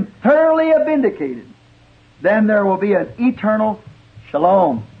has been thoroughly vindicated, then there will be an eternal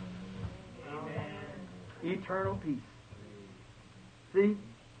shalom. Amen. Eternal peace. See?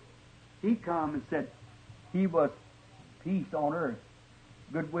 He come and said He was peace on earth,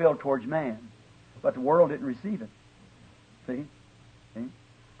 goodwill towards man. But the world didn't receive it. See? See?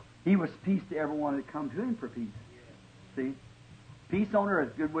 He was peace to everyone that come to Him for peace. See? Peace on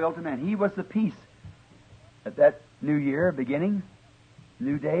earth, goodwill to man. He was the peace at that new year beginning,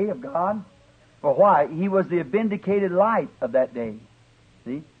 new day of God. For why? He was the vindicated light of that day.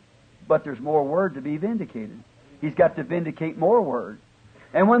 See? But there's more word to be vindicated. He's got to vindicate more word.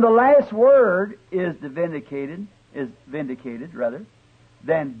 And when the last word is vindicated,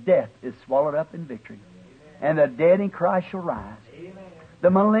 then death is swallowed up in victory. And the dead in Christ shall rise. The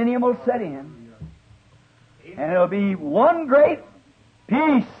millennium will set in. And it'll be one great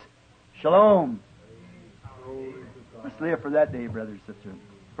peace. Shalom. Let's live for that day, brothers and sisters.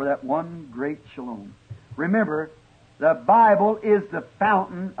 For that one great shalom. Remember, the Bible is the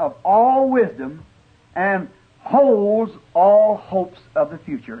fountain of all wisdom and holds all hopes of the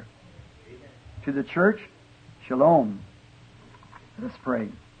future. To the church, shalom. Let us pray.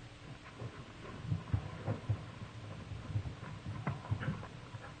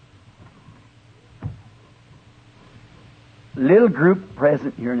 Little group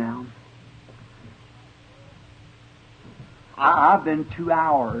present here now. I've been 2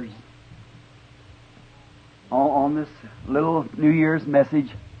 hours on this little New Year's message.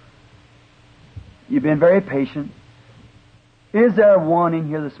 You've been very patient. Is there one in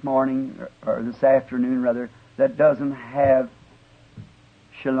here this morning, or this afternoon rather, that doesn't have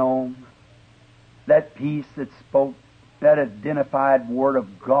shalom? That peace that spoke, that identified Word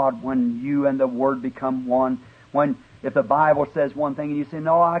of God when you and the Word become one. When, if the Bible says one thing and you say,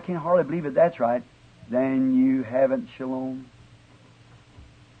 no, I can hardly believe it, that's right, then you haven't shalom.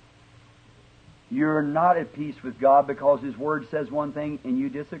 You're not at peace with God because His Word says one thing and you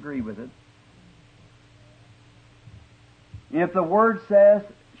disagree with it. If the Word says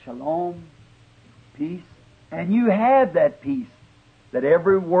shalom, peace, and you have that peace, that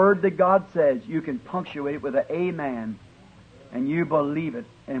every word that God says, you can punctuate it with an amen, and you believe it.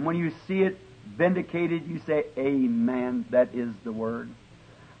 And when you see it vindicated, you say, amen, that is the Word.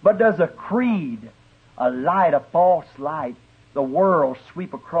 But does a creed, a light, a false light, the world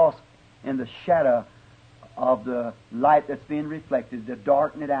sweep across in the shadow of the light that's being reflected to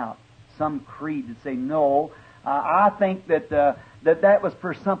darken it out? Some creed that say, no, I think that was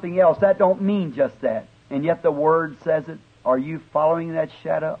for something else. That don't mean just that. And yet the Word says it. Are you following that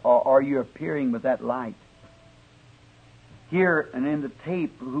shadow, or are you appearing with that light? Here and in the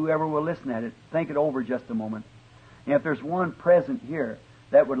tape, whoever will listen at it, think it over just a moment. And if there's one present here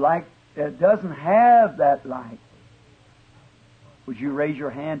that doesn't have that light, would you raise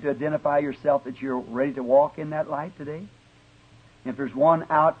your hand to identify yourself that you're ready to walk in that light today? If there's one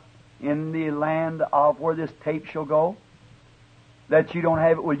out in the land of where this tape shall go, that you don't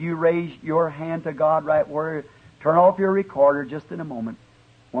have it, will you raise your hand to God right where? Turn off your recorder just in a moment.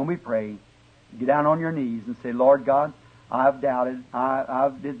 When we pray, get down on your knees and say, Lord God, I've doubted.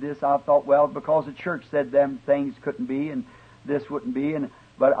 I've did this. I've thought, well, because the church said them things couldn't be and this wouldn't be.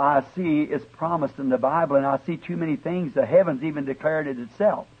 But I see it's promised in the Bible, and I see too many things. The heavens even declared it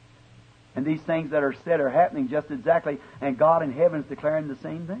itself. And these things that are said are happening just exactly, and God in heaven is declaring the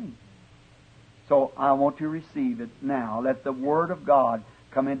same thing. So I want to receive it now. Let the Word of God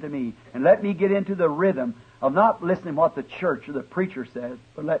come into me. And let me get into the rhythm of not listening to what the church or the preacher says,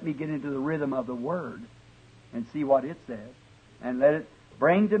 but let me get into the rhythm of the Word and see what it says. And let it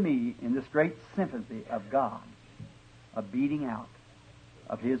bring to me in this great sympathy of God, a beating out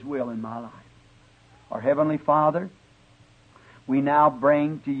of His will in my life. Our Heavenly Father, we now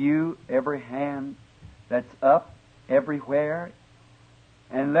bring to You every hand that's up everywhere,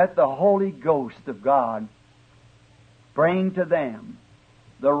 and let the Holy Ghost of God bring to them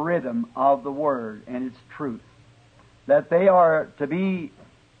the rhythm of the Word and its truth. That they are to be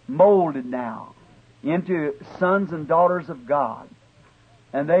molded now into sons and daughters of God.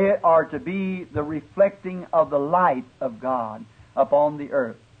 And they are to be the reflecting of the light of God upon the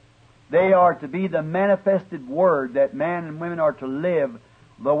earth. They are to be the manifested Word that men and women are to live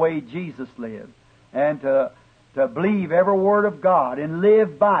the way Jesus lived. And to believe every word of God and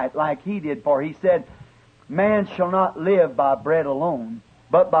live by it like He did. For He said, man shall not live by bread alone,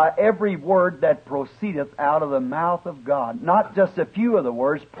 but by every word that proceedeth out of the mouth of God. Not just a few of the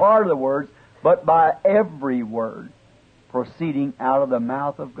words, part of the words, but by every word proceeding out of the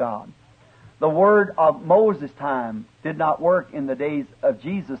mouth of God. The word of Moses' time did not work in the days of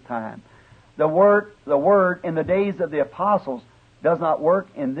Jesus' time. The word in the days of the apostles does not work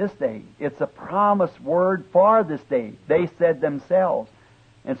in this day. It's a promised word for this day. They said themselves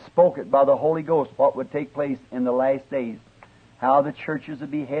and spoke it by the Holy Ghost what would take place in the last days. How the churches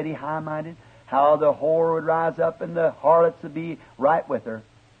would be heady, high-minded. How the whore would rise up and the harlots would be right with her.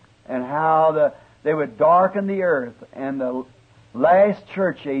 And how they would darken the earth. And the last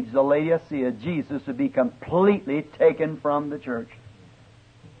church age, the Laodicea, Jesus would be completely taken from the church.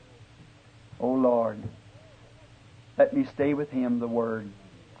 Oh Lord, let me stay with Him, the Word,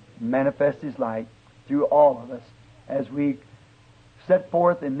 manifest His light through all of us as we set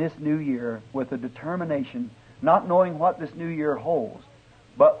forth in this new year with a determination, not knowing what this new year holds,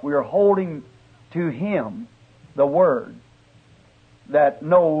 but we're holding to Him, the Word, that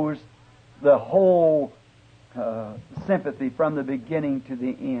knows the whole sympathy from the beginning to the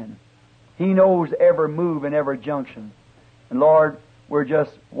end. He knows every move and every junction. And Lord, we're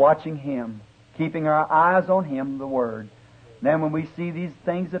just watching Him, keeping our eyes on Him, the Word. Then when we see these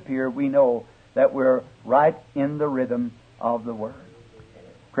things appear, we know that we're right in the rhythm of the Word.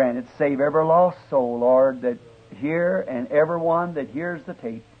 Grant it, save every lost soul, Lord, that hear, and everyone that hears the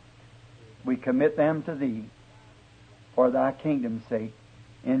tape. We commit them to Thee for Thy kingdom's sake.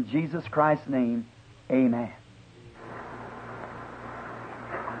 In Jesus Christ's name, amen.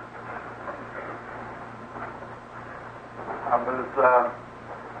 I was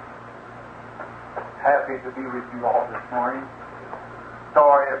happy to be with you all this morning.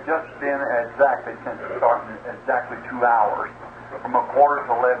 Sorry, it's just been exactly, since starting, exactly 2 hours, from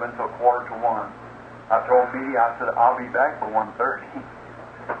 11:15 to 1:15. I told Meady, I said, I'll be back for 1:30.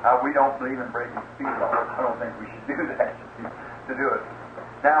 We don't believe in breaking speed laws. I don't think we should do that to do it.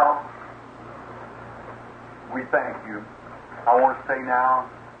 Now, we thank you. I want to say now,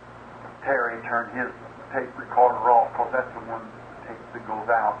 Terry turned his tape recorder off, because that's the one tape that goes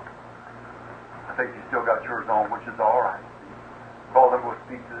out. I think you still got yours on, which is all right. All them will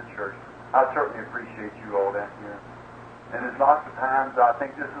speak to the church. I certainly appreciate you all down here. And there's lots of times I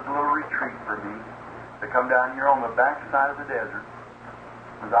think this is a little retreat for me to come down here on the backside of the desert,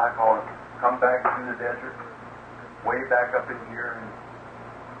 as I call it. Come back through the desert, way back up in here, and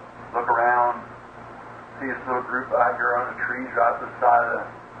look around, see this little group out here on the trees right beside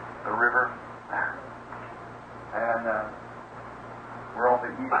the river. And we're on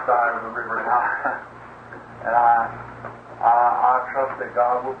the east side of the river now. And I trust that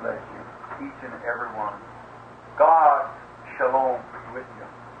God will bless you, each and every one. God's shalom with you.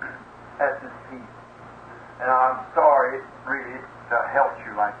 That's His peace. And I'm sorry, really, to help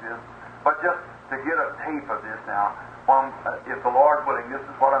you like this, but just to get a tape of this now, if the Lord willing, this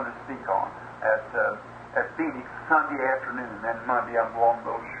is what I'm to speak on at Phoenix Sunday afternoon. Then Monday I'm going to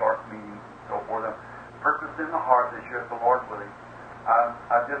those short meetings and so forth. Purpose in the heart this year, if the Lord willing.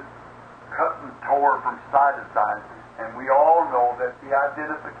 I just cut and tore from side to side, and we all know that the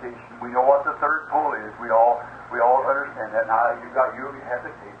identification. We know what the third pull is. We all understand that. Now you have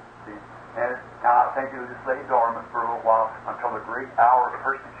the tape, see, and now I think it'll just lay dormant for a little while until the great hour of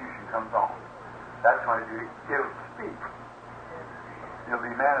persecution comes on. That's when it'll speak. It'll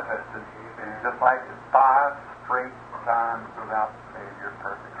be manifested, just like 5 straight times without failure,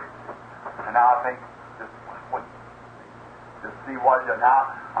 perfect. And now I think just wait. to see what it does.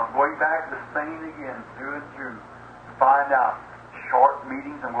 Now, I'm going back to Spain again, through and through, to find out short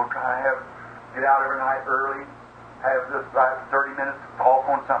meetings, and we'll try to get out every night early, have just like 30 minutes to talk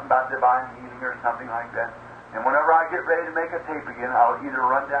on something about divine healing or something like that. And whenever I get ready to make a tape again, I'll either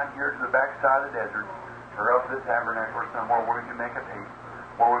run down here to the backside of the desert or up to the tabernacle or somewhere where we can make a tape,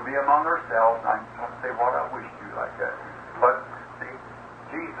 where we'll be among ourselves, and I can say what I wish to like that. But, see,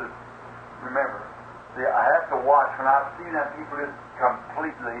 Jesus, remember, see, I have to watch. When I've seen that people just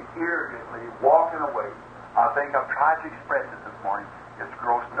completely, irritably walking away, I think I've tried to express it this morning. It's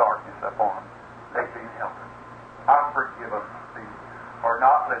gross darkness upon them. They can't help it. I forgive them, see, for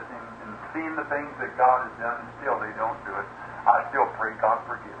not listening and seeing the things that God has done, and still they don't do it. I still pray God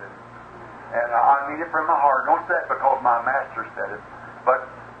forgive them. And I mean it from my heart. Don't say it because my master said it, but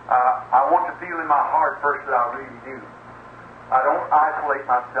I want to feel in my heart first that I really do. I don't isolate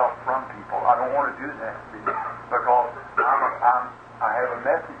myself from people. I don't want to do that, see, because I have a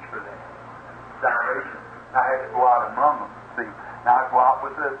message for them, salvation. I have to go out among them, see. Now I go out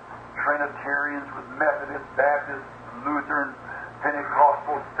with the Trinitarians, with Methodists, Baptists, Lutherans,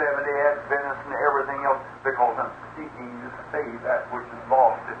 Pentecostal, 70 Adventists, and everything else, because I'm seeking to save that which is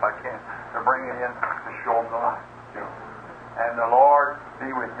lost, if I can, to bring it in to show them the light. See? And the Lord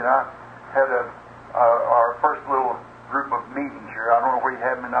be with you. I had our first little group of meetings here. I don't know where you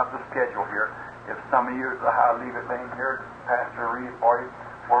have them, not the schedule here. If some of you, I'll leave it laying here, Pastor read for you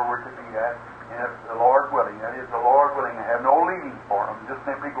where we're to be at. And if the Lord willing, that is the Lord willing, I have no leading for them. Just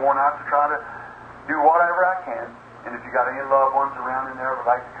simply going out to try to do whatever I can. And if you got any loved ones around in there who would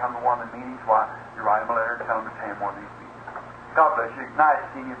like to come to one of the meetings, why, you write them a letter and tell them to attend one of these meetings. God bless you. Nice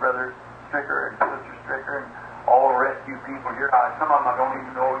seeing you, Brother Stricker and Sister Stricker, and all the rescue people here. Some of them I don't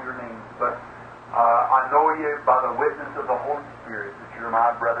even know your names, but I know you by the witness of the Holy Spirit that you're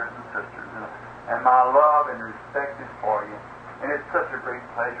my brothers and sisters, and my love and respect is for you. And it's such a great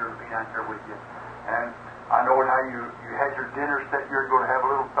pleasure to be down here with you. And I know now you had your dinner set. You're going to have a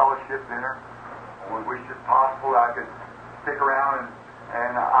little fellowship dinner. We wish if possible I could stick around,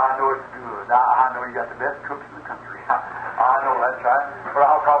 and I know it's good. I know you got the best cooks in the country. I know that's right. But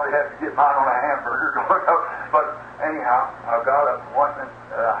I'll probably have to get mine on a hamburger. But anyhow, I've got an appointment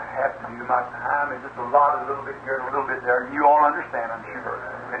that I have to do. My time is just a little bit here and a little bit there. You all understand, I'm sure.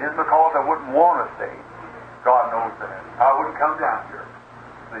 It isn't because I wouldn't want to stay. God knows that. I wouldn't come down here.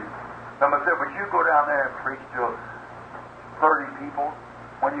 See, someone said, would you go down there and preach to 30 people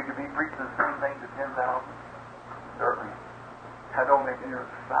when you could be preaching the same thing to 10,000? Certainly. That don't make any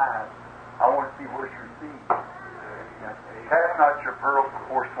sense. I want to see where's your seed. Cast not your pearls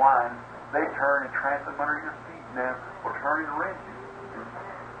before swine. They turn and trample them under your feet, and then will turn and rend you.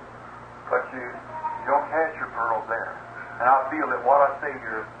 But you don't cast your pearls there. And I feel that what I say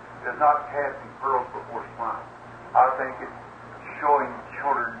here is not casting pearls before swine. I think it's showing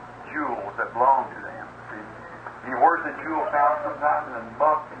children jewels that belong to them. See, where's the jewel found sometimes? In the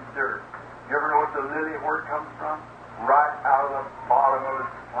muck and dirt. You ever know what the lily where it comes from? Right out of the bottom of the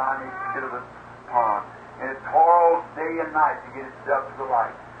slimy pit of the pond. And it toils day and night to get itself to the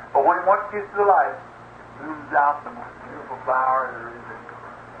light. But when it once gets to the light, it blooms out the most beautiful flower there is.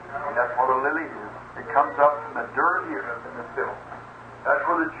 And that's what a lily is. It comes up from the dirt of the earth and the filth. That's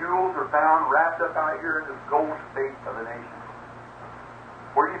where the jewels are found, wrapped up out here in the gold state of the nation.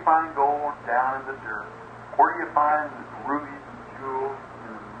 Where do you find gold? Down in the dirt. Where do you find rubies and jewels?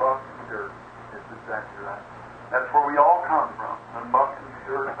 In the muck and dirt. That's exactly right. That's where we all come from, the muck and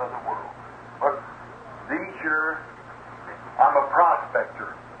dirt of the world. But these here, I'm a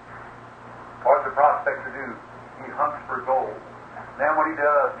prospector. What does a prospector do? He hunts for gold. Then what he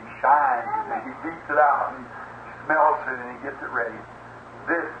does, he shines it and he beats it out and he smells it and he gets it ready.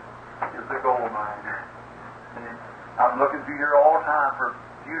 This is the gold mine. And I'm looking through here all the time for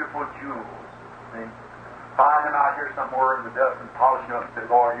beautiful jewels. And find them out here somewhere in the dust and polish them up and say,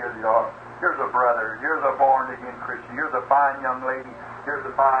 Lord, here they are. Here's a brother. Here's a born-again Christian. Here's a fine young lady. Here's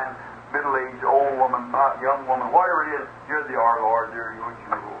a fine middle-aged old woman, not young woman. Whatever it is, here they are, Lord. They're your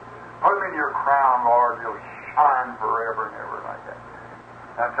jewels. Put them in your crown, Lord. They'll shine forever and ever like that.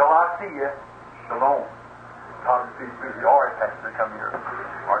 Until I see you, Shalom. God bless you. All right, Pastor, come here.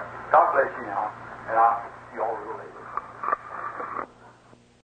 All right. God bless you now. And